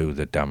that'll do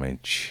the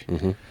damage.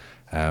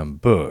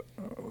 But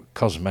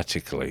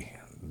cosmetically,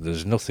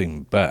 there's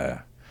nothing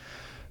better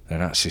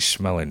than actually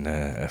smelling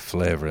a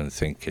flavour and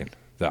thinking,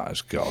 that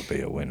has got to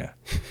be a winner.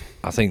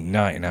 I think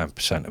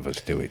 99% of us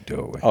do it,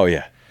 don't we? Oh,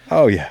 yeah.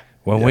 Oh, yeah.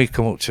 When we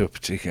come up to a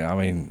particular... I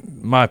mean,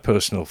 my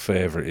personal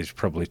favourite is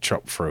probably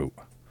Trop Fruit.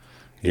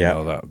 You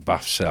know, that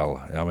Bath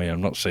sell. I mean,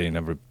 I'm not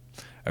saying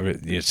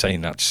you're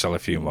saying that to sell a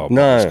few more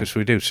bottles, because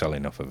we do sell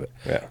enough of it.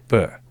 Yeah.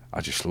 But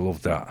I just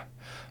love that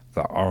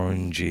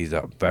orangey,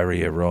 that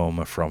berry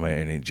aroma from it,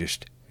 and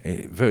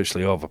it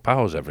virtually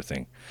overpowers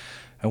everything.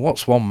 And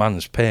what's one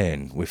man's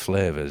pain with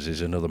flavours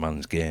is another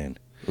man's gain.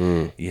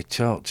 You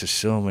talk to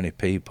so many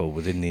people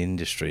within the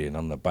industry and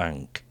on the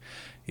bank.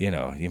 You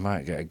know, you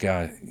might get a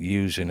guy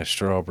using a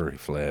strawberry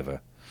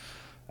flavour,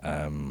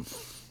 and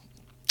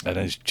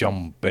as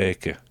John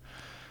Baker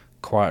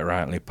quite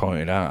rightly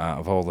pointed out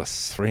of all the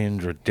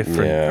 300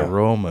 different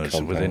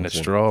aromas within a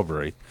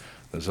strawberry,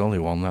 there's only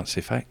one that's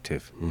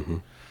effective.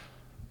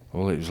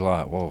 Well, it was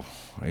like, well,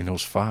 he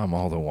knows far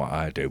more than what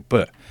I do.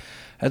 But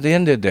at the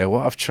end of the day,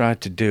 what I've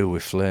tried to do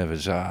with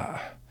flavours,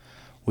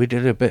 we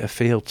did a bit of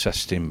field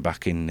testing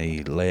back in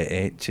the late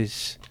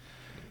 80s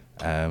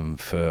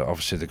for,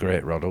 obviously, the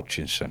great Rod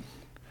Hutchinson.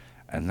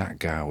 And that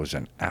guy was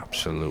an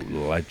absolute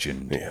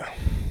legend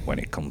when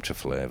it come to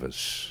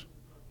flavours.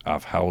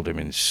 I've held him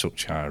in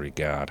such high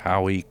regard.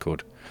 How he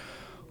could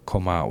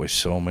come out with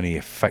so many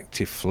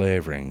effective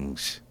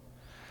flavourings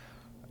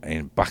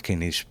back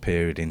in his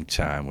period in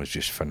time was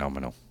just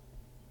phenomenal.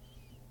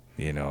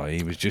 You know,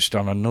 he was just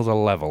on another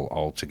level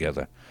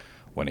altogether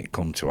when it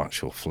come to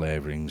actual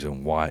flavourings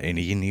and why, and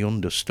he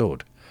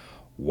understood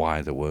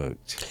why they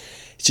worked.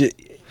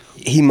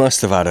 He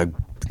must have had a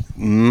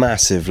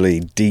massively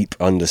deep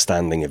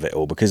understanding of it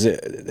all, because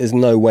there's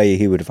no way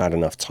he would have had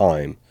enough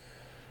time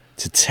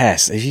to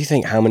test. If you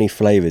think how many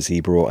flavours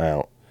he brought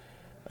out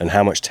and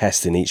how much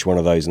testing each one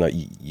of those,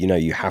 you know,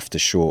 you have to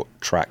short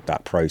track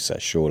that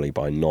process surely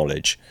by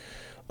knowledge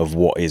of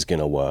what is going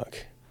to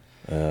work.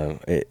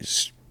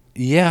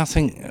 I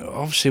think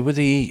obviously with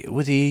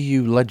the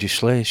EU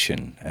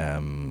legislation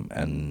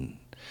and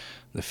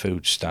the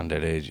Food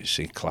Standard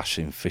Agency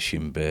classing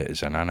fishing bait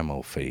as an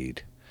animal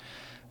feed,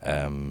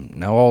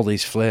 now all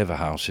these flavour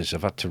houses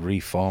have had to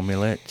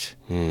reformulate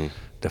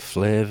the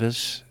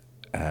flavours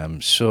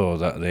so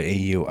that the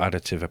EU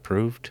additive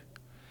approved.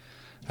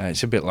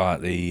 It's a bit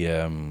like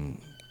the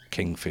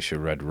Kingfisher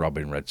Red,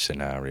 Robin Red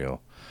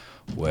scenario,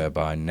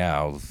 whereby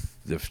now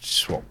they've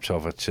swapped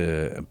over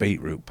to a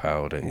beetroot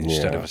powder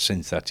instead of a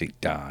synthetic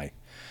dye,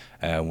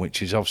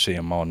 which is obviously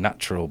a more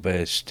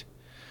natural-based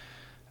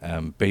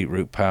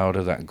beetroot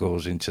powder that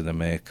goes into the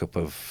makeup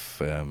of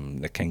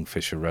the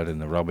Kingfisher Red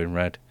and the Robin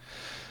Red.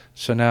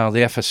 So now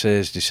the FSA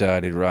has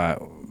decided, right,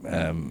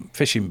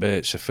 fishing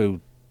baits are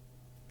food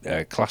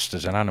classed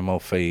as an animal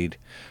feed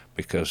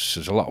because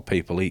there's a lot of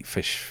people eat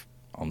fish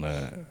on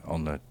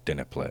the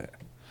dinner plate,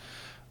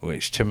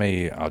 which to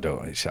me I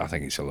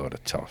think it's a load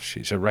of tosh.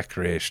 It's a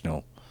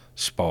recreational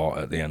sport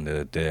at the end of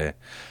the day.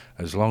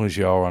 As long as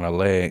you're on a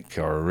lake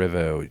or a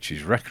river, which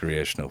is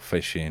recreational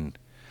fishing,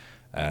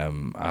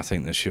 I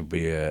think there should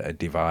be a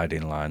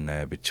dividing line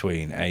there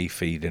between A,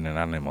 feeding an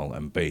animal,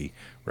 and B,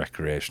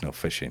 recreational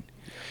fishing.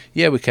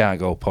 Yeah, we can't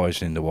go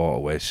poisoning the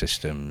waterway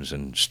systems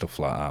and stuff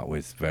like that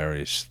with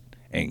various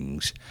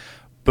things,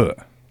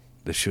 but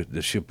there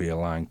should be a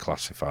line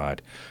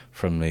classified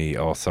from the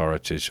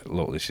authorities.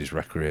 Look, this is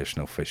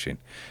recreational fishing.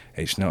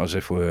 It's not as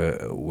if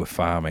we're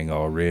farming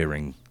or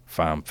rearing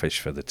farm fish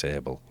for the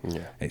table.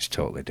 Yeah. It's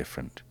totally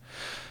different.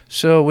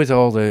 So with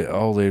all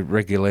the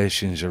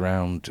regulations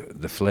around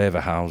the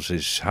flavour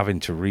houses having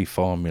to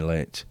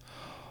reformulate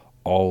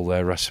all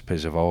their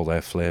recipes of all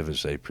their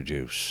flavours they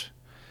produce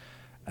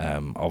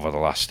over the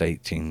last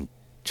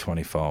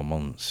 18-24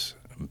 months,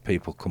 and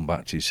people come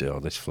back to you and say, oh,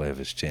 this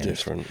flavour's changed.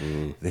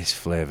 Different. This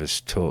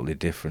flavour's totally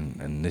different,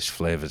 and this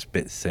flavour's a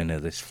bit thinner,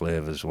 this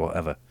flavour's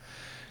whatever.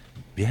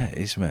 Yeah, it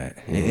is, mate.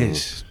 It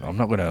is. I'm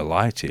not going to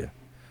lie to you.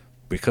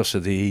 Because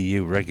of the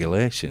EU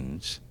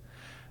regulations,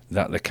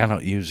 that they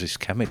cannot use this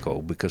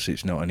chemical because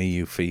it's not an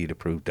EU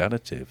feed-approved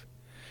additive.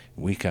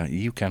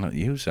 You cannot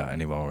use that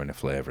anymore in a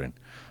flavouring.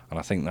 And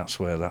I think that's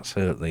where that's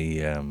hurt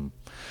the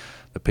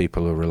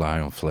people who rely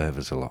on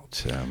flavours a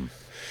lot.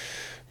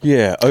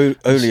 Yeah,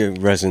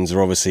 oleoresins resins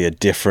are obviously a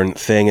different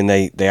thing, and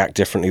they act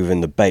differently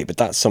within the bait, but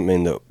that's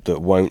something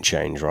that won't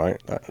change,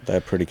 right?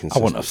 They're pretty I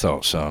consistent. wouldn't have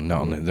thought so.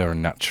 Not only they're a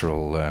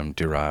natural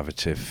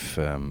derivative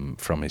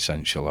from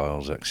essential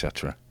oils,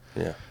 etc.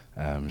 Yeah.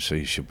 So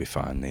you should be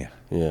fine there.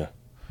 Yeah.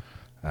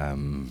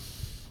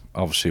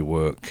 Obviously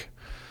work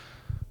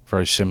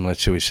very similar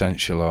to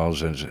essential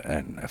oils as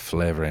a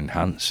flavour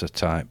enhancer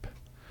type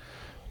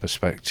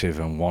perspective,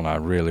 and one I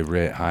really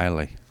rate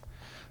highly.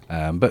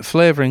 But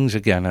flavourings,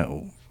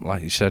 again,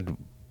 like you said,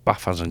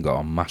 Bath hasn't got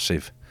a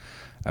massive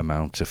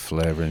amount of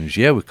flavourings.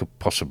 Yeah, we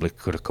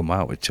could have come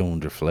out with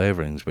 200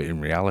 flavourings, but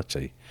in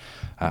reality,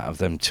 out of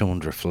them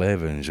 200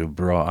 flavourings we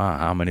brought out,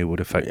 how many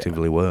would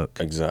effectively work?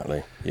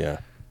 Exactly, yeah.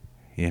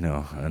 You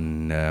know,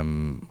 and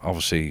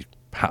obviously,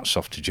 hats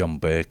off to John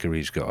Baker.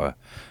 He's got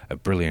a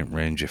brilliant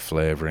range of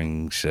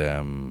flavourings.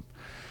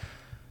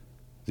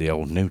 The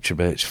old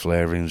Nutribates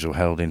flavourings were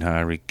held in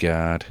high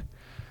regard.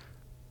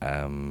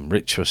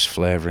 Rituous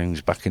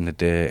flavourings back in the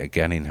day,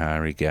 again in high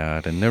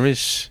regard. And there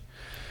is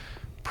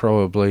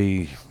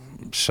probably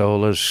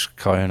Solar's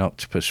Koi and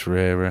Octopus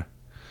Rara,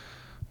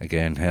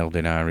 again held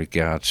in high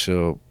regard.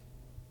 So,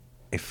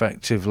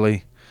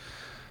 effectively,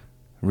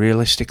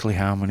 realistically,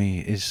 how many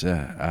is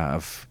there out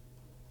of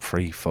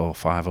 300, 400,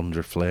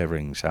 500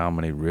 flavourings? How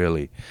many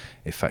really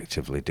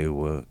effectively do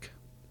work?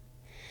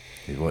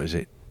 What is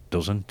it?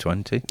 Dozen?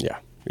 20? Yeah,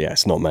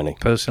 it's not many.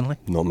 Personally,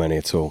 not many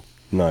at all.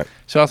 No.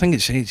 So I think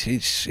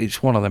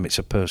it's one of them. It's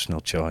a personal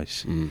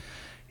choice,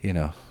 you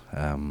know,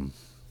 and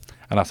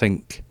I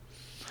think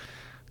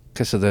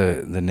because of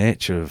the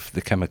nature of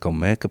the chemical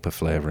makeup of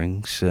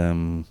flavourings,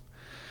 you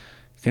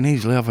can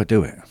easily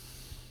overdo it.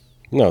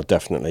 No,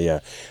 definitely,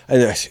 yeah.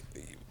 And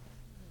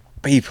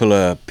people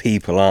are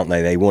people, aren't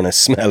they? They want to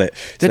smell it.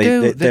 They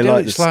do.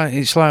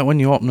 It's like when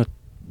you open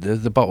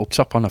the bottle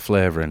top on a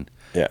flavouring.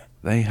 Yeah.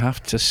 They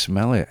have to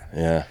smell it.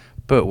 Yeah.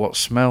 But what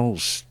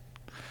smells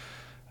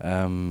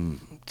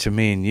to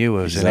me and you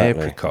as an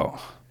apricot,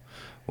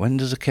 when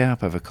does a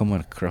carp ever come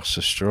across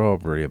a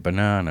strawberry, a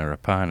banana, or a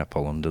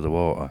pineapple under the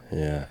water?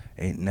 Yeah.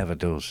 It never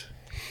does.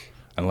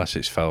 Unless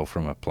it's fell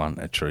from a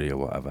plant, a tree, or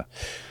whatever.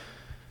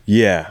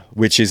 Yeah,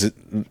 which is,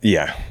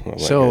 yeah.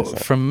 So,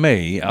 from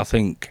me, I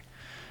think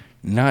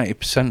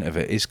 90% of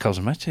it is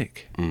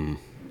cosmetic.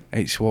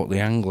 It's what the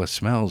angler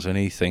smells and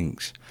he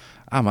thinks,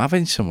 I'm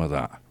having some of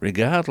that,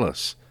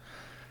 regardless.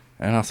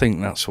 And I think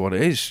that's what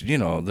it is. You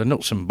know, the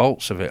nuts and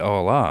bolts of it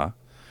all are,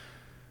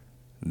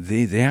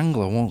 the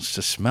angler wants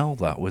to smell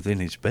that within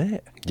his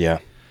bait. Yeah.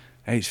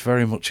 It's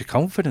very much a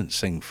confidence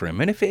thing for him.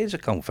 And if it is a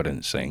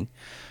confidence thing,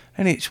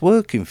 and it's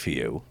working for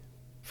you,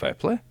 fair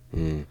play.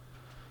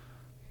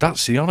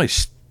 That's the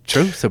honest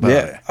truth about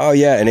it. Oh,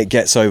 yeah, and it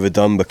gets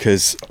overdone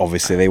because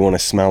obviously they want to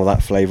smell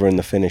that flavour in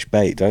the finished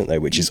bait, don't they?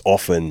 Which is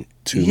often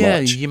too much. Yeah,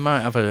 you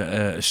might have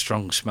a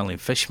strong smelling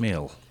fish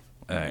meal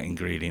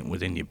ingredient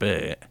within your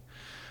bait,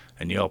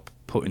 and you're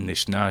putting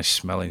this nice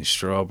smelling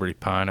strawberry,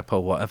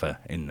 pineapple, whatever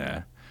in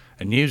there,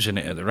 and using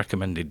it at the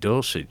recommended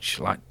dosage.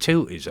 Like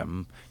Tutti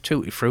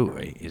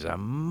Frutti is a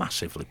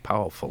massively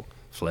powerful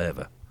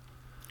flavour.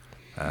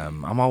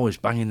 I'm always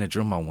banging the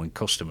drum on when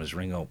customers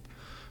ring up,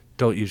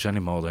 don't use any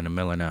more than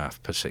 1.5 mil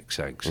per 6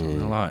 eggs. And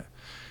they're like,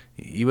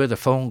 you hear the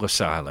phone go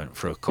silent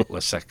for a couple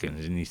of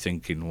seconds and you're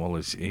thinking, well,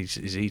 is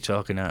he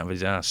talking out of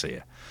his arse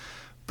here?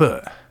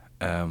 But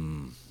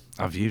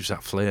I've used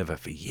that flavour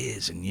for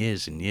years and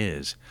years and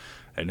years,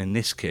 and in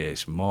this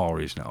case, more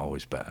is not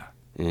always better.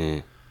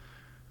 And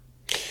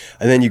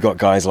then you've got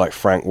guys like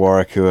Frank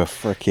Warwick who are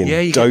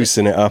freaking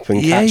dosing it up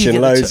and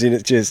catching loads, and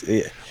it's just...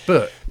 Yeah.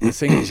 But the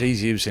thing is,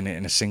 he's using it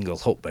in a single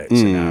hook bait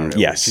scenario,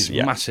 which is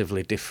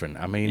massively different.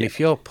 I mean, if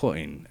you're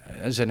putting,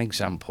 as an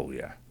example,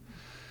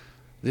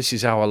 this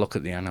is how I look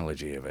at the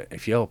analogy of it.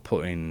 If you're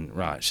putting,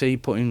 say you're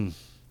putting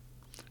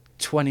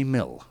 20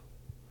 mil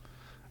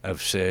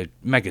of, say,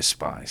 Mega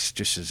Spice,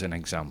 just as an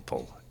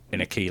example,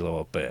 in a kilo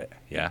of bait,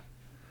 and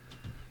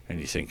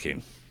you're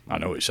thinking, I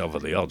know it's over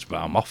the odds, but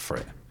I'm off for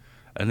it.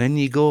 And then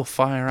you go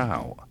fire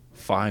out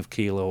 5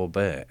 kilo of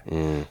bait.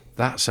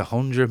 That's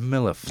 100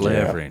 mil of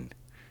flavouring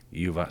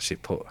you've actually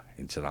put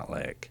into that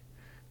lake.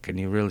 Can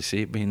you really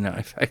see it being that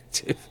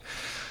effective?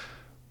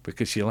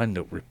 Because you'll end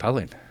up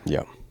repelling.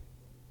 Yeah.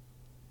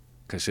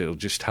 Because it'll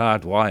just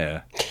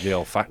hardwire the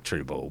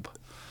olfactory bulb,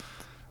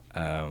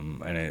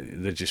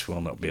 and they just will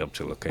not be able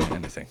to look at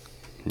anything.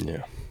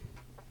 Yeah.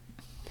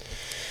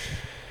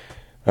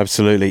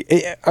 Absolutely.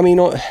 I mean,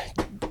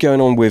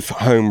 going on with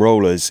home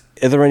rollers,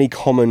 are there any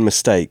common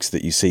mistakes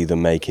that you see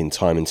them making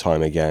time and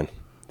time again?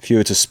 If you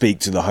were to speak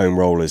to the home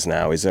rollers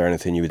now, is there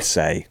anything you would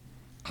say?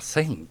 I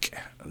think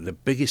the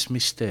biggest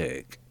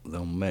mistake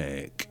they'll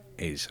make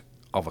is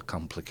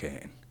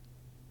overcomplicating.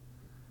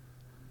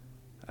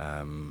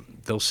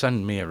 They'll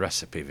send me a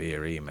recipe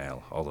via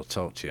email, or they'll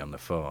talk to you on the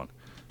phone.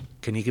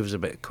 Can you give us a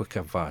bit of quick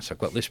advice? I've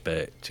got this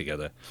bait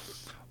together.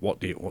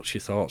 What's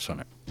your thoughts on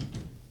it?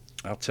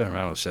 I'll turn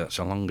around and say, that's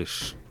the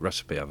longest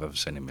recipe I've ever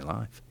seen in my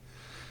life.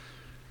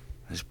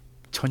 There's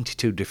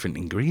 22 different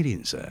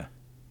ingredients there.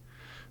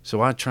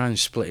 So I try and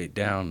split it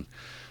down,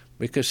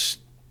 because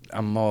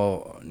I'm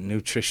more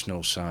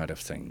nutritional side of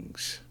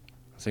things.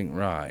 I think,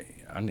 right,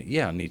 I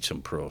need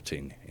some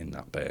protein in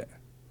that bait.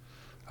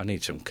 I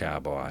need some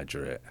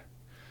carbohydrate.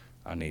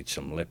 I need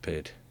some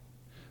lipid.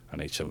 I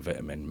need some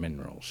vitamin,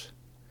 minerals.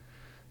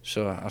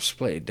 So I've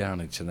split it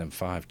down into them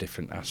 5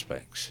 different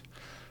aspects.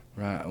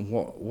 Right, and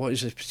what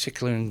is a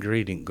particular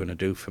ingredient going to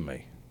do for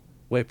me?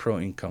 Whey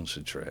protein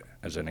concentrate,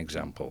 as an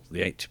example,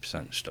 the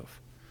 80%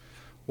 stuff.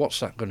 What's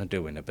that going to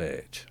do in a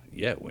bait?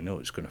 Yeah, we know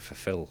it's going to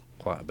fulfill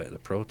quite a bit of the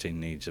protein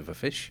needs of a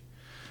fish.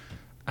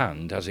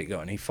 And has it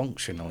got any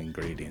functional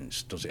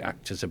ingredients? Does it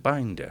act as a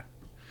binder?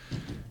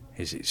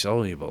 Is it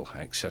soluble,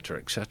 etc.,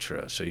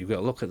 etc.? So you've got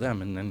to look at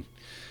them, and then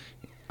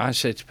I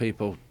say to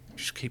people,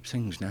 just keep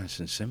things nice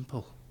and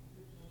simple.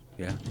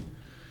 Yeah,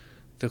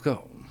 they've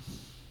got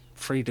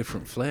 3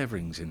 different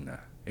flavourings in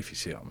there, if you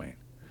see what I mean.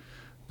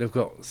 They've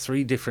got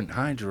 3 different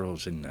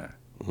hydros in there,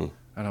 and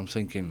I'm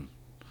thinking,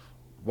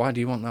 why do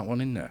you want that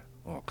one in there?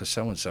 Well, because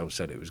so and so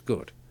said it was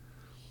good.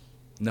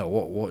 No,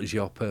 what is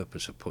your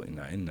purpose of putting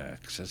that in there?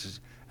 Because at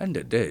the end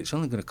of the day, it's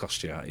only going to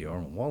cost you out of your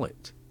own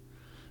wallet.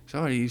 So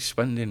are you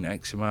spending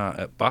X amount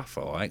at Bath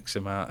or X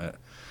amount at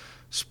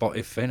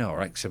Spotted Fin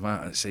or X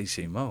amount at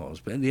CC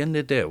Moores? But at the end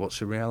of the day, what's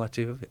the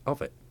reality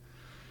of it?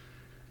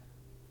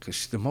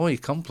 Because the more you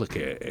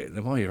complicate it,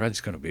 the more your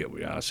head's going to be up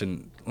your ass.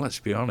 And let's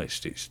be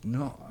honest, it's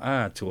not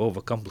hard to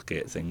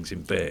overcomplicate things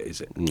in bait,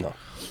 is it? No.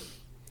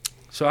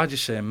 So I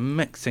just say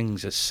make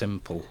things as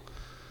simple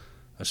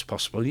as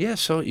possible. Yeah,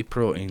 sort your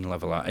protein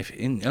level out,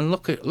 and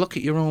look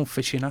at your own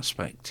fishing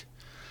aspect.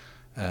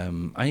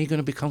 Are you going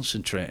to be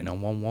concentrating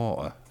on one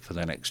water for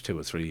the next 2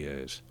 or 3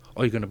 years?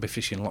 Or are you going to be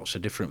fishing lots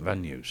of different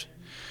venues?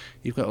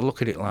 You've got to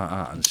look at it like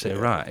that and say,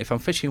 right, if I'm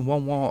fishing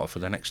one water for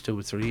the next 2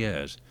 or 3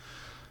 years,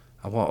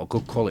 I want a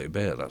good quality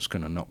bait that's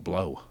going to not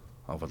blow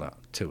over that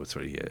 2 or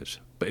 3 years.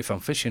 But if I'm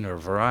fishing a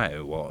variety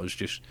of waters,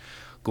 just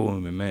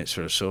going with my mates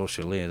for a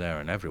social here, there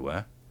and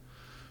everywhere,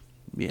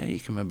 yeah, you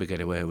can maybe get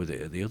away with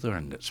it at the other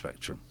end of the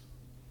spectrum.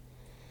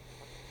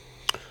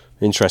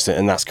 Interesting,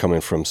 and that's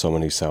coming from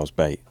someone who sells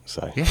bait.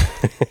 So yeah,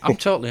 I'm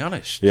totally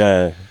honest.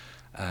 Yeah.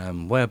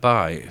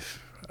 Whereby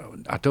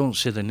I don't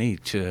see the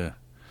need to.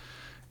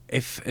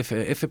 If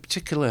a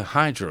particular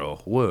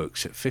hydro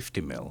works at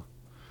 50 mil,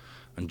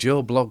 and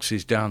Joe Bloggs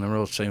is down the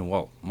road saying,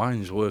 well,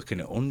 mine's working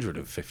at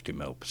 150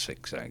 mil per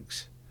 6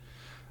 eggs,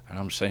 and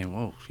I'm saying,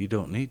 well, you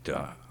don't need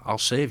that. I'll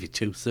save you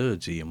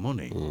 2/3 of your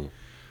money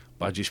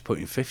by just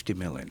putting 50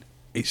 mil in.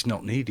 It's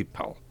not needed,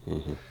 pal.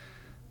 Mm-hmm.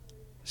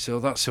 So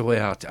that's the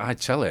way I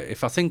tell it.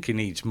 If I think he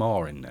needs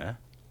more in there,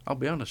 I'll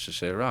be honest and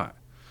say, right,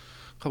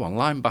 come on,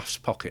 line Bath's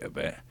pocket a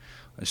bit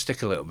and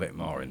stick a little bit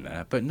more in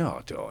there. But no,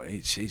 I don't.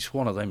 It's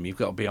one of them. You've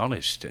got to be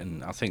honest,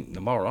 and I think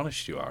the more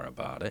honest you are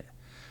about it,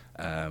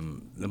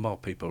 the more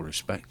people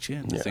respect you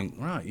and they think,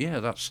 right, yeah,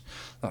 that's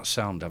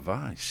sound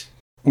advice.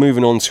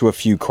 Moving on to a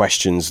few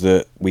questions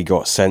that we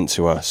got sent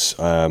to us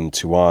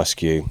to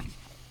ask you.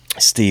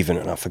 Stephen,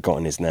 and I've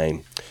forgotten his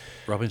name.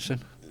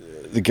 Robinson?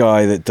 The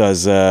guy that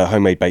does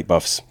homemade bait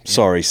buffs. Yeah.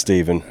 Sorry,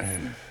 Stephen.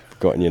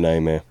 Forgotten your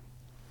name here.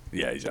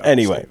 Yeah, exactly.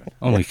 Anyway. Stephen.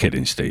 Only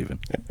kidding, Stephen.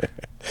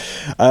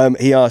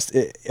 He asked,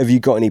 have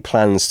you got any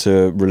plans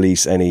to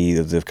release any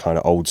of the kind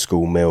of old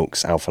school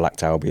milks,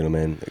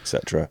 alpha-lactalbumin,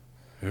 etc.?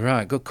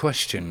 Right, good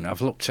question. I've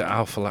looked at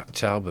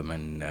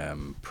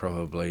alpha-lactalbumin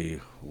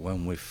probably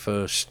when we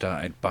first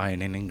started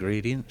buying in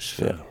ingredients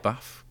for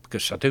Bath,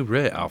 because I do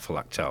rate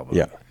alpha-lactalbumin.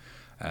 Yeah.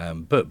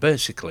 But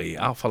basically,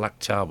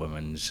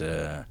 alpha-lactalbumin's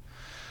a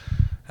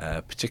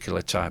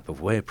particular type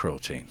of whey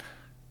protein.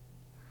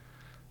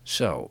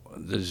 So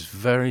there's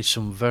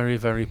some very,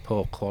 very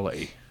poor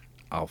quality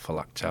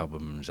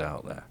alpha-lactalbumins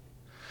out there.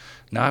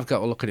 Now I've got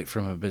to look at it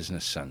from a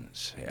business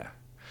sense. Yeah,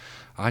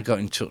 I got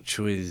in touch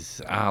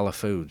with Arla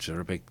Foods. They're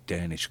a big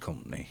Danish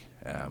company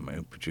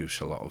who produce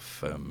a lot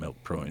of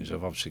milk proteins.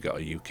 They've obviously got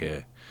a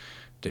UK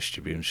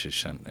distribution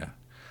centre.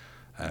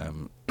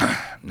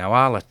 Now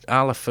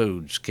Arla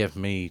Foods gave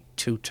me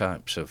 2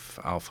 types of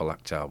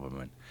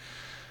alpha-lactalbumin.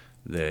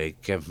 They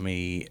gave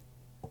me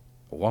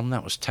one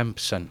that was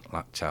 10%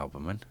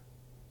 lactalbumin,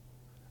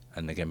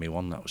 and they gave me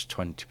one that was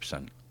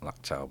 20%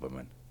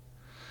 lactalbumin.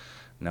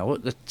 Now,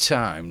 at the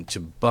time, to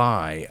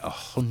buy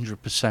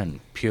 100%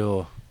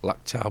 pure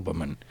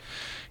lactalbumin,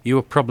 you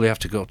would probably have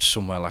to go to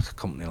somewhere like a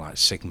company like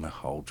Sigma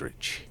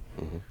Aldrich,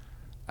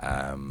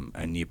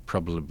 and you'd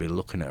probably be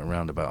looking at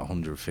around about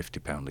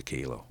 £150 a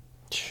kilo.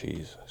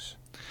 Jesus.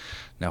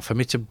 Now, for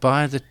me to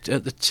buy the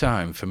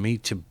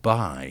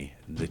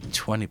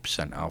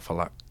 20%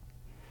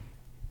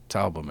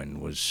 alpha-lactalbumin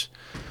was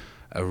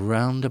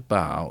around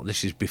about,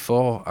 this is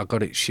before I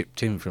got it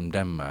shipped in from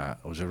Denmark,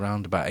 it was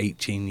around about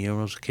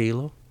 €18 a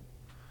kilo.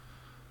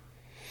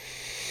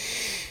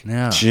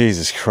 Now,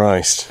 Jesus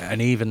Christ.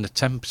 And even the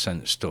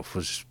 10% stuff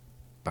was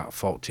about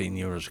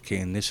 €14 a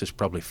kilo, and this is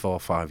probably 4 or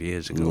 5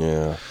 years ago.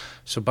 Yeah.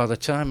 So by the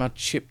time I'd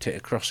shipped it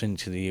across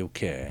into the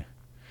UK,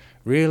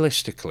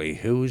 realistically,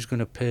 who was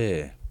going to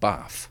pay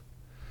Bath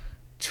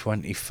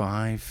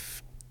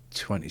 25,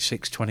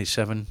 26,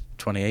 27,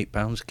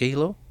 £28 a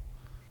kilo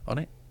on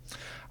it?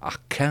 I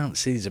can't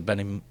see there's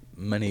many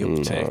many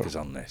uptakers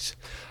on this.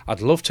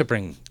 I'd love to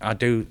bring. I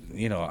do.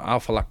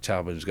 Alpha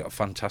lactalbumin's got a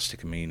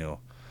fantastic amino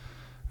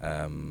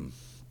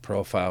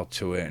profile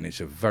to it, and it's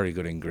a very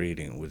good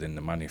ingredient within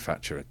the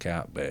manufacture of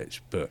carp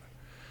baits. But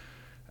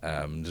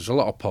there's a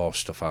lot of poor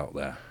stuff out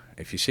there.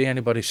 If you see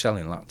anybody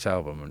selling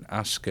lactalbumin,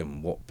 ask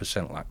them what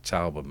percent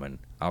lactalbumin,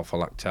 alpha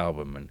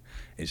lactalbumin,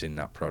 is in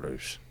that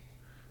produce,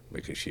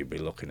 because you'd be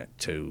looking at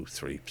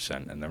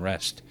 2-3%, and the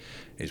rest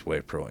is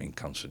whey protein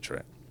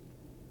concentrate.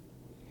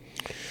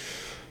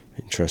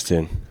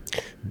 Interesting.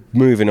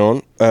 Moving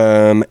on,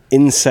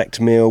 insect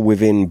meal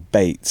within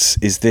baits.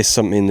 Is this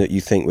something that you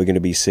think we're going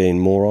to be seeing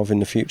more of in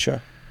the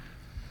future?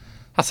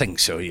 I think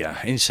so,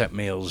 yeah. Insect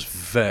meals,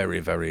 very,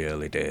 very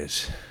early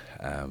days.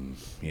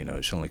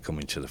 It's only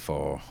coming to the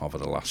fore over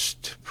the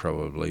last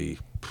probably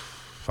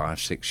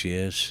 5-6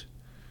 years.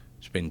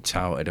 It's been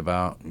touted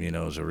about,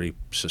 as a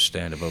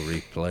sustainable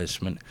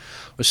replacement.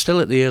 We're still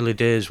at the early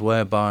days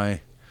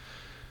whereby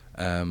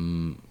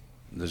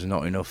there's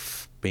not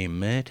enough being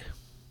made.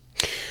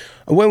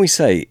 And when we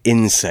say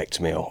insect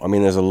meal, I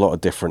mean, there's a lot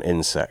of different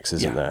insects,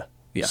 isn't there?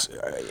 Yeah.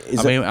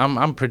 So,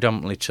 I'm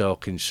predominantly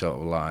talking sort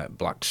of like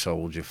black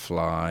soldier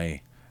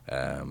fly,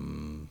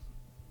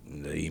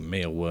 the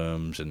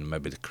mealworms, and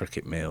maybe the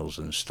cricket meals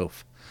and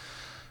stuff.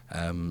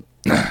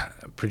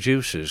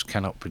 Producers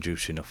cannot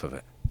produce enough of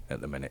it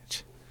at the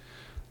minute,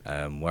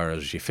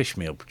 whereas your fish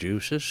meal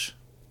producers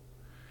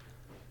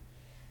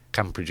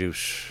can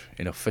produce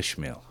enough fish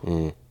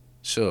meal.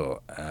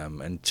 So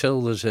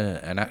until there's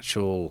an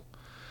actual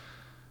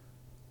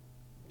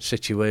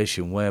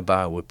situation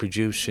whereby we're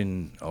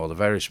producing, or the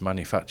various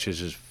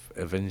manufacturers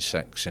of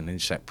insects and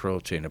insect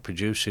protein are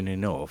producing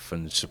enough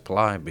and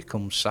supply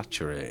becomes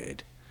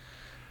saturated,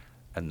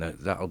 and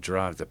that'll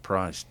drive the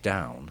price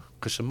down,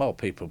 because the more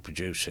people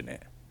producing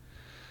it,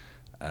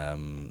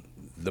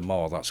 the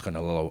more that's going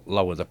to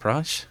lower the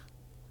price.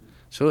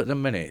 So at the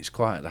minute it's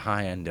quite at the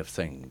high end of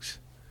things,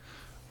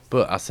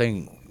 but I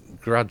think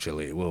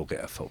gradually it will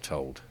get a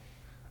foothold,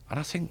 and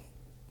I think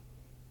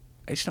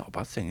it's not a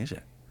bad thing, is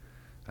it?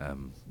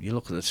 You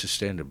look at the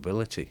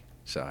sustainability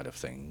side of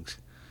things,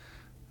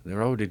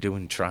 they're already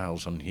doing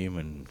trials on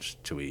humans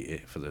to eat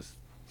it for the,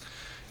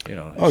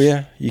 oh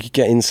yeah, you could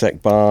get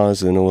insect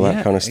bars and all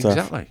that kind of stuff.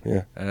 Exactly.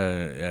 Yeah.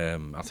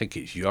 I think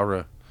it's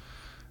Yora.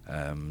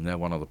 They're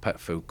one of the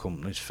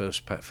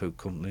first pet food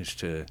companies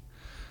to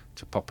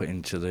pop it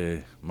into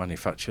the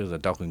manufacture of the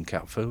dog and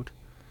cat food.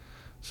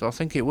 So I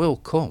think it will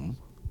come.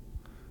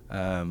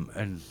 And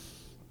end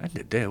of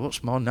the day,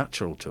 what's more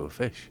natural to a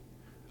fish?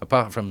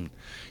 Apart from,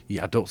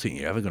 I don't think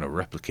you're ever going to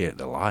replicate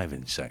the live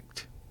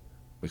insect,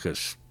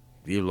 because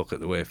you look at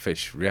the way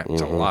fish react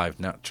to live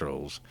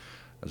naturals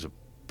as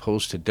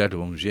opposed to dead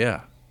ones.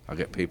 Yeah, I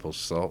get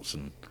people's thoughts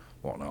and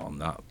whatnot on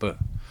that, but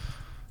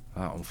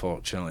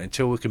unfortunately,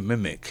 until we can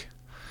mimic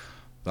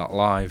that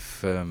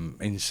live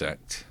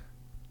insect,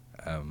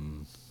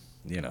 we've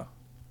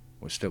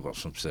still got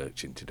some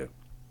searching to do.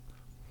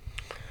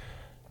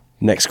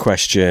 Next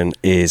question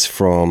is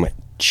from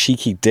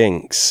Cheeky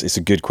Dinks. It's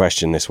a good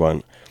question, this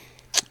one.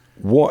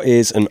 What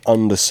is an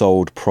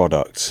undersold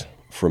product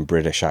from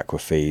British Aqua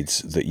Feeds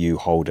that you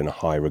hold in a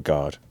high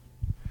regard?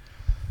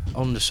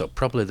 Undersold,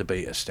 probably the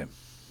Beta Stim.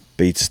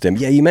 Beta Stim.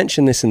 Yeah, you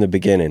mentioned this in the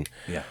beginning.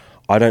 Yeah.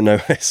 I don't know.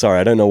 Sorry,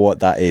 I don't know what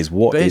that is.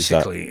 What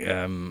Basically, is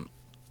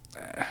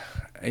that?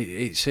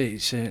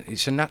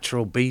 it's a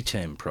natural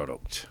betaine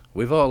product.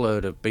 We've all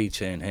heard of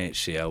betaine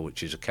HCl,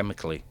 which is a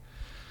chemically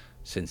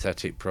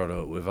synthetic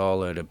product. We've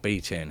all heard of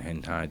betaine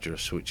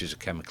anhydrous, which is a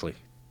chemically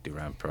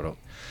derived product.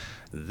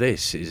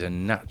 This is a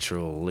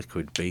natural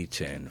liquid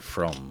betaine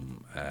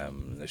from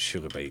the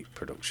sugar beet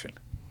production.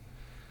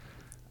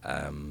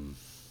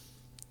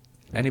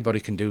 Anybody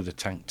can do the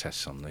tank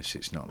tests on this.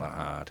 It's not that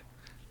hard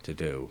to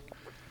do,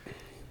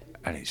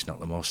 and it's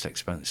not the most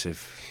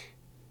expensive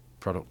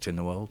product in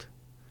the world.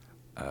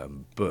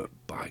 But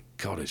by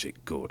God, is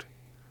it good?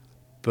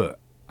 But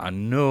I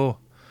know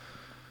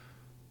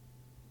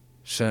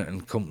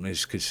certain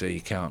companies could say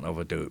you can't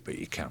overdo it, but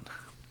you can.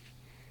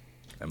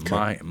 And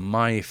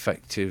my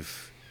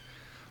effective,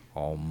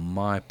 or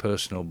my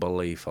personal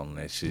belief on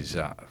this is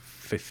that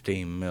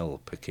 15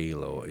 mil per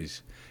kilo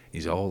is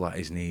all that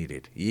is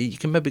needed. You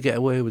can maybe get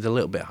away with a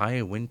little bit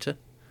higher winter,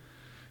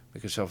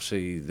 because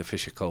obviously the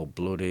fish are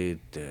cold-blooded,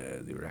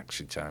 the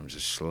reaction times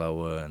are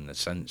slower, and the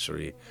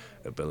sensory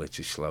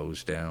ability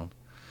slows down.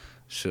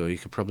 So you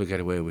could probably get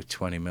away with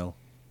 20 mil,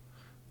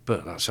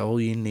 but that's all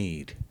you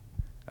need.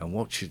 And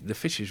watch the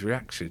fish's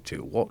reaction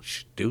to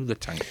it. Do the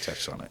tank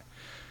tests on it.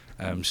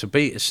 So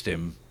Beta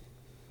Stim,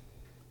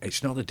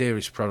 it's not the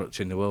dearest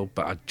product in the world,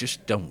 but I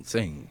just don't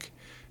think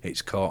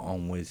it's caught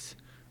on with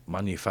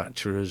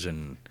manufacturers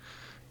and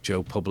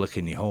Joe Public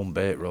and your home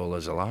bait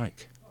rollers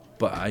alike.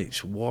 But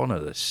it's one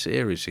of the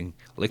serious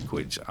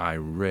liquids I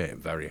rate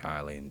very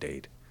highly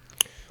indeed.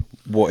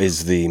 What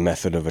is the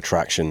method of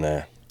attraction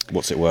there?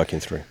 What's it working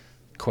through?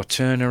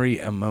 Quaternary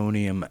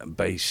ammonium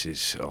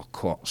bases, or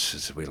quats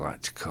as we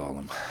like to call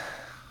them,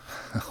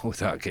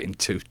 without getting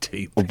too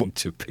deep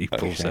into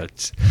people's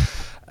heads.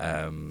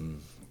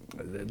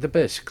 They're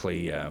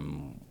basically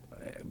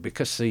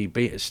because the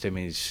beta stim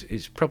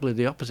is probably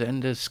the opposite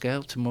end of the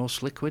scale to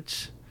most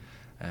liquids.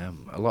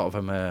 A lot of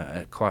them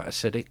are quite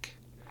acidic,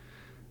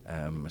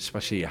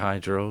 especially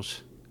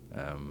hydros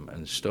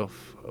and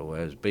stuff,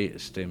 whereas beta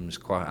stim's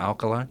quite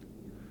alkaline,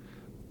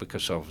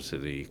 because obviously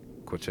the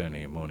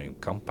quaternary ammonium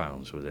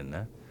compounds within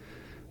there,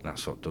 and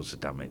that's what does the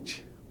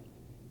damage.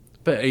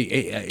 But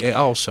it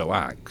also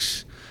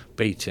acts.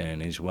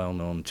 Betaine is well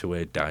known to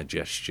aid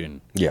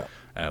digestion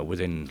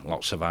within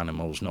lots of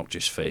animals, not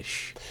just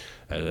fish,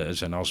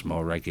 as an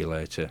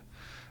osmoregulator,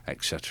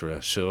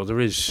 etc. So there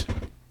is,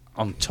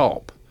 on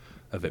top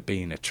of it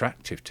being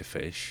attractive to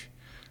fish,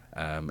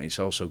 it's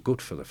also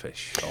good for the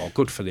fish, or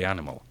good for the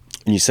animal.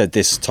 And you said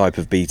this type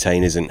of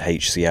betaine isn't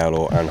HCl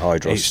or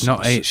anhydrous? It's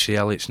not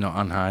HCl, it's not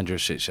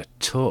anhydrous, it's a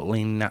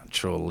totally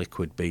natural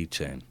liquid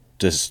betaine.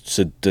 Does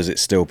it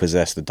still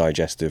possess the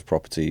digestive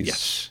properties?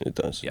 Yes. It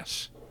does?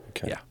 Yes.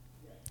 Okay. Yeah.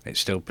 It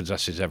still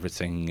possesses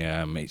everything.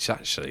 It's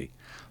actually,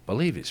 I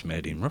believe it's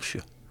made in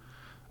Russia,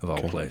 of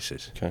all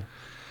places. Okay.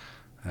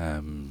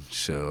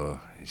 So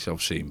it's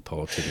obviously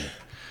imported in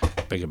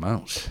big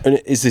amounts.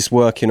 And is this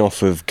working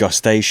off of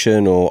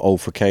gustation or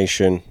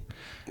olfaction?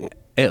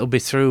 It'll be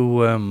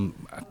through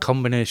a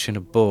combination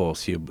of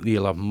both.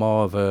 You'll have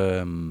more of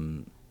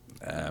an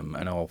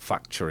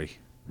olfactory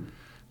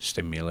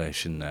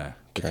stimulation there,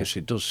 because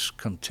it does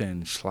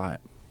contain slight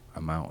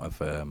amount of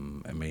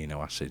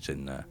amino acids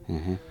in there,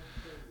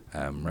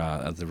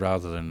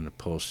 rather than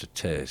opposed to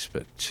taste.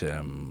 But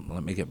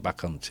let me get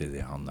back on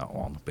that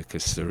one,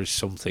 because there is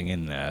something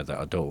in there that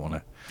I don't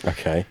want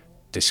to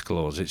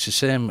disclose. It's the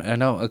same.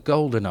 A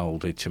golden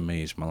oldie to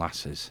me is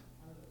molasses.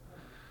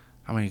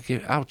 I mean,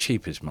 how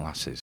cheap is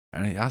molasses?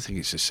 And I think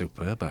it's a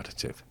superb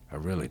additive. I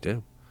really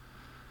do.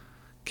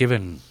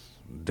 Given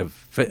the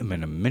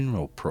vitamin and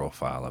mineral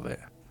profile of it,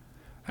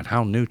 and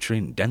how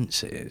nutrient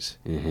dense it is,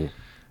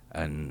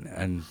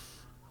 and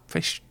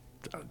fish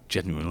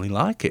genuinely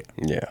like it.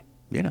 Yeah.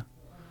 You know.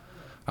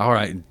 All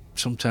right,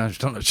 sometimes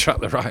don't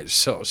attract the right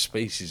sort of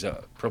species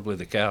that probably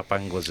the carp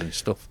anglers and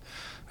stuff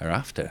are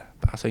after.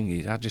 But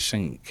I just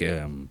think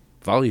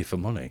value for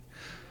money,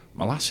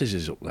 molasses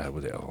is up there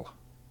with it all.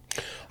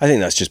 I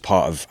think that's just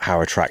part of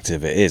how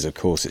attractive it is. Of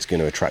course, it's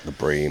going to attract the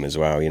bream as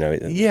well. You know.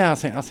 Yeah, I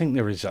think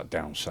there is that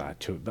downside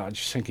to it, but I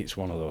just think it's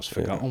one of those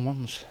forgotten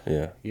ones.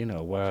 Yeah. You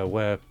know,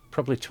 where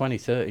probably 20,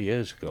 30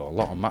 years ago, a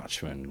lot of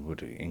matchmen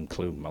would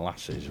include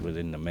molasses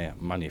within the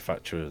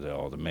manufacture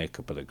or the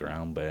makeup of the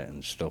ground bait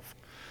and stuff.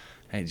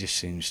 And it just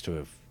seems to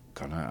have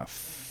gone out of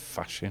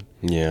fashion.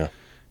 Yeah.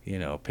 You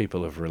know,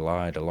 people have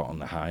relied a lot on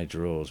the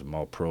hydros and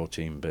more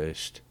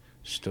protein-based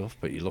stuff,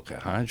 but you look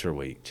at hydro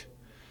wheat.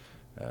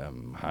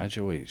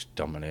 Hydro wheat's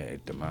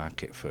dominated the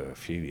market for a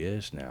few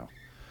years now.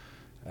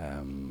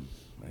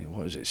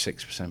 What is it,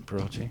 6%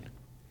 protein?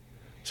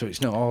 So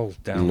it's not all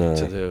down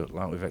to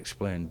like we've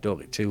explained, don't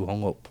get too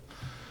hung up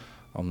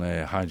on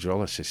the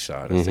hydrolysis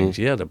side of things.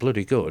 Yeah, they're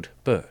bloody good,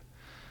 but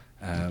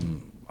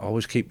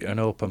always keep an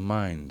open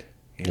mind.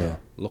 You know,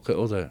 look at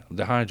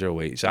the hydro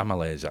wheat's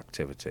amylase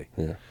activity,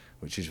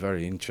 which is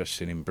very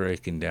interesting in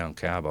breaking down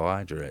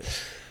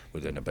carbohydrates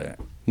within a bait.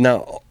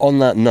 Now, on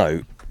that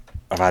note,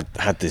 I've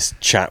had this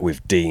chat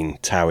with Dean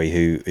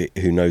Towie,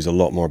 who knows a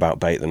lot more about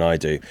bait than I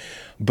do.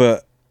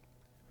 But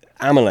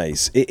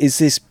amylase, is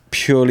this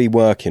purely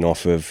working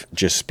off of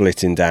just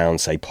splitting down,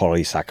 say,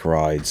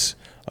 polysaccharides,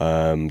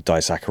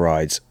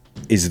 disaccharides?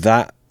 Is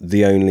that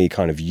the only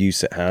kind of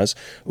use it has?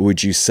 Or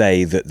would you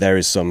say that there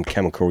is some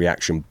chemical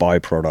reaction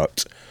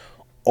byproduct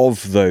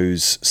of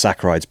those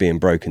saccharides being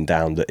broken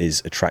down that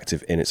is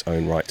attractive in its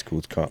own right to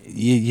cause carp?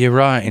 You're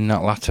right in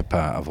that latter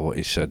part of what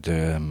you said.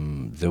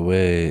 The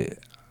way...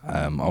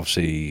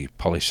 obviously,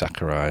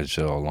 polysaccharides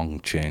or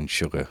long-chain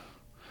sugar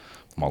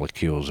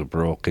molecules are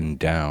broken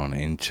down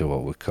into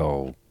what we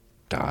call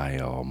di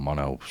or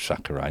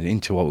monosaccharide,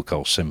 into what we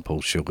call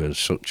simple sugars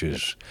such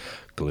as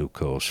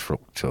glucose,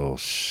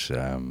 fructose.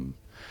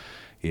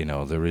 You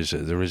know, there is a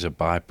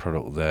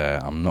byproduct there.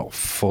 I'm not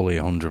fully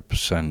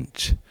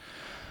 100%,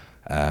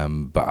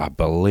 but I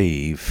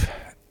believe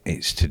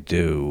it's to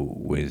do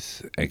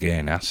with,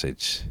 again,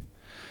 acids.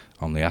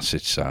 On the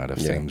acid side of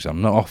things,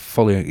 I'm not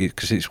fully,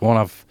 because it's one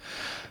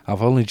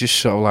I've only just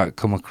sort of like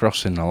come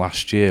across in the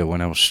last year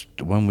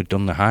when we'd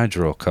done the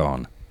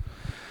hydrocorn.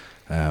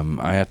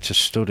 I had to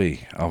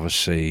study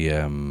obviously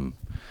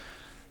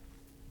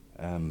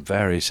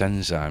various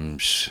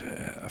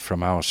enzymes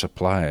from our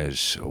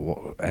suppliers,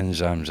 what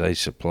enzymes they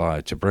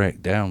supply to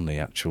break down the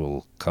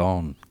actual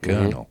corn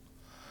kernel.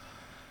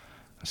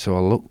 So I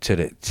looked at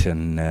it,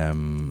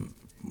 and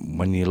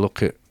when you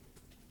look at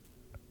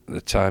the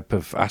type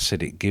of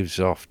acid it gives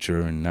off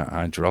during that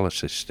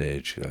hydrolysis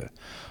stage,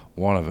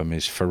 one of them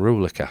is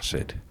ferulic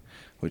acid,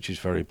 which is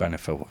very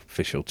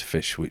beneficial to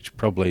fish, which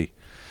probably,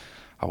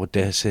 I would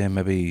dare say,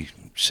 maybe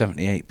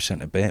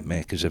 78% of bait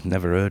makers have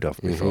never heard of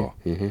before.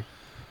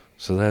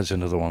 So there's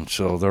another one.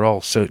 So they're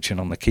all searching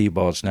on the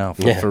keyboards now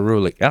for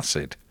ferulic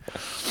acid.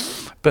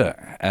 But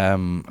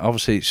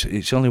obviously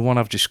it's only one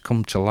I've just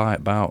come to light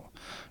about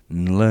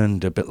and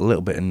learned a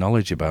little bit of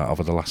knowledge about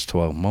over the last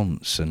 12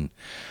 months, and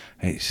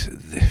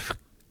they've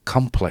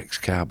complex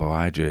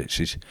carbohydrates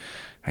is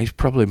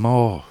probably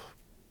more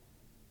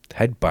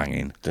head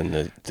banging than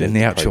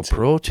the actual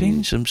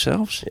proteins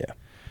themselves. Yeah.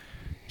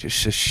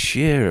 Just a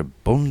sheer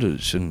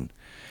abundance, and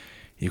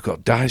you've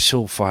got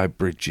disulfide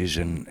bridges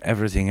and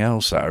everything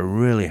else that are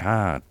really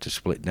hard to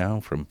split down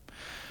from,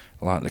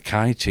 like the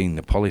chitin,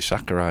 the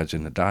polysaccharides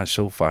and the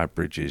disulfide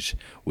bridges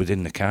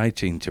within the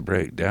chitin to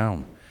break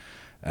down.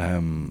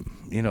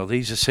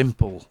 These are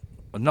simple,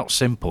 not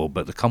simple,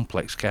 but the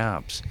complex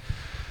carbs.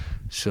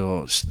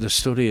 So the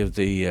study of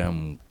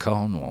the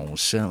Cornwall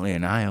was certainly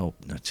an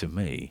eye-opener to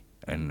me,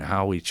 and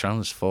how we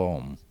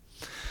transform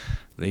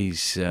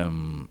these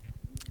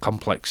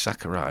complex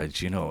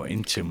saccharides,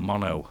 into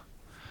mono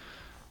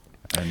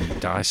and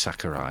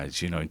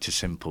disaccharides, into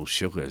simple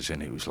sugars.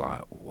 And it was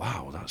like,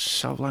 wow, that's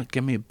so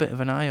give me a bit of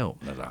an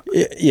eye-opener, that.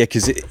 Yeah,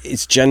 because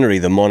it's generally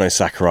the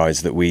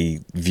monosaccharides that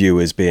we view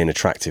as being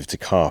attractive to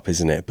carp,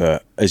 isn't it?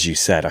 But as you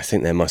said, I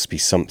think there must be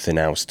something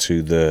else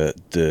to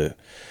the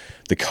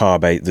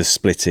carbate, the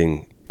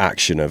splitting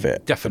action of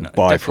it.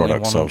 Definitely,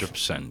 byproducts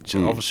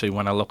 100%. Obviously,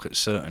 when I look at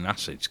certain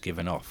acids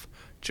given off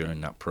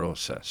during that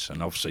process,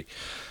 and obviously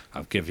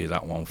I've given you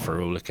that one,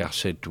 ferulic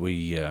acid, we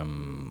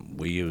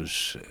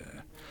use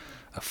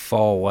a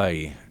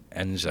 4-way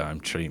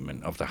enzyme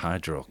treatment of the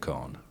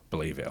hydrocorn,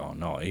 believe it or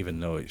not, even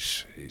though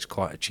it's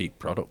quite a cheap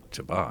product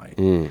to buy.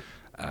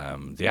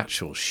 The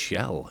actual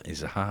shell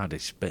is the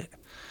hardest bit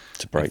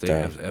to break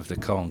down of the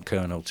corn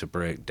kernel to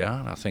break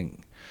down. I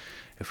think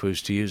if we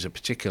was to use a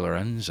particular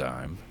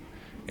enzyme,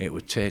 it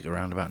would take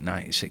around about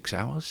 96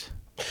 hours.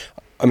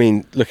 I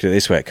mean, look at it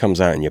this way, it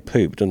comes out in your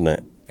poop, doesn't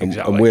it?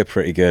 Exactly. And we're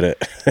pretty good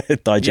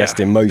at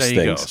digesting most there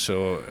you things.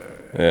 Go. So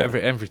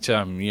every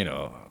time,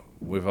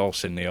 we've all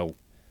seen the old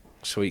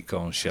sweet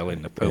corn shell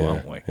in the poo,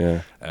 haven't we?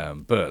 Yeah.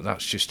 But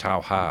that's just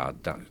how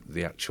hard that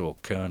the actual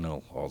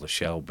kernel or the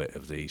shell bit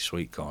of the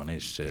sweet corn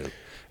is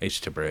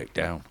to break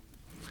down.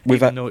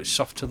 Even though it's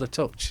soft to the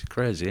touch.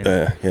 Crazy,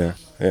 isn't it?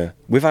 Yeah.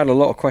 We've had a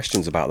lot of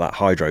questions about that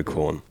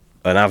hydrocorn,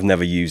 and I've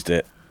never used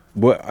it.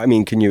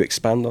 Can you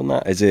expand on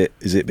that? Is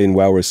it been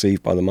well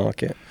received by the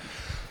market?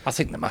 I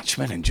think the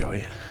matchmen enjoy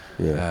it.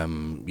 Yeah.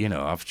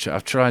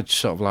 I've tried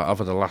sort of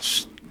over the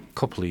last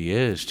couple of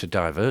years to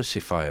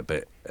diversify a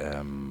bit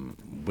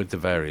with the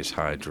various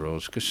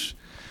hydros, because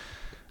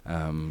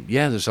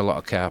there's a lot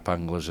of carp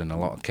anglers and a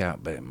lot of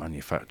carp bait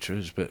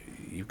manufacturers, but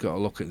you've got to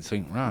look at and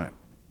think, right,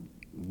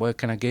 where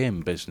can I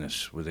gain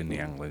business within the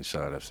angling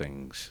side of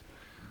things?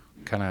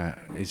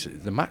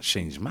 The match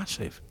scene's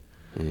massive.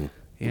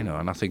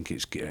 And I think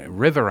it's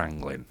river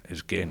angling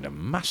has gained a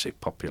massive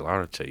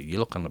popularity. You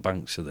look on the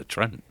banks of the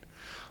Trent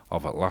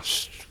over the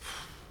last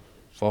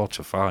 4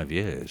 to 5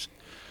 years,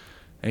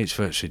 it's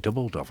virtually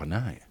doubled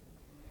overnight.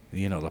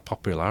 The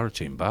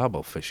popularity in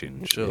barbel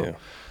fishing. So,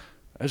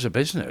 as a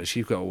business,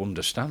 you've got to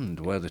understand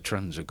where the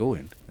trends are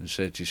going and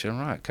say to yourself,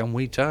 right, can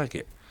we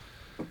target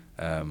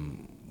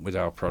with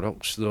our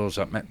products those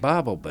that make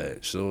barbel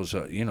baits? Those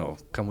that,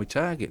 can we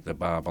target the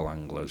barbel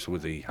anglers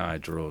with the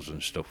hydros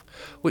and stuff,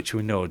 which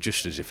we know are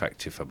just as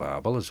effective for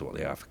barbel as what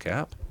they are for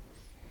carp?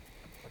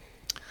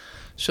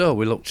 So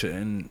we looked at it,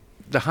 and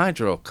the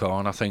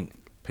hydrocorn, I think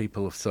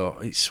people have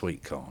thought it's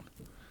sweet corn.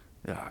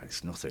 Yeah,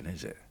 it's nothing,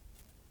 is it?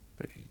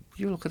 But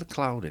you look at the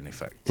clouding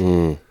effect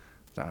the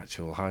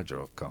actual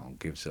hydrocorn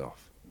gives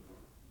off.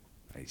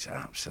 It's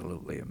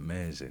absolutely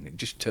amazing. It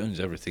just turns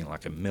everything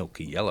like a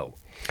milky yellow.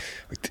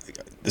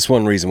 That's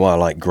one reason why I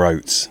like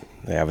groats.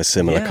 They have a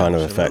similar kind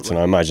of effect, and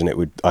I imagine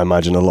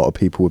a lot of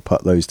people would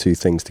put those two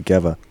things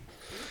together.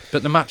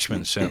 But the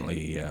matchmen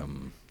certainly,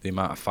 the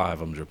amount of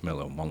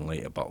 500ml and 1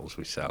 litre bottles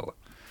we sell,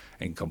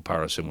 in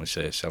comparison, we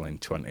say selling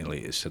 20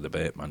 litres to the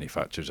bait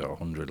manufacturers or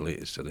 100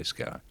 litres to this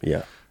guy.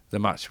 Yeah. The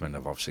matchmen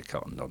have obviously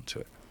cottoned onto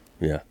it.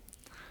 Yeah.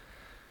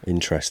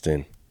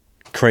 Interesting.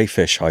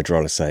 Crayfish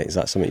hydrolysate, is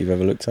that something you've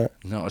ever looked at?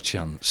 Not a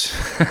chance.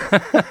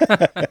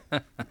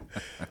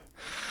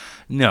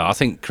 No, I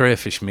think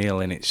crayfish meal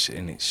in its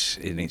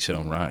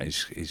own right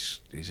is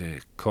a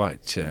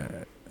quite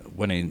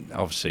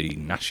obviously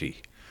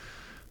Nashi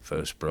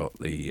first brought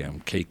the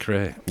key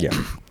cray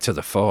to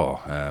the fore.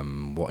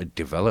 What had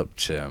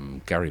developed,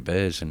 Gary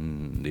Bays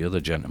and the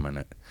other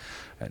gentleman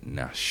at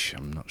Nash,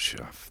 I'm not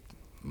sure.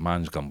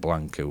 Mine's gone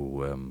blank.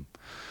 Who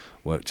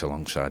worked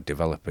alongside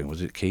developing?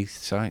 Was it Keith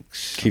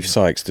Sykes? Keith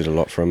Sykes did a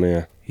lot from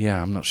here.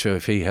 Yeah, I'm not sure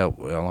if he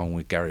helped along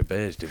with Gary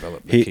Bays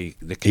develop the key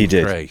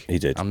cray. He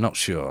did. I'm not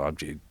sure.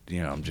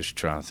 I'm just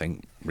trying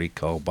to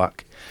recall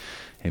back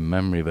in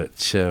memory.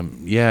 But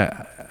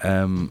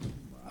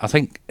I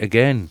think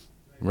again,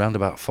 around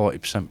about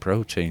 40%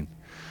 protein.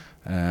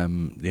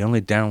 The only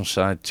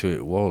downside to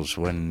it was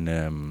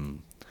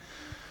when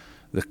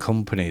the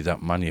company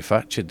that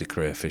manufactured the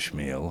crayfish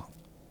meal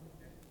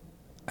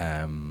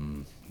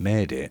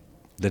made it,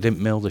 they didn't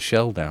mill the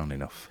shell down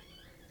enough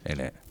in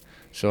it.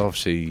 So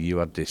obviously you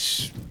had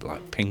this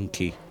like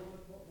pinky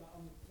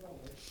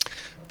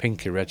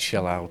red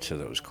shell outer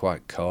that was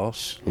quite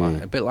coarse,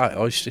 like a bit like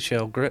oyster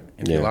shell grit,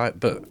 if you like,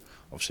 but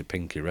obviously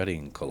pinky red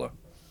in colour.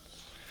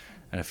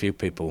 And a few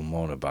people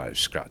moan about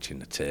scratching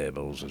the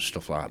tables and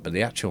stuff like that. But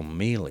the actual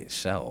meal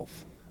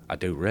itself, I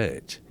do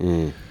rate.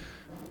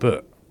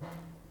 But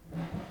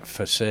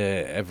for,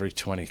 say, every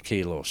 20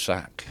 kilo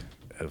sack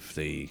of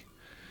the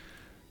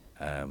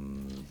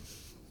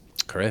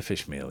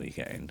crayfish meal you're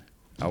getting,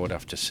 I would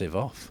have to sieve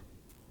off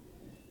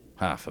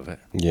half of it.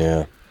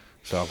 Yeah.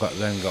 So I've got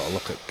to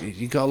look at,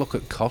 you got to look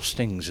at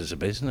costings as a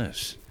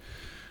business.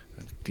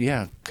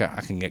 Yeah,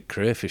 I can get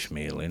crayfish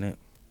meal in it.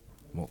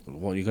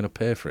 What are you going to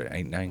pay for it?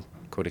 £8-9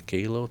 a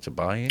kilo to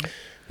buy in?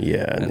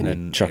 Yeah, and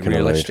then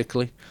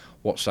realistically,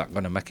 what's that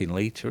going to make in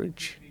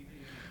literage?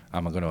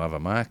 Am I going to have a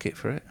market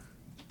for it?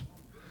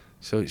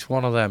 So it's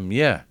one of them.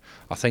 Yeah,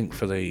 I think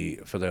for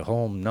the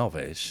home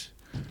novice,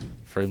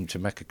 for him to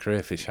make a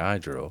crayfish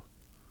hydro,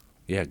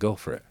 yeah, go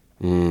for it.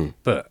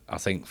 But I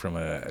think from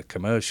a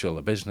commercial,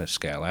 a business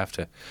scale, I have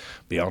to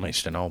be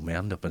honest and hold my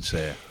hand up and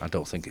say I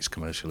don't think it's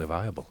commercially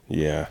viable.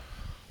 Yeah.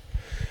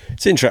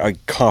 It's interesting.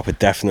 Carp are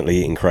definitely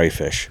eating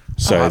crayfish,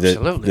 so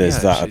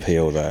there's that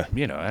appeal there.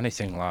 You know,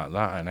 anything like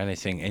that, and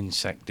anything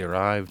insect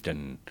derived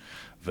and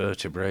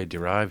vertebrate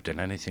derived and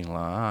anything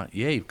like that.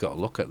 Yeah, you've got to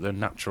look at the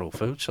natural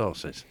food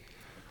sources.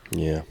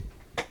 Yeah.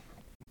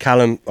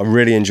 Callum, I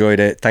really enjoyed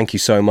it. Thank you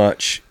so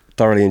much.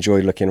 Thoroughly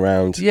enjoyed looking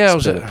around. Yeah,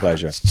 it's been a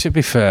pleasure. To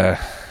be fair,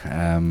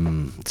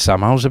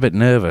 Sam, I was a bit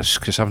nervous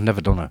because I've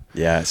never done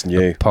it's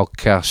new a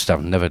podcast.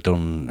 I've never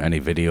done any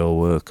video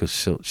work as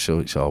such, so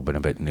it's all been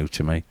a bit new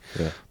to me.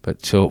 Yeah.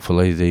 But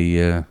hopefully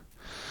the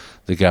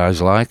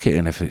guys like it,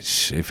 and if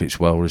it's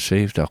well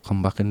received, I'll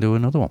come back and do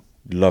another one.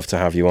 Love to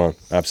have you on.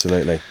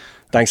 Absolutely.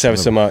 Thanks ever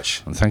so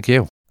much. And thank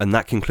you. And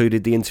that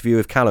concluded the interview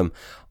with Callum.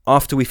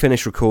 After we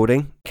finished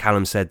recording,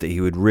 Callum said that he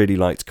would really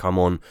like to come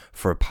on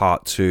for a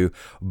part 2,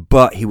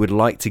 but he would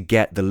like to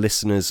get the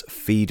listeners'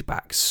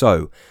 feedback.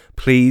 So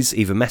please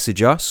either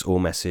message us or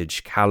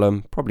message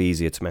Callum, probably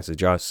easier to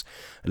message us.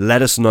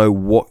 Let us know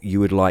what you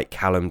would like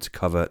Callum to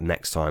cover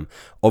next time.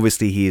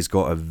 Obviously, he has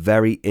got a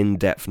very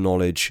in-depth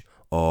knowledge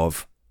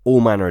of all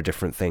manner of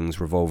different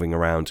things revolving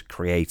around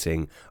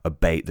creating a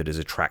bait that is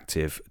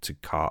attractive to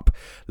carp.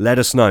 Let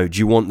us know. Do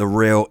you want the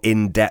real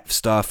in-depth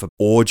stuff,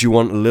 or do you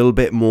want a little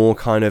bit more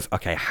kind of,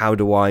 okay, how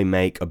do I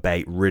make a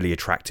bait really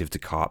attractive to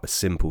carp, a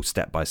simple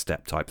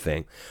step-by-step type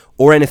thing,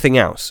 or anything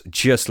else?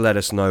 Just let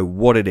us know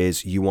what it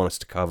is you want us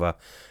to cover.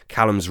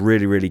 Callum's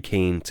really, really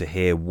keen to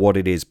hear what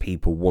it is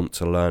people want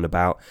to learn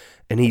about,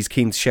 and he's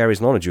keen to share his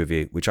knowledge with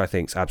you, which I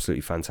think is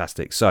absolutely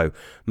fantastic. So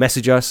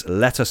message us,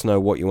 let us know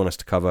what you want us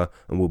to cover,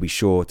 and we'll be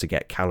sure to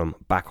get Callum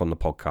back on the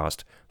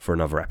podcast for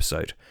another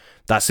episode.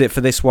 That's it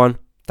for this one.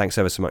 Thanks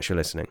ever so much for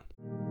listening.